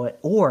I'm a poet,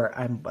 or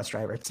I'm a bus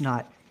driver. It's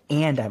not,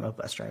 and I'm a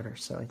bus driver.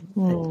 So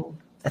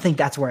I think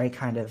that's where I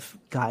kind of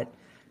got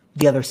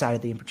the other side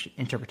of the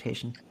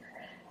interpretation.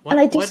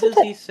 What does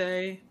he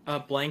say? A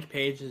blank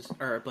page is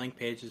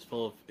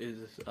full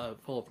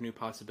of new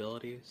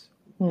possibilities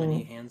when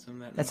he hands him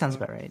that. That sounds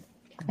about right.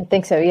 I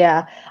think so.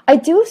 Yeah, I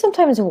do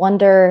sometimes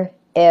wonder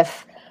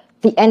if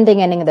the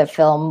ending of the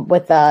film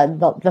with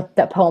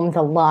the poem,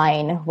 The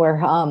Line, where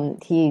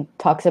he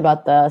talks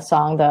about the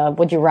song, the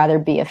 "Would you rather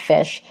be a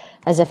fish,"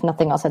 as if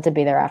nothing else had to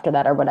be there after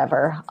that or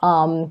whatever.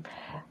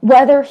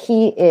 Whether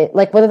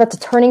whether that's a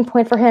turning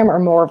point for him or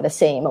more of the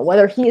same,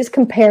 whether he is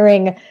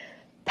comparing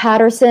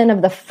Paterson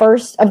of the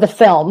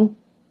film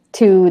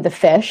to the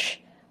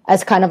fish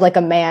as kind of like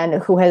a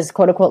man who has,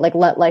 quote unquote, like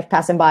let life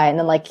pass him by, and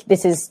then like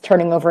this is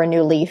turning over a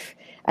new leaf,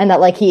 and that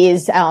like he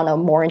is, I don't know,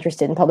 more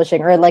interested in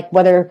publishing, or like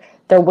whether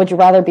the "Would you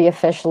rather be a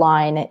fish"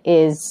 line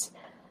is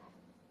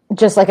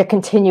just like a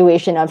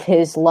continuation of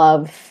his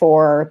love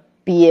for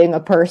being a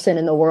person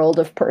in the world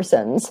of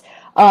persons.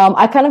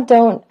 I kind of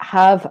don't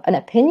have an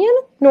opinion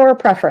nor a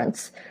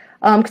preference,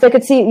 because I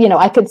could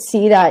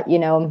see that,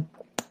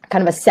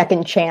 kind of a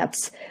second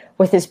chance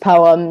with his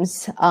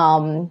poems.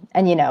 And,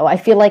 I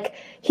feel like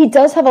he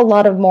does have a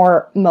lot of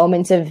more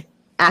moments of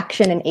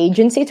action and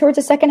agency towards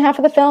the second half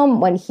of the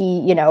film when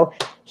he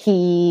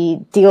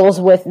deals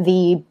with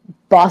the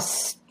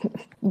bus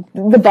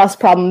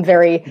problem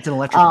very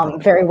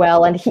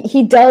well, and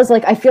he does,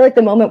 like, I feel like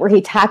the moment where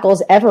he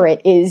tackles Everett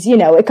is,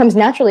 it comes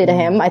naturally to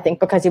him, I think,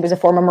 because he was a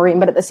former Marine,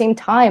 but at the same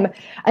time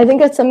I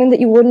think that's something that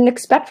you wouldn't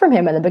expect from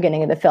him in the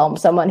beginning of the film,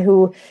 someone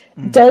who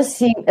does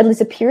seem, at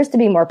least appears to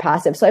be, more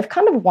passive. So I've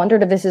kind of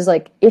wondered if this is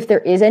like, if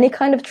there is any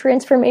kind of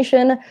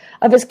transformation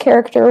of his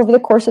character over the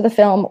course of the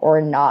film or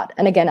not.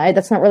 And again,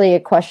 that's not really a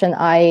question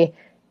I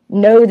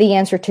know the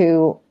answer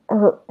to,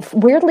 or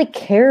weirdly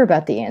care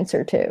about the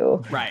answer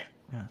to. Right.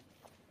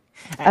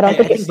 I don't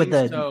think it's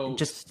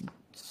just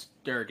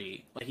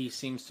sturdy. Like, he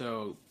seems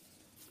so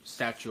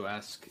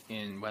statuesque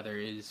in whether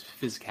his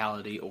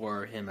physicality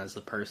or him as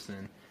a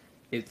person.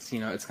 It's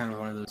it's kind of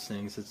one of those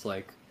things. It's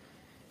like,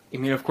 I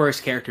mean, of course,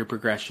 character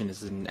progression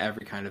is in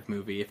every kind of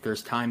movie. If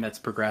there's time that's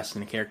progressed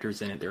and a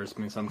character's in it, there's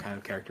been some kind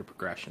of character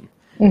progression.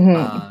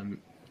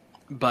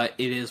 But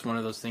it is one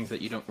of those things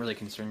that you don't really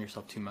concern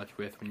yourself too much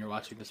with when you're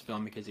watching this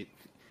film, because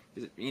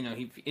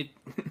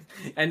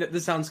and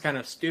this sounds kind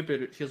of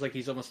stupid. It feels like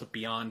he's almost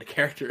beyond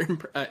character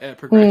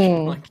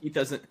progression. Like, he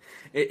doesn't.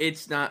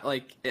 It's not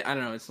like, I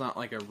don't know. It's not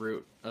like a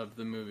root of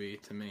the movie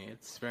to me.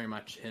 It's very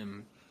much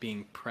him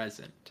being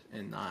present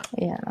and not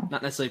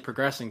necessarily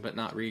progressing, but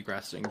not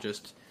regressing.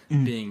 Just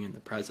being in the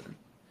present.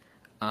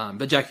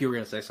 But Jack, you were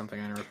going to say something.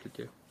 I interrupted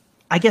you.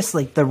 I guess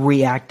like the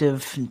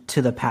reactive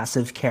to the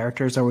passive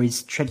characters are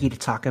always tricky to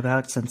talk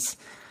about, since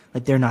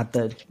like they're not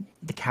the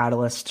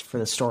catalyst for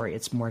the story.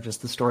 It's more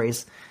just the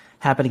stories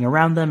happening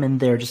around them, and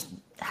they're just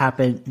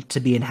happen to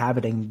be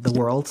inhabiting the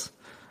world.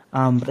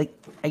 But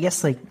I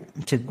guess like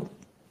to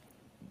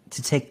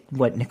take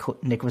what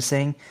Nick was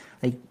saying,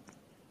 like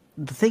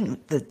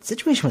the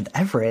situation with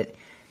Everett,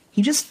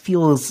 he just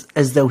feels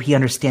as though he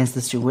understands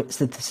the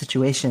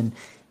situation,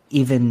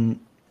 even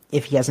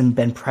if he hasn't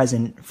been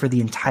present for the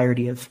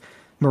entirety of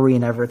Marie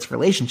and Everett's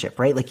relationship,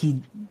 right? Like, he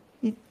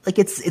like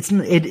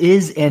it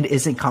is and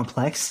isn't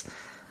complex.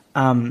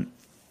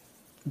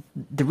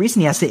 The reason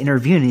he has to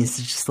intervene is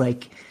just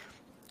like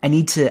I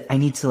need to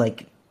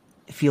like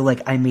feel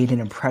like I made an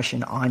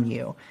impression on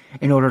you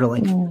in order to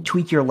like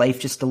tweak your life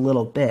just a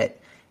little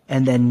bit,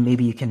 and then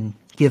maybe you can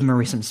give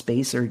Marie some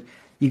space, or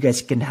you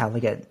guys can have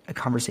like a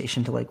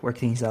conversation to like work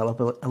things out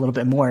a little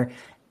bit more,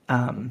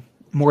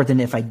 more than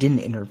if I didn't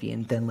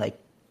intervene. Then like,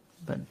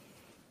 but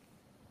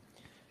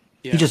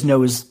he just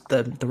knows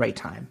the right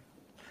time.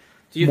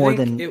 Do you more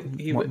think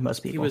than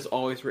most people. He was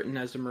always written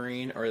as a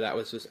Marine, or that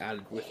was just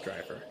added with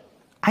Driver?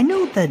 I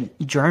know that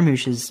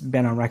Jarmusch has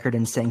been on record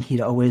in saying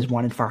he'd always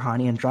wanted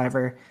Farhani and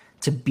Driver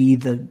to be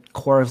the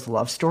core of the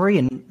love story,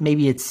 and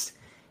maybe it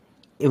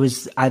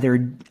was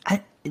either.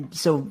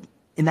 So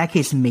in that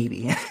case,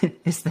 maybe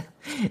is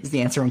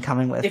the answer I'm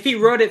coming with. If he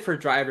wrote it for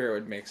Driver, it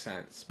would make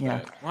sense. But,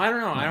 Yeah. well,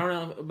 I don't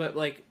know, but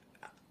like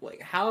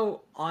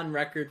how on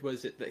record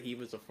was it that he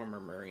was a former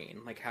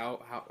Marine? Like how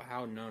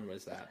known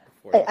was that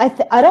before?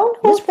 I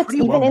don't know if it's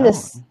even in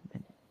this.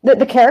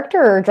 The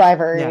character or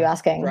Driver? Are you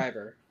asking?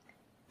 Driver.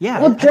 Yeah.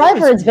 Well,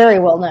 Driver is very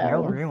well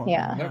known. Very well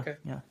Yeah. known. Okay.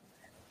 Yeah.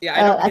 Yeah,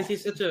 I don't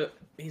because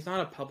he's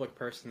not a public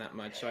person that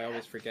much, so I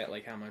always forget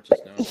like how much is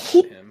known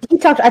about him. He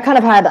talked.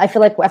 I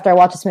feel like after I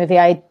watched this movie,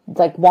 I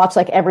like watched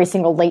like every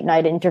single late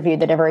night interview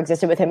that ever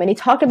existed with him, and he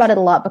talked about it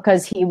a lot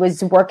because he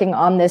was working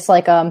on this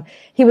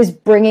he was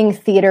bringing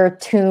theater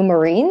to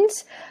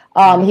Marines.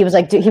 He was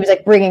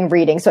bringing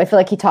reading, so I feel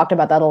like he talked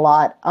about that a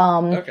lot.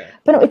 Okay.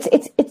 But no,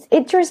 it's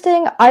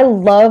interesting. I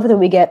love that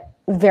we get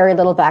very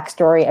little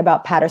backstory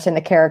about Paterson,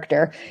 the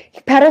character.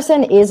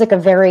 Paterson is like a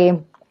very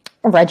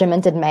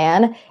regimented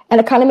man,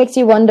 and it kind of makes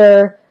you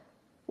wonder,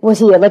 was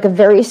he like a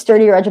very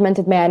sturdy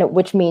regimented man,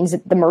 which means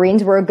that the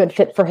Marines were a good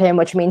fit for him,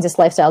 which means this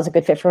lifestyle is a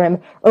good fit for him,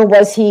 or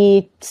was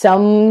he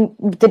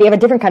did he have a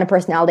different kind of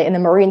personality and the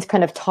Marines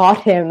kind of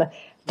taught him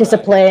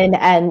discipline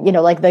and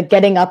like the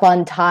getting up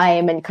on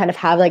time and kind of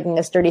have like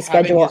a sturdy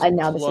schedule, and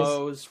now this is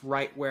clothes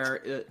right where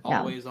it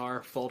always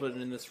are, folded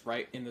in this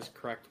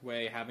correct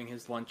way, having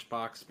his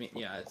lunchbox.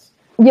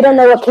 You don't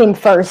know what came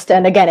first,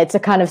 and again, it's a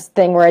kind of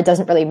thing where it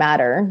doesn't really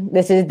matter.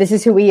 This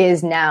is who he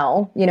is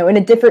now. In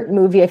a different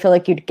movie, I feel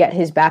like you'd get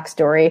his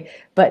backstory,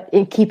 but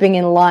in keeping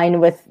in line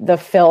with the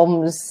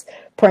film's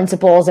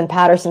principles and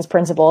Paterson's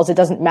principles, it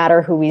doesn't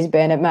matter who he's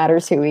been; it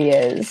matters who he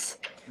is.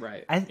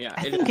 Right. I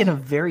think in a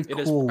very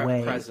cool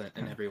way. Present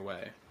in every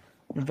way.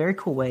 In a very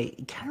cool way.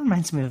 It kind of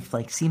reminds me of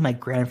like seeing my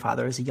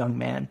grandfather as a young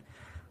man.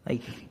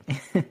 Like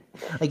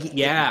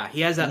yeah,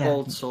 he has that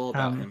old soul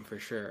about him for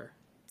sure.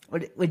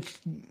 Which,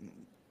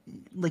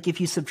 like,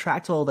 if you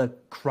subtract all the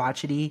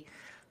crotchety,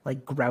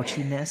 like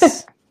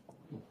grouchiness,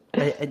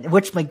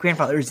 which my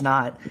grandfather is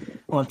not.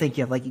 Well, I'm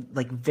thinking of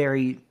like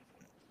very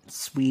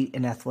sweet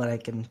and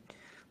athletic and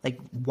like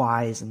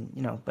wise and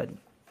but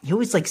he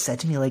always like said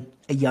to me like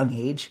a young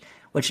age,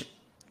 which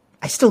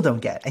I still don't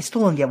get. I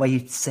still don't get why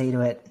you say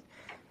to it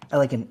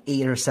like an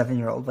 8 or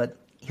 7-year-old, but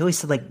he always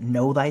said like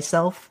know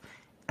thyself.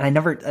 And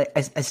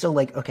I still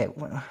like, okay,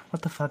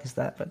 what the fuck is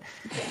that? But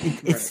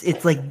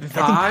it's like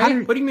thy.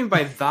 What do you mean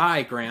by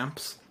thy,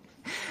 Gramps?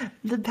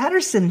 The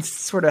Paterson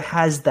sort of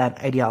has that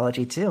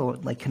ideology too,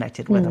 like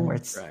connected with him, where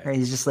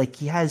he's just like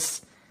he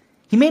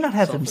may not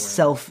have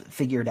himself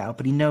figured out,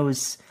 but he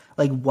knows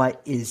like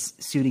what is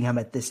suiting him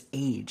at this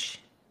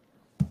age.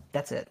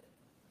 That's it.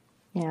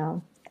 Yeah,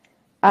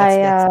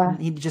 I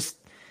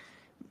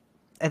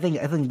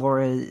think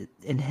Laura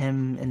and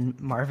him and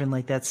Marvin,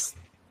 like that's.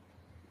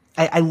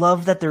 I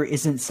love that there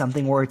isn't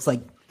something where it's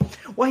like,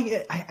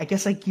 why? I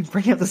guess I keep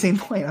bringing up the same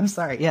point. I'm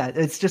sorry. Yeah,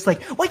 it's just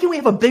like, why can't we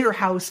have a bigger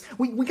house?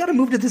 We got to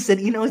move to the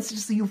city. It's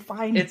just you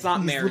find it's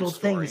not these little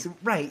story. Things,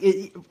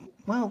 right?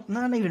 Well,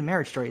 not even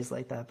marriage stories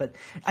like that, but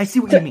I see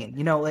what you mean.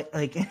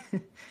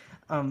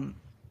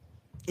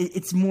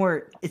 It's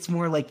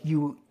more like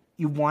you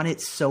want it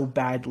so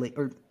badly,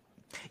 or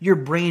your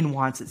brain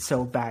wants it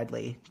so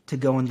badly to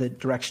go in the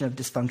direction of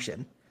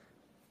dysfunction.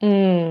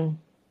 And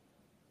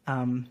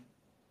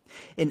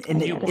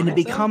it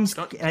becomes.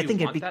 Do I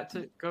think want that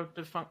to go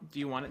to fun? Do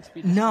you want it to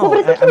be? No, but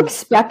I think you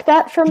expect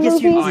that from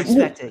movies. You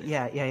expect it,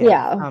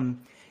 yeah.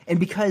 And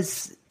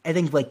because I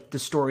think like the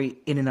story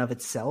in and of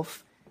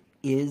itself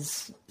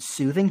is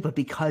soothing, but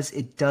because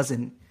it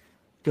doesn't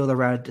go the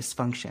route of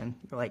dysfunction,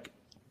 you're like,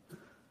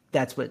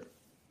 that's what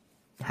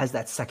has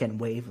that second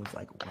wave of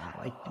like,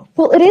 wow.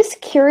 Well, it is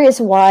curious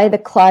why the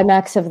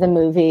climax of the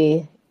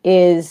movie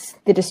is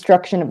the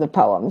destruction of the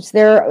poems.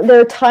 There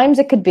are times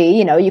it could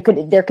be,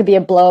 there could be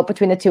a blow up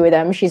between the two of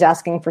them. She's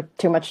asking for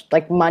too much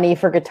like money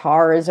for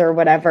guitars or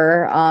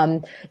whatever.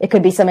 It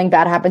could be something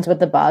bad happens with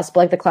the bus, but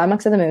like the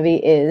climax of the movie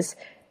is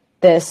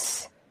the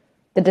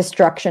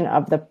destruction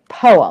of the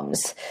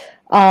poems,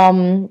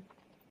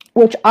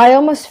 which I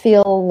almost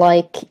feel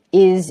like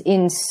is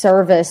in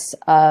service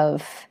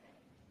of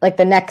like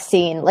the next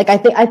scene. Like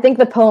I think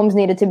the poems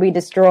needed to be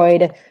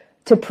destroyed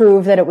to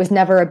prove that it was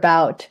never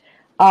about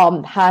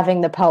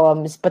having the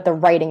poems, but the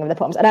writing of the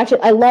poems. And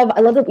actually, I love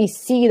that we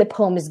see the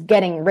poems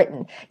getting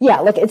written. Yeah,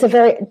 like it's a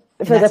very.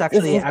 That's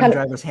actually Adam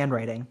Driver's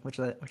handwriting, which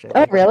I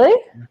oh, really?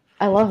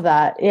 I love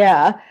that.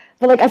 Yeah.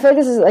 But like I feel like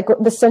this is like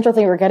the central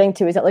thing we're getting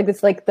to is that like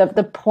it's like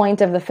the point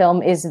of the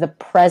film is the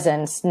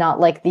presence, not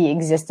like the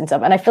existence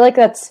of. And I feel like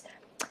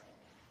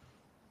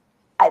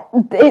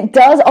it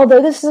does,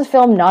 although this is a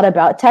film not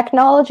about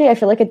technology, I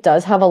feel like it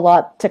does have a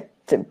lot to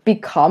be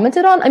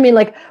commented on. I mean,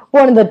 like,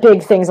 one of the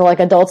big things that, like,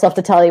 adults love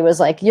to tell you is,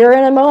 like, you're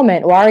in a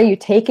moment, why are you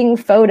taking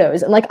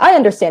photos? And, like, I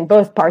understand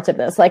both parts of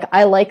this. Like,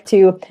 I like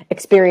to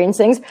experience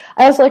things.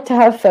 I also like to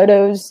have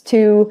photos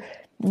to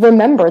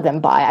remember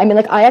them by. I mean,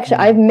 like,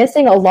 I'm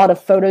missing a lot of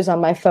photos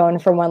on my phone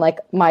from when, like,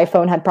 my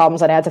phone had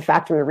problems and I had to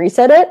factory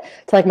reset it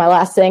to, like, my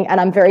last thing,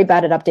 and I'm very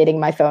bad at updating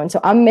my phone.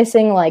 So I'm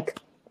missing, like,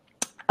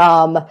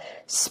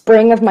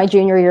 spring of my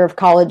junior year of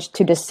college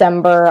to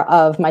December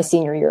of my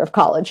senior year of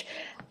college.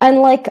 And,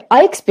 like,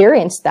 I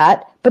experienced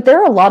that, but there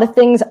are a lot of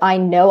things I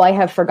know I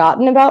have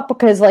forgotten about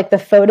because, like, the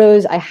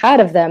photos I had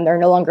of them, they're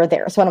no longer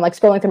there. So when I'm, like,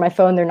 scrolling through my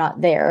phone, they're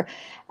not there.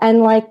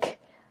 And, like,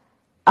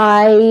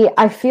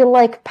 I feel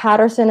like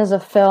Paterson is a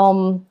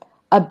film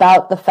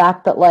about the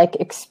fact that, like,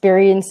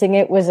 experiencing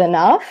it was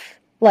enough.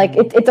 Like,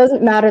 it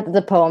doesn't matter that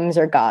the poems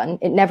are gone.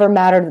 It never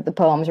mattered that the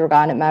poems were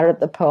gone. It mattered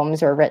that the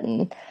poems were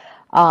written.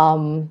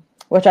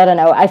 Which I don't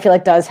know, I feel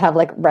like does have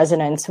like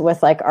resonance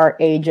with like our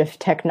age of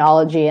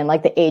technology and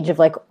like the age of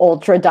like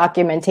ultra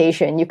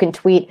documentation. You can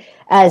tweet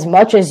as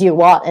much as you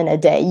want in a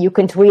day. You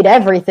can tweet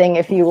everything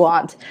if you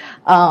want.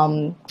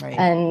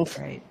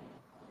 Right.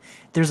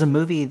 There's a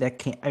movie that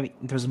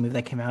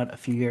came out a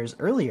few years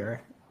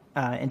earlier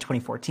in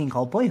 2014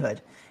 called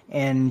Boyhood.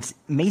 And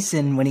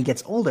Mason, when he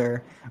gets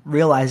older,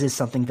 realizes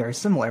something very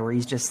similar where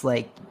he's just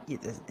like, it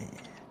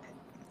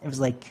was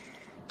like,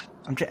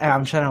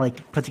 I'm trying to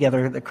like put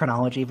together the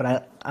chronology,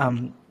 but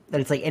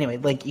that it's like, anyway,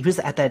 like he was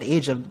at that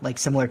age of like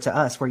similar to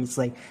us where he's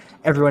like,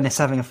 everyone is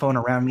having a phone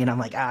around me and I'm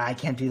like, I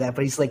can't do that.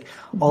 But he's like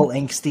all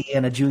angsty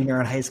and a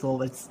junior in high school.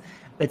 But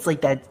it's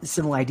like that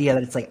similar idea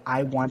that it's like,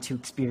 I want to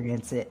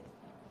experience it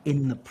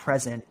in the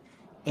present.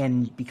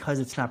 And because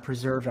it's not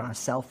preserved on a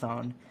cell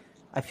phone,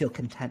 I feel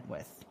content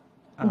with.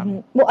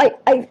 Well,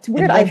 it's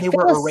weird. And then they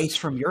were erased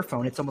from your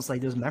phone. It's almost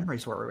like those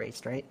memories were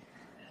erased, right?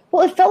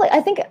 Well, it felt like,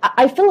 I think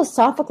I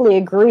philosophically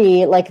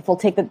agree, like, if we'll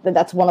take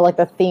that's one of, like,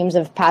 the themes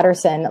of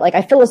Paterson, like,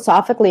 I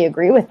philosophically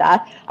agree with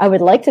that. I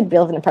would like to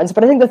build in the present,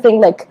 but I think the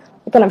thing, like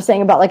what I'm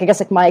saying about, like, I guess,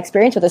 like, my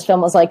experience with this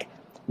film was, like,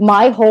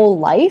 my whole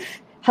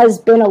life has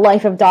been a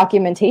life of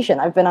documentation.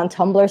 I've been on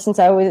Tumblr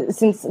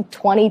since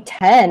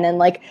 2010, and,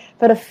 like, I've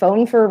had a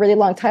phone for a really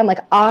long time. Like,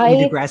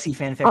 Degrassi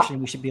fan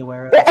fiction we should be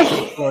aware of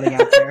floating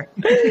out there.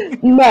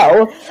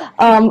 No.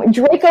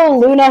 Draco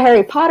Luna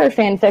Harry Potter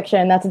fan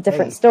fiction, that's a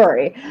different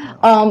story.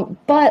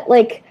 But,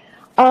 like,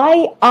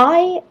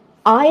 I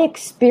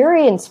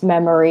experience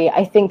memory,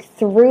 I think,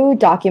 through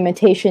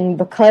documentation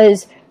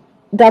because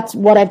that's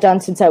what I've done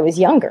since I was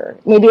younger.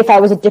 Maybe if I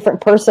was a different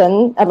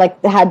person, I'd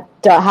like had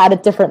a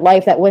different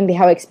life, that wouldn't be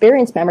how I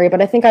experience memory.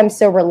 But I think I'm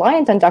so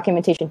reliant on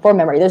documentation for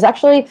memory. There's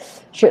actually,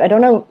 I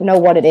don't know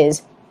what it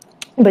is,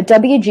 but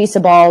W.G.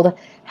 Sebald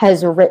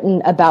has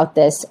written about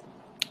this,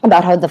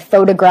 about how the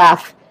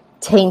photograph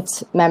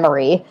taints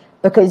memory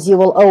because you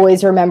will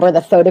always remember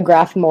the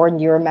photograph more than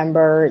you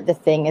remember the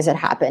thing as it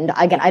happened.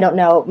 Again, I don't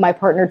know. My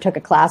partner took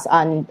a class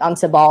on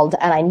Sebald,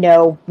 and I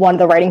know one of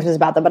the writings was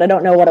about that, but I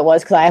don't know what it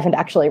was because I haven't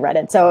actually read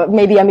it. So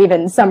maybe I'm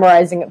even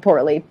summarizing it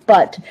poorly.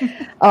 But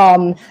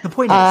the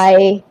point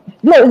is,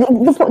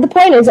 the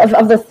point is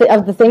of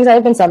the things that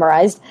have been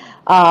summarized,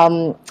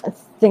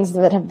 things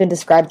that have been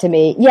described to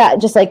me. Yeah,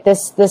 just like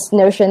this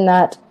notion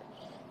that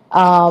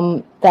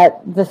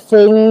that the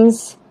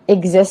things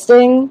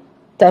existing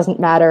doesn't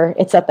matter.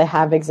 It's that they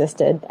have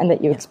existed and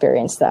that you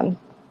experience them.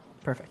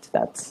 Perfect.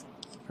 That's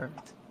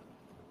perfect.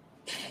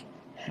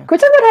 Can we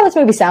talk about how this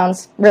movie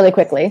sounds really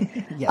quickly?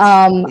 Yes,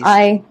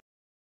 I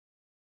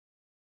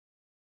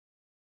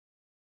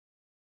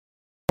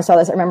saw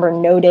this. I remember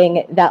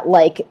noting that,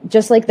 like,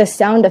 just like the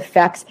sound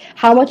effects,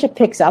 how much it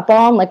picks up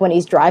on, like when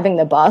he's driving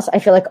the bus, I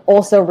feel like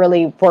also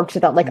really works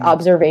with that like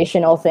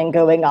observational thing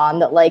going on,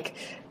 that like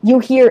you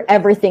hear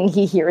everything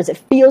he hears. It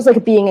feels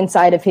like being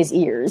inside of his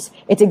ears.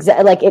 It's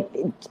like it.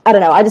 I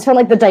don't know. I just found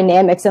like the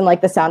dynamics and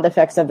like the sound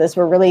effects of this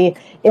were really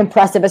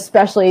impressive,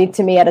 especially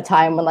to me at a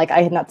time when like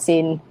I had not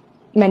seen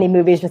many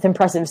movies with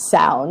impressive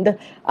sound.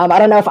 I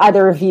don't know if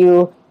either of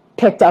you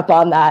picked up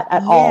on that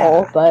at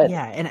all, but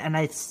and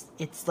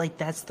it's like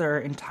that's their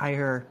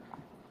entire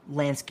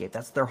landscape.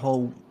 That's their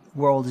whole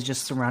world is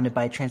just surrounded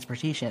by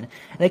transportation,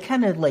 and it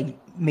kind of like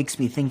makes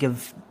me think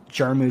of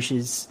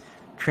Jarmusch's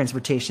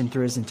transportation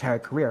through his entire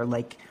career,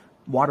 like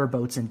water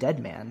boats in Dead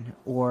Man,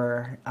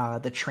 or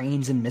the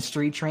trains in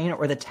Mystery Train,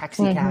 or the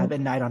taxi cab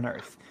in Night on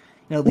Earth.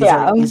 You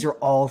know, these are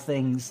all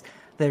things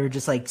that are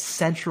just like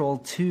central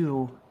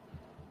to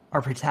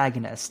our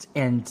protagonist,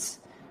 and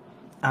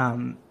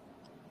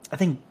I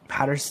think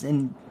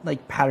Paterson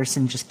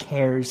just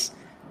cares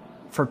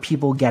for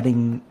people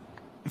getting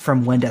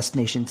from one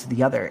destination to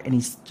the other, and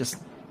he's just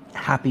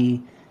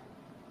happy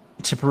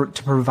to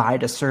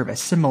provide a service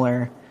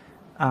similar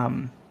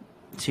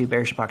to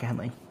Barry Shabaka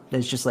Henley.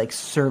 There's just like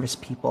service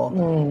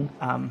people.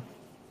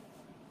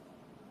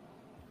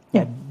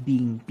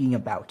 being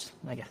about,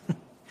 I guess.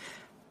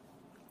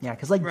 Yeah,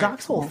 because like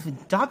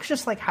Doc's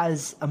just like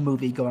has a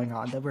movie going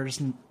on that we're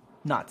just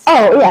not seeing.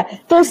 Oh yeah,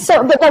 there's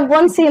that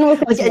one scene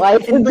with his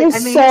wife.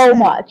 There's so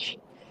much.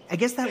 I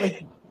guess that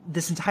like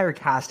this entire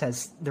cast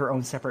has their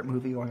own separate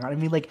movie going on. I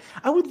mean, like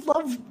I would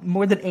love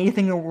more than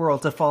anything in the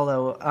world to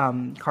follow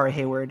Cara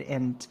Hayward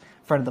and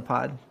friend of the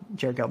pod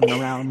Jared Gelman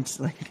around,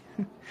 like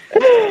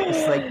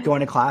just like going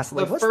to class.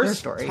 Like, what's their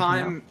story?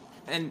 Time,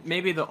 and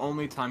maybe the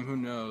only time, who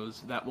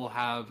knows, that we'll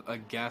have a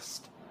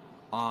guest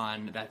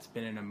on that's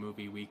been in a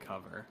movie we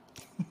cover.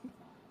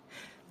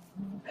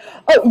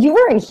 Oh, you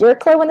weren't here,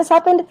 Claire, when this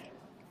happened?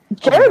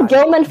 Jared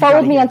Gilman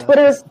followed me on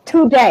Twitter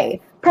today,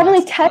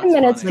 probably 10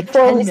 minutes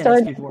before we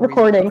started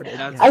recording.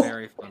 That's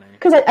very funny.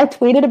 Because I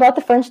tweeted about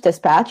the French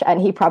Dispatch,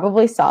 and he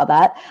probably saw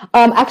that.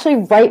 Actually,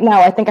 right now,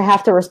 I think I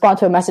have to respond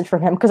to a message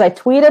from him, because I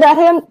tweeted at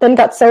him, then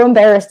got so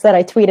embarrassed that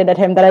I tweeted at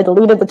him that I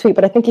deleted the tweet,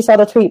 but I think he saw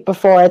the tweet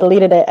before I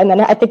deleted it, and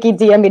then I think he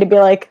DM'd me to be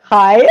like,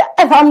 hi,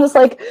 and I'm just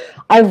like,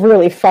 I've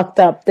really fucked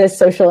up this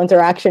social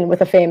interaction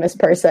with a famous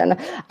person.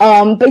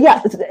 But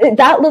yeah,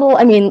 that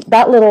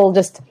little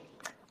just...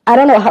 I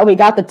don't know how we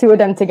got the two of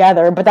them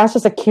together, but that's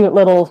just a cute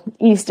little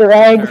Easter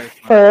egg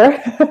for...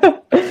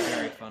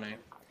 Very funny.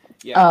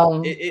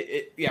 Yeah,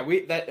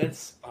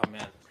 it's oh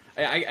man,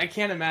 I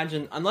can't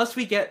imagine unless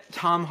we get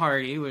Tom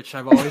Hardy, which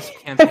I've always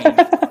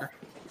campaigned for.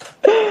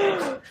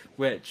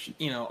 Which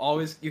you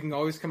can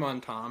always come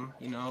on Tom,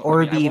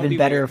 Or it'd be even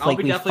better if like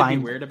we definitely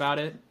be weird about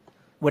it.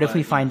 What if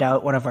we find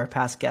out one of our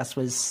past guests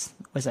was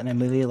in a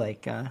movie?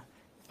 Like I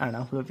don't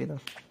know, who would be the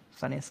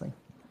funniest thing?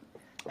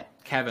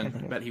 Kevin, I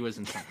bet he was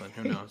in something.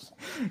 Who knows?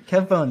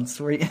 Kev Bones,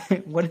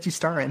 what did you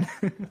star in?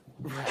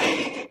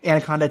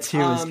 Anaconda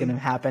 2 is going to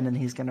happen, and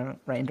he's going to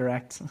write and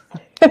direct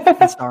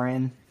and star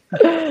in.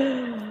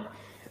 I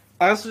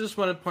also just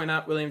want to point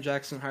out William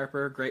Jackson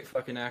Harper, great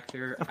fucking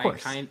actor. Of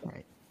course.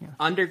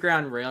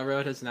 Underground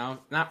Railroad has now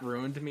not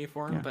ruined me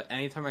for him, but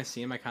anytime I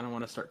see him, I kind of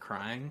want to start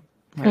crying.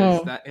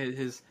 That is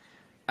his.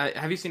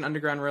 Have you seen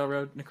Underground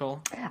Railroad,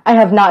 Nicole? I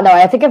have not. No,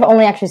 I think I've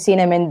only actually seen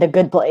him in The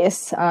Good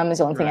Place. Is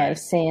the only thing I've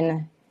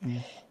seen.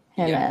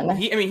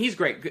 He's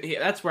great.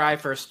 That's where I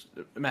first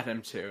met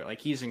him too. Like,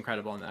 he's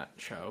incredible in that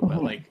show.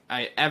 But like,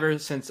 ever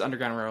since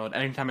Underground Railroad,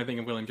 anytime I think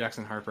of William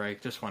Jackson Harper, I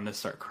just want to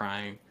start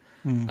crying.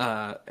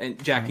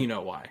 And Jack, you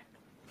know why?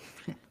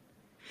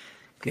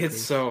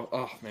 It's so.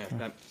 Oh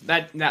man,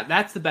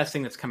 that's the best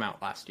thing that's come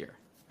out last year.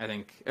 I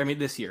think. I mean,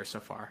 this year so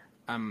far.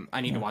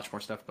 I need to watch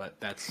more stuff, but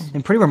that's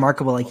and pretty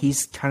remarkable. Like,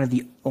 he's kind of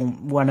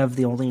one of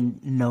the only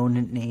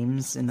known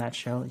names in that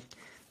show,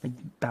 like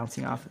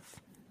bouncing off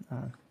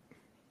of.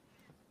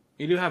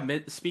 You do have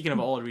speaking of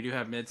old, we do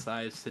have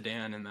mid-sized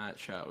sedan in that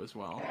show as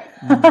well.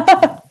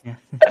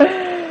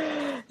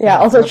 Yeah.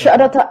 Also, shout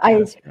out to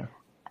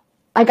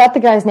I got the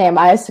guy's name.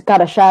 I just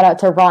got a shout out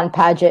to Ron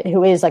Padgett,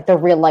 who is like the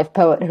real life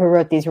poet who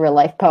wrote these real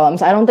life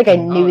poems. I don't think I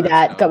knew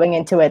that going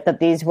into it, that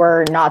these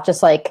were not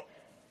just like,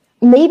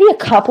 maybe a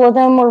couple of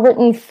them were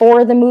written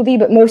for the movie,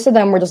 but most of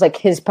them were just like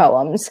his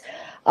poems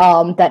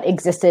that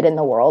existed in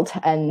the world,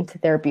 and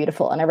they're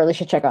beautiful. And I really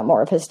should check out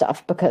more of his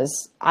stuff,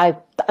 because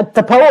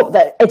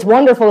it's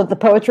wonderful that the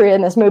poetry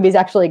in this movie is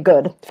actually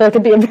good. I feel like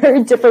it'd be a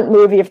very different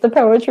movie if the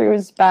poetry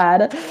was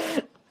bad.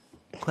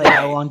 Clay,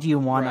 how long do you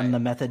want on the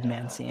Method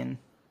Man scene?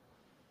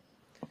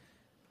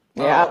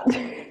 Yeah.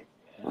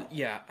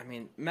 Yeah, I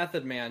mean,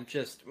 Method Man,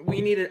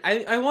 we needed,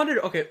 I wanted,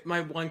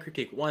 my one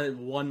critique, wanted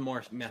one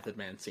more Method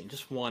Man scene,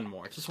 just one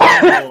more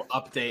little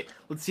update.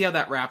 Let's see how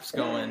that rap's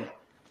going.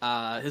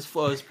 His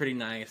flow is pretty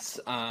nice.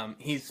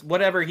 His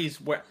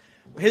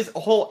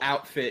whole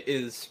outfit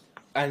is,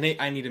 I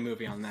need a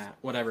movie on that,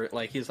 whatever,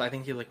 like, I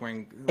think he's like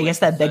wearing, I guess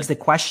that begs the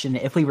question,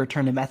 if we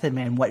return to Method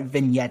Man, what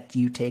vignette do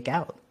you take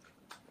out?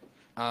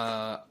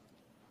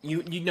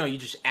 You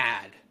just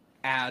add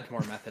more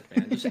Method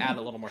Man. Just add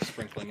a little more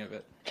sprinkling of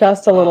it.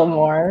 Just a little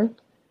more.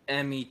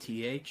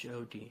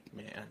 METHOD,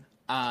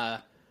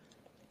 man.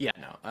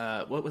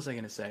 What was I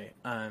gonna say?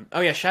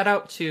 Shout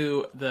out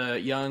to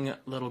the young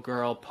little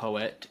girl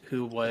poet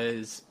who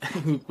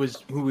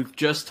we've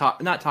just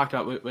not talked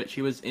about, but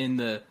she was in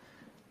the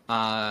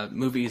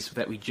movies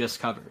that we just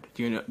covered.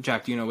 Do you know,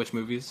 Jack? Do you know which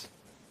movies?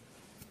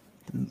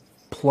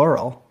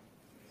 Plural.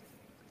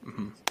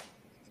 Mm-hmm.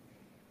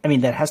 I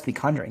mean, that has to be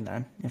Conjuring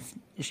then.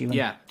 Is she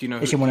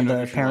one of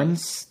the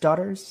parents'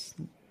 daughters?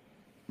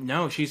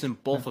 No, she's in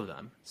both of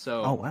them.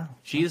 So, oh wow,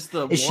 she's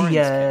the. Is she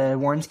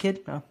Warren's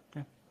kid? Oh,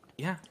 yeah.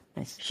 Yeah,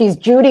 nice. She's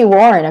Judy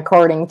Warren,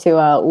 according to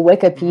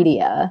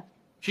Wikipedia.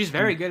 She's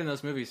very good in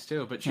those movies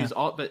too. But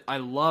But I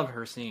love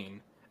her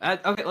scene.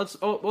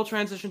 We'll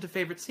transition to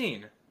favorite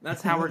scene.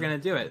 That's how we're gonna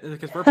do it,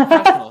 because we're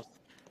professionals.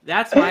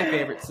 That's my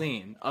favorite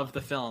scene of the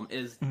film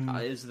is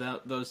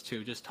those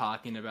two just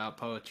talking about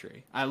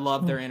poetry. I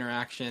love their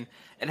interaction.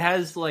 It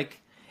has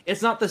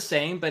it's not the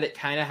same, but it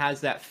kind of has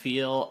that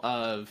feel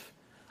of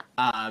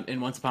in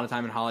Once Upon a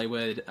Time in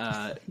Hollywood,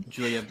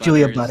 Julia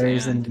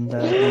Butters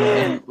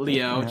and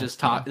Leo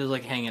just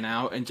hanging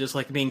out and just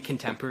being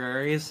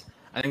contemporaries.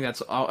 I think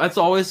that's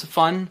always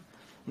fun,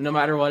 no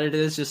matter what it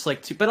is. Just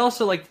but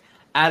also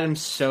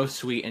Adam's so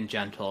sweet and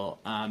gentle,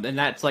 and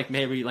that's like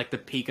maybe like the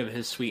peak of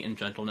his sweet and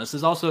gentleness.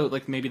 Is also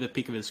like maybe the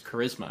peak of his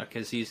charisma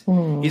because he's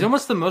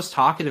almost the most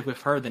talkative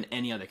with her than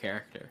any other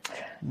character.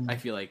 I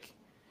feel like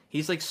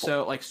he's like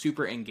so like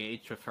super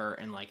engaged with her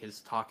and like is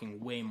talking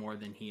way more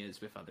than he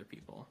is with other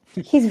people.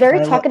 He's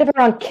very talkative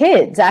around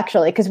kids,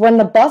 actually, because when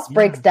the bus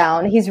breaks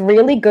down, he's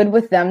really good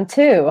with them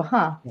too,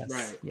 huh? Yes,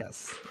 right.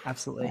 Yes,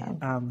 absolutely.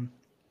 Yeah.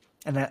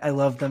 And I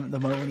love the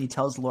moment when he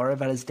tells Laura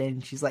about his date,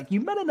 and she's like,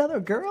 "You met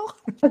another girl?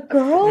 A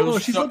girl? No,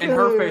 she's in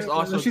her face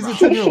also. She's a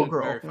 10-year-old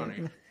girl." Very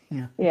funny.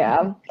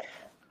 Yeah.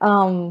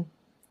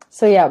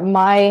 So yeah,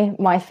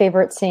 my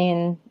favorite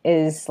scene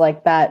is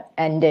like that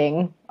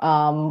ending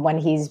when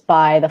he's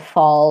by the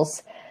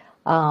falls,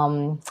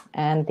 and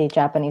the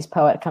Japanese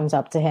poet comes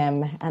up to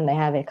him, and they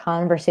have a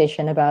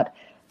conversation about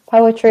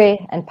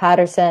poetry and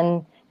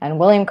Paterson and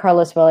William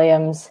Carlos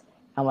Williams.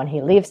 And when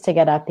he leaves to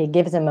get up, he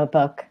gives him a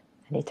book.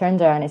 And he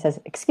turns around and he says,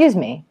 "Excuse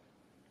me."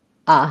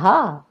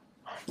 Aha.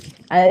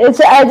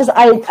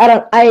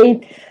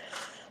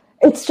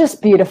 It's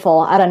just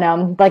beautiful. I don't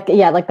know. Like,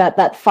 yeah, like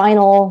that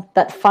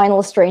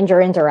final stranger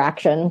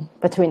interaction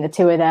between the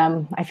two of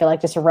them, I feel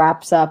like just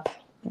wraps up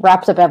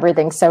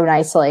everything so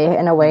nicely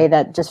in a way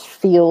that just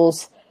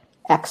feels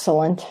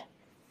excellent.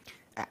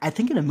 I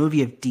think in a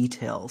movie of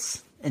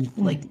details and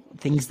like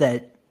things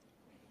that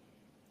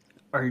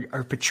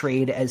are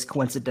portrayed as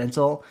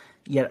coincidental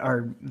yet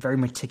are very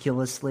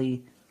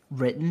meticulously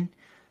written,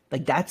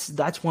 like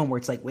that's one where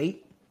it's like,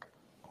 wait,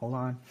 hold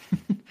on.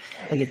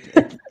 Like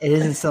it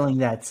isn't something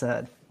that's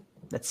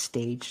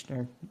staged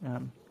or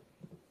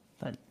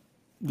but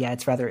yeah,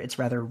 it's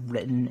rather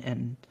written,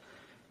 and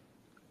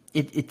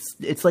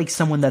it's like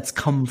someone that's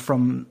come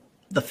from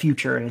the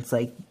future, and it's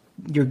like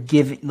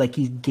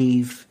he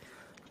gave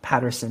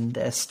Paterson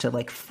this to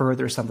like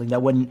further something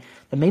that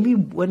maybe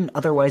wouldn't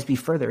otherwise be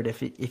furthered if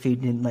he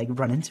didn't like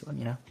run into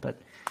him, but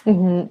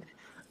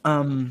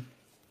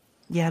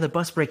yeah, the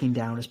bus breaking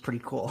down is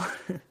pretty cool.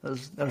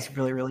 that was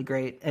really, really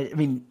great. I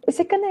mean, is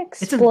it gonna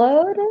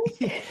explode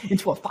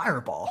into a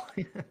fireball?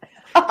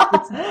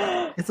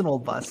 It's an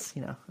old bus,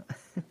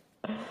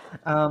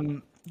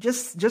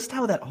 Just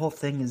how that whole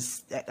thing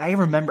is. I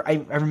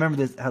remember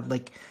this how,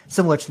 like,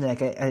 similar to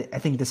Nick. I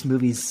think this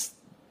movie's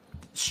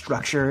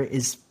structure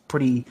is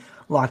pretty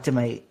locked in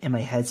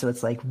my head. So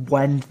it's like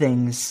when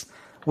things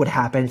would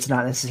happen, it's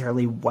not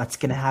necessarily what's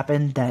going to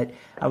happen that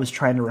I was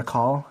trying to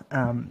recall.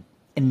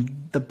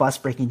 And the bus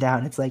breaking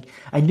down, it's like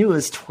I knew it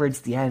was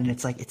towards the end.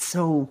 It's like it's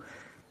so.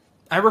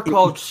 I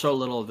recalled so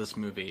little of this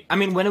movie. I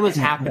mean, when it was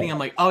happening, I'm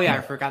like, oh yeah,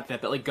 I forgot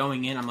that. But like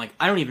going in, I'm like,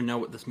 I don't even know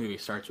what this movie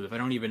starts with. I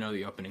don't even know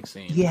the opening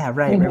scene. Yeah,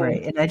 right.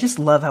 And I just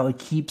love how it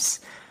keeps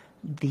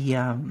the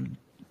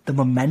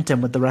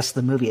momentum with the rest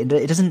of the movie. And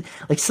it doesn't,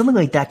 like, something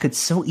like that could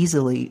so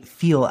easily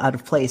feel out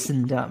of place.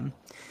 And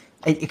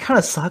it kind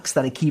of sucks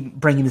that I keep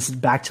bringing this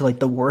back to like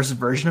the worst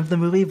version of the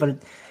movie.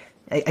 But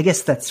I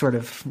guess that's sort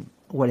of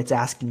what it's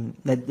asking.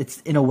 That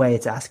it's in a way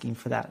it's asking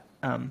for that.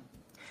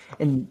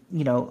 And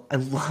I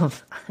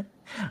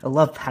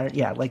love Paterson.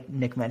 Yeah, like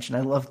Nick mentioned,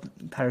 I love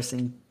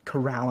Paterson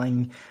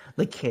corralling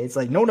the kids.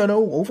 Like, no,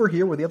 over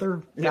here with the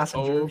other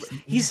passengers.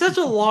 He's such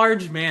a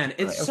large man.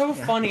 It's so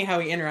funny how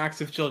he interacts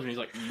with children. He's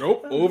like,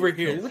 nope, over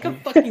here. He's like a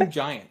fucking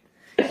giant.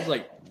 He's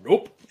like,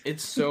 nope.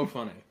 It's so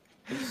funny.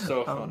 It's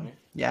so funny.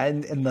 Yeah,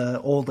 and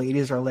the old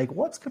ladies are like,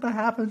 what's gonna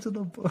happen to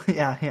the?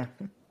 Yeah.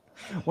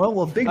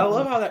 Well, big. I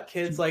love how that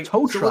kid's like,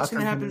 tow so truck. what's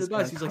gonna happen to the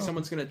bus? He's like,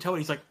 someone's gonna tow it.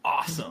 He's like,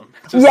 awesome.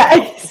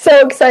 Yeah,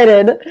 so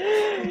excited.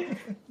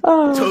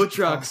 Tow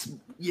trucks.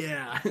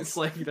 Yeah, it's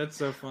like that's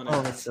so funny.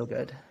 Oh, that's so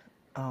good.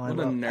 Oh, what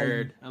a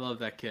nerd! I love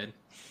that kid.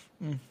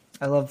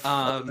 I love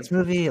this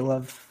movie. I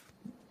love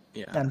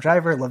Adam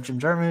Driver. I love Jim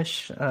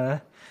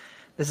Jarmusch.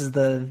 This is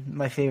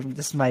my favorite.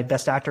 This is my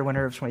Best Actor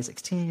winner of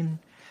 2016.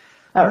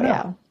 Oh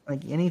yeah.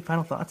 Like, any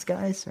final thoughts,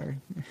 guys? Or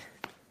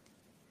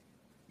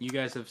you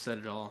guys have said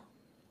it all.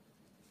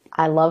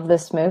 I love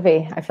this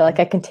movie. I feel like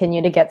I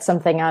continue to get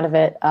something out of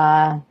it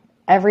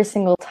every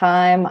single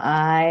time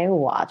I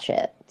watch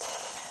it.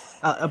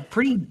 A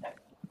pretty,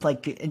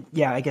 like,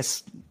 yeah, I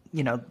guess,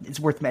 it's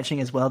worth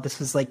mentioning as well. This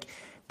was like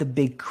the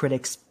big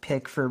critics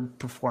pick for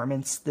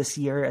performance this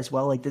year as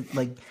well. Like,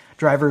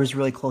 Driver was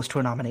really close to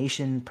a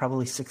nomination,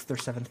 probably 6th or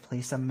 7th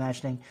place, I'm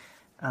imagining.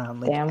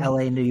 Damn. LA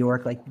and New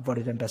York, like,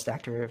 voted him Best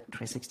Actor of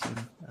 2016.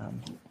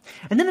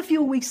 And then a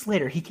few weeks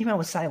later, he came out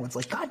with Silence.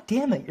 Like, God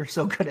damn it, you're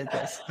so good at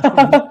this. Which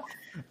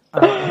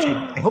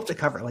I hope to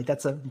cover. Like,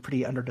 that's a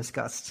pretty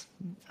under-discussed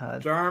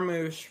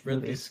Jarmusch,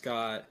 Ridley movie.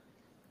 Scott,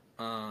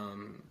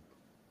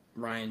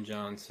 Ryan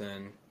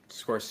Johnson,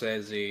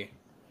 Scorsese.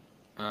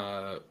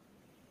 Are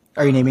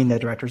you naming the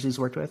directors he's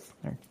worked with?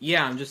 Or?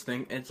 Yeah, I'm just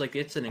thinking. It's like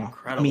it's an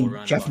incredible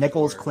run. Jeff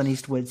Nichols, Clint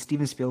Eastwood,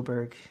 Steven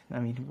Spielberg.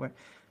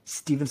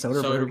 Steven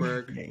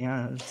Soderbergh.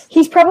 Yeah,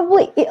 he's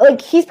probably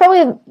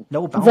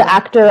the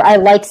actor I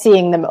like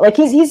seeing them. Like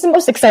he's the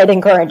most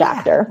exciting current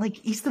actor. Like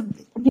he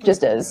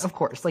just is. Of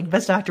course, like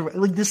Best Actor.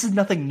 Like, this is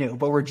nothing new,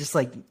 but we're just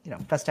like,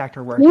 Best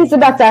Actor work. He's the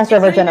best actor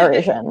of our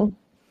generation.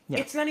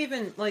 It's not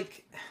even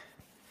like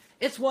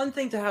it's one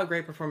thing to have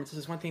great performances,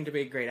 it's one thing to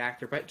be a great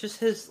actor, but just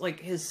his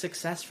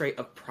success rate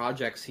of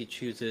projects he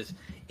chooses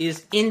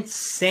is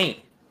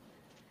insane.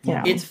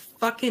 Yeah. It's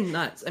fucking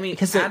nuts. I mean,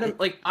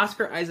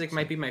 Oscar Isaac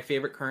might be my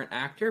favorite current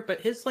actor,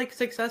 but his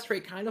success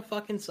rate kind of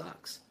fucking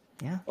sucks.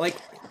 Yeah.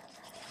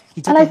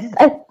 He took a hit.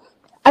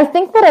 I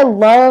think that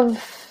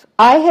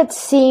I had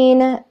seen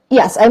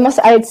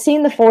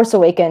The Force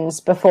Awakens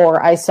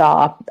before I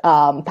saw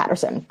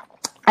Paterson.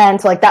 And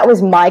so that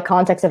was my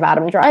context of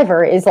Adam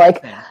Driver is I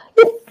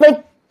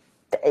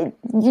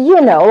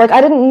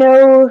didn't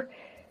know,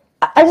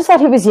 I just thought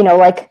he was,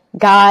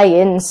 guy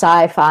in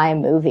sci-fi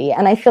movie.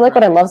 And I feel like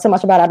what I love so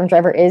much about Adam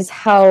Driver is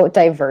how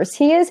diverse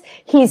he is.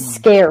 He's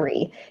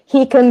scary.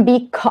 He can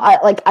be,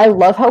 I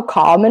love how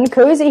calm and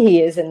cozy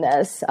he is in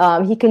this.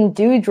 He can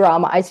do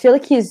drama. I feel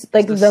like he's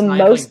the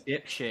most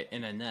dipshit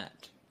in a net.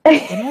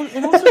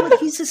 and also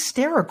he's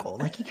hysterical.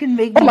 He can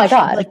make me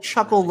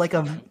chuckle like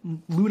a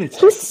lunatic.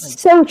 He's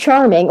so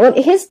charming.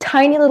 His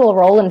tiny little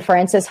role in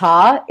Francis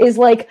Ha is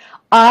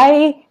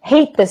I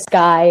hate this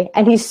guy,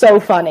 and he's so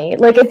funny.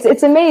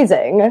 It's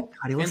amazing. God,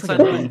 he looks Inside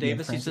like Llewyn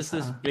Davis, he's just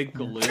this big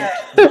galoot.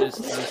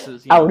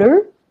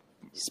 Outer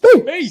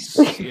space.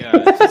 Yeah,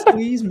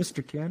 please,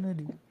 Mr.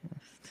 Kennedy.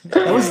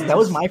 That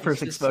was my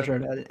first exposure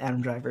to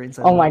Adam Driver.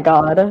 Oh my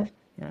god.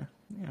 Yeah.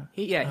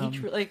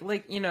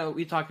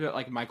 We talked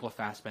about Michael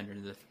Fassbender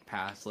in the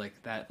past,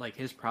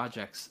 his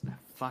projects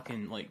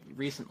fucking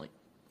recently.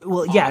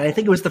 Well, yeah, and I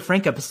think it was the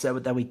Frank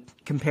episode that we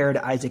compared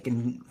Isaac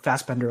and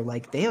Fassbender.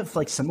 They have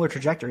similar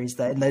trajectories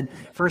that in the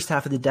first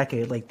half of the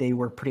decade, they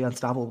were pretty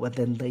unstoppable, but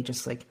then they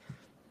just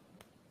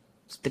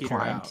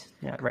declined.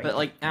 Yeah, right.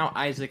 But now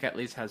Isaac at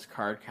least has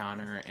Card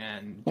Counter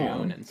and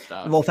Dune and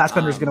stuff. Well,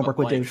 Fassbender's going to work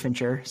with David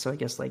Fincher, so I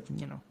guess on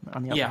the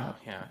other hand.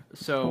 Yeah.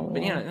 So,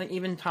 but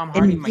even Tom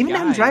Hardy, and even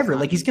Adam Driver,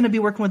 he's going to be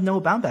working with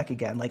Noah Baumbach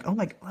again. Oh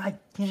my god, I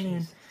can't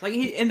even.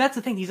 And that's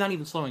the thing, he's not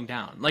even slowing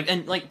down.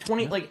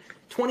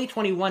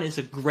 2021 is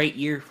a great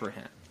year for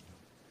him.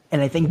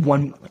 And I think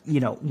one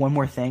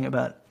more thing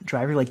about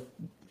Driver,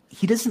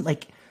 he doesn't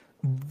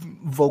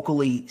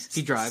vocally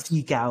seek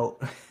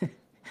out.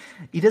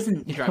 He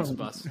doesn't. He drives a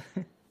bus.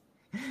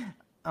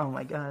 Oh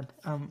my god.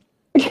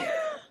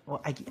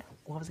 What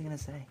was I gonna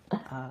say?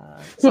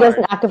 He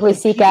doesn't actively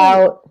seek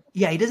out.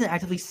 Yeah, he doesn't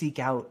actively seek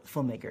out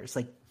filmmakers.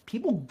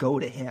 People go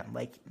to him.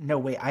 No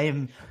way, I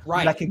am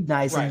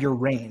recognizing your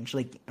range.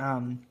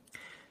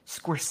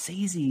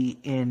 Scorsese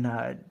in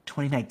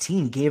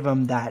 2019 gave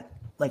him that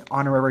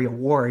honorary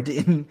award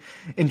in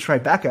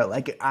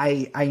Tribeca.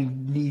 I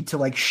need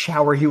to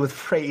shower you with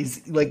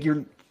praise.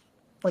 You're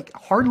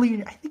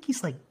hardly. I think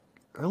he's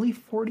early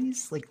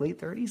 40s, late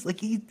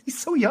 30s. He's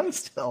so young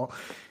still.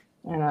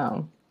 I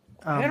know.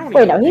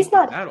 He's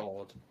not that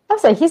old. I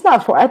was he's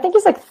not 40. I think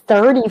he's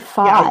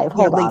 35.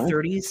 Hold on. Late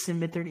 30s and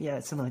mid 30s. Yeah,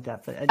 something like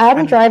that. But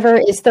Adam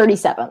Driver is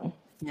 37.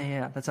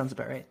 Yeah, that sounds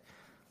about right.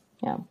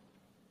 Yeah.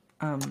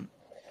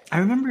 I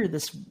remember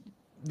this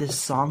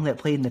song that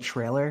played in the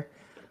trailer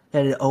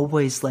that it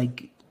always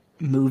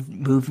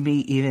moved me,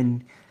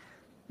 even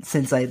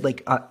since I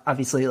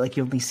obviously you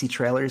only see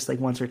trailers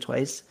once or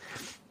twice.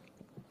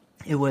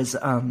 It was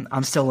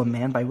I'm Still a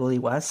Man by Willie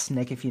West.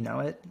 Nick, if you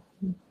know it.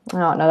 I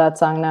don't know that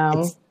song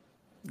now.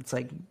 It's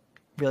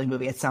really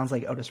moving. It sounds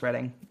like Otis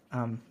Redding.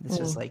 It's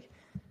just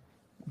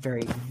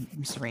very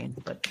serene.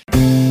 But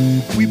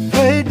we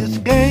played this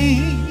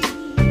game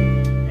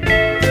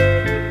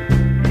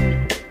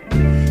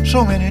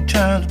so many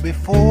times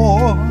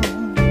before,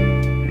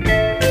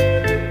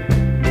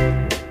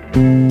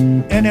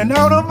 in and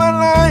out of my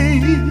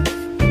life.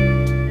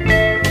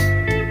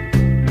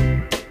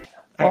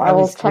 I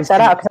will check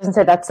that out because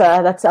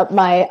that's up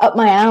my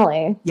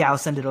alley. Yeah, I'll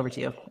send it over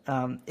to you.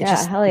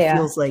 It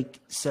feels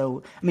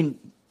so. I mean,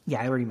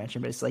 I already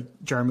mentioned, but it's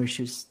Jarmusch,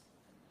 who's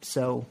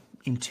so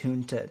in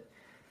tune to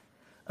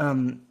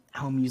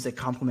how music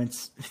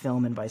complements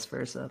film and vice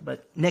versa.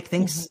 But Nick,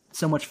 thanks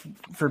so much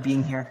for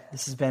being here.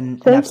 This has been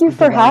thank you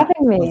for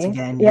having me once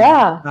again.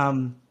 Yeah.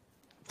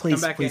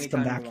 Please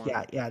come back.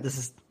 Yeah.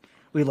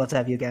 We'd love to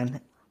have you again.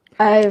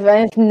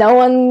 If no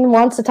one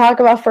wants to talk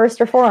about First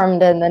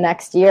Reformed in the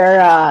next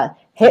year,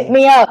 hit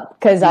me up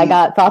because I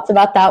got thoughts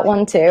about that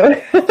one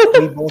too.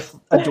 We both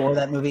adore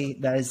that movie.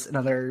 That is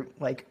another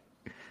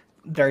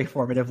very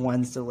formative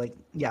one. So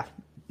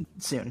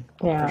soon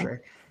for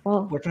sure.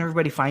 Well, where can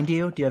everybody find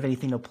you? Do you have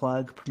anything to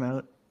plug,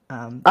 promote?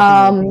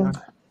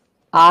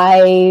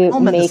 I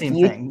make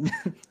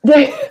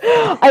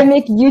I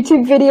make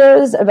YouTube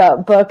videos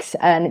about books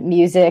and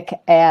music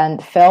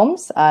and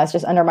films. It's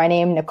just under my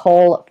name,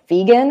 Nicole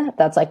Fegan.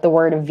 That's the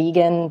word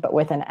vegan, but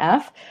with an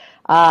F.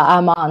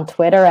 I'm on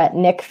Twitter at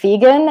Nick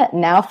Fegan,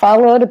 now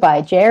followed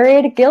by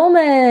Jared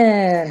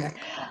Gilman.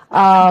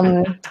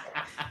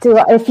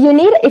 If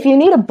you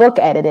need a book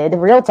edited,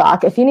 real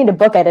talk, if you need a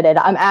book edited,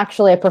 I'm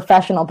actually a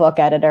professional book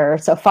editor.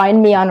 So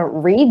find me on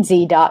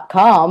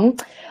readsy.com.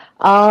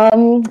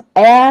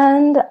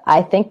 And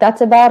I think that's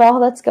about all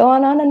that's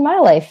going on in my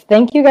life.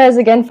 Thank you guys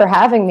again for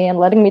having me and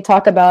letting me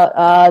talk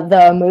about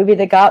the movie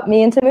that got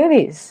me into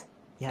movies.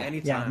 Yeah,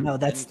 anytime. Yeah, no,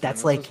 that's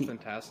anytime. like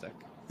fantastic.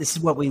 this is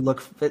what we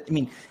look for. I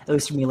mean, at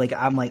least for me, like,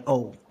 I'm like,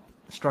 oh,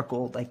 Struck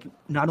Gold. Like,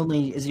 not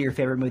only is it your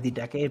favorite movie of the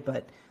decade,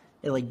 but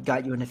it like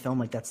got you into film.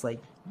 Like, that's like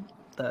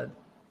the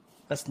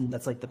best.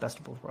 That's like the best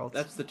of both worlds.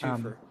 That's the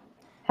twofer.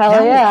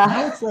 Hell yeah.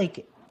 Now it's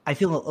like I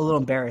feel a little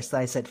embarrassed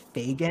that I said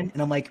Fegan,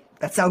 and I'm like,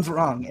 that sounds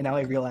wrong. And now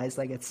I realize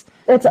like it's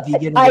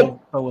vegan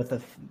but with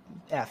a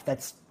F.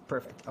 That's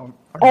perfect.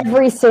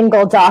 Every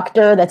single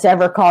doctor that's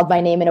ever called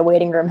my name in a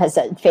waiting room has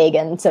said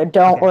Fegan, so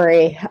don't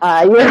worry.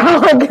 You're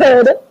all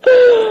good.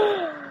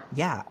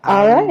 Yeah.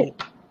 All right.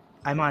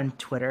 I'm on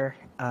Twitter,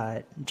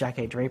 Jack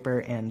A. Draper,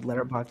 and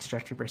Letterboxd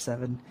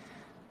Draper7.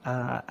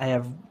 I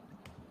have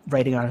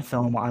writing on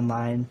film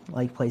online,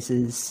 like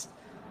places,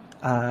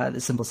 The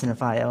Simple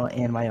Cinephile,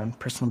 and my own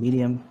personal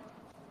medium.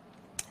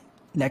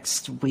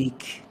 Next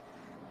week,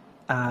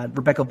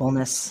 Rebecca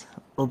Bolness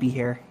will be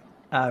here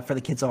for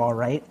The Kids Are All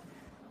Right.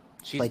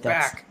 She's like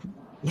back.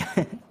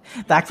 Yeah,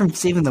 back from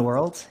saving the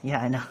world.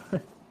 Yeah, I know.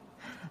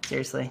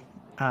 Seriously,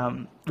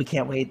 we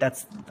can't wait.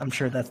 I'm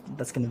sure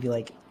that's going to be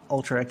like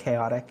ultra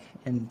chaotic,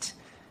 and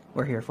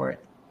we're here for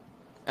it.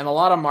 And a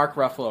lot of Mark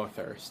Ruffalo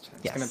thirst.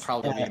 It's going to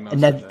probably be most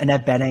of it.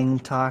 Annette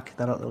Bening talk.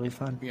 That'll be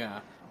fun.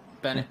 Yeah,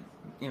 Bennett.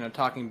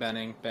 Talking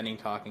Benning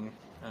talking.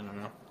 I don't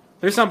know.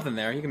 There's something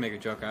there. You can make a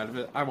joke out of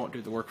it. I won't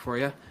do the work for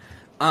you.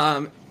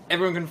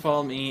 Everyone can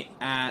follow me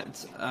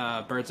at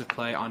Birds of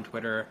Clay on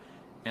Twitter.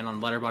 And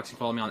on Letterboxd, you can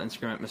follow me on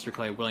Instagram at Mr.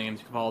 Clay Williams.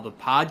 You can follow the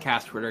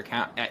podcast Twitter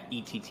account at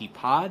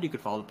ETTPod. You can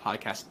follow the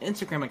podcast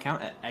Instagram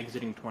account at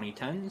Exiting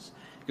 2010s.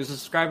 You can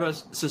subscribe to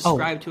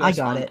us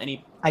on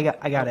any... I got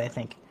it, I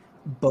think.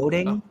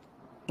 Boating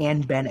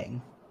and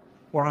Benning.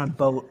 We're on a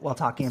boat while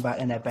talking about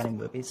Annette Bening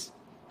movies.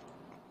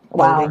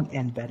 Wow. Boating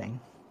and betting.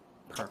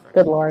 Perfect.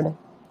 Good Lord.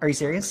 Are you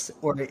serious?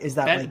 Or is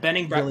that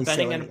really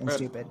silly and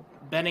stupid?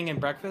 Benning and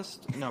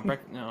breakfast? No,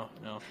 no,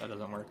 that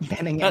doesn't work.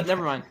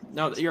 Never mind.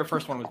 No, your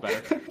first one was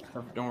better.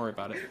 Don't worry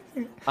about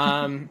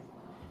it.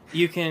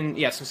 You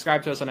can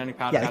subscribe to us on any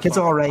podcast. Yeah, Kids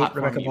Are All Right.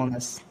 Rebecca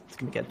Bolness. It's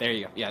gonna be good. There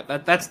you go. Yeah,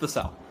 that's the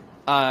sell.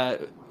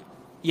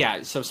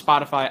 So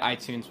Spotify,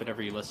 iTunes,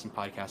 whatever you listen to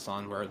podcasts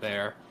on, we're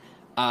there.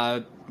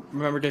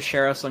 Remember to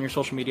share us on your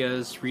social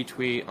medias,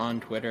 retweet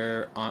on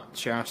Twitter,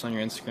 share us on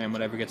your Instagram,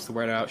 whatever gets the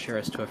word out. Share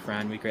us to a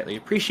friend. We greatly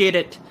appreciate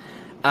it.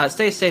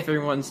 Stay safe,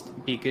 everyone.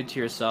 Be good to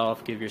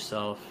yourself. Give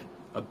yourself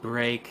a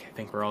break. I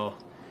think we're all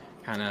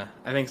kind of...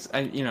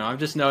 I've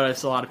just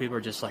noticed a lot of people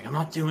are just like, I'm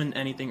not doing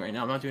anything right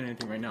now. I'm not doing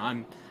anything,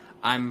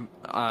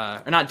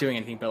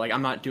 but like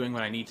I'm not doing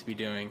what I need to be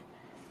doing.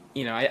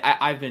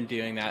 I've been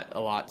doing that a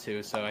lot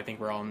too. So I think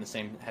we're all in the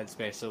same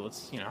headspace. So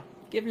let's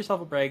give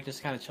yourself a break.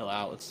 Just kind of chill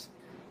out. Let's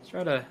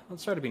try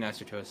to be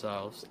nicer to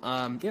ourselves.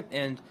 And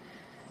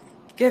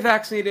get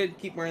vaccinated.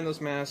 Keep wearing those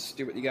masks.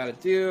 Do what you got to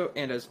do.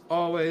 And as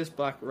always,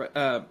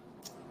 oh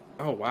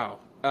wow.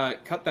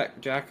 Cut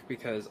that, Jack,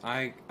 because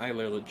I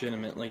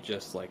legitimately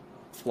just like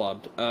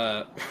flubbed.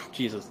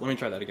 Jesus, let me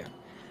try that again.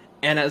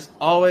 And as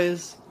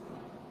always,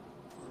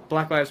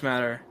 Black Lives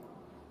Matter.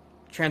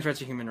 Trans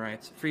rights are human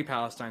rights. Free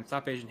Palestine.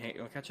 Stop Asian hate.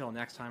 We'll catch you all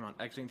next time on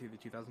Exiting through the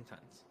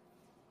 2010s.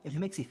 If it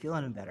makes you feel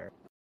any better.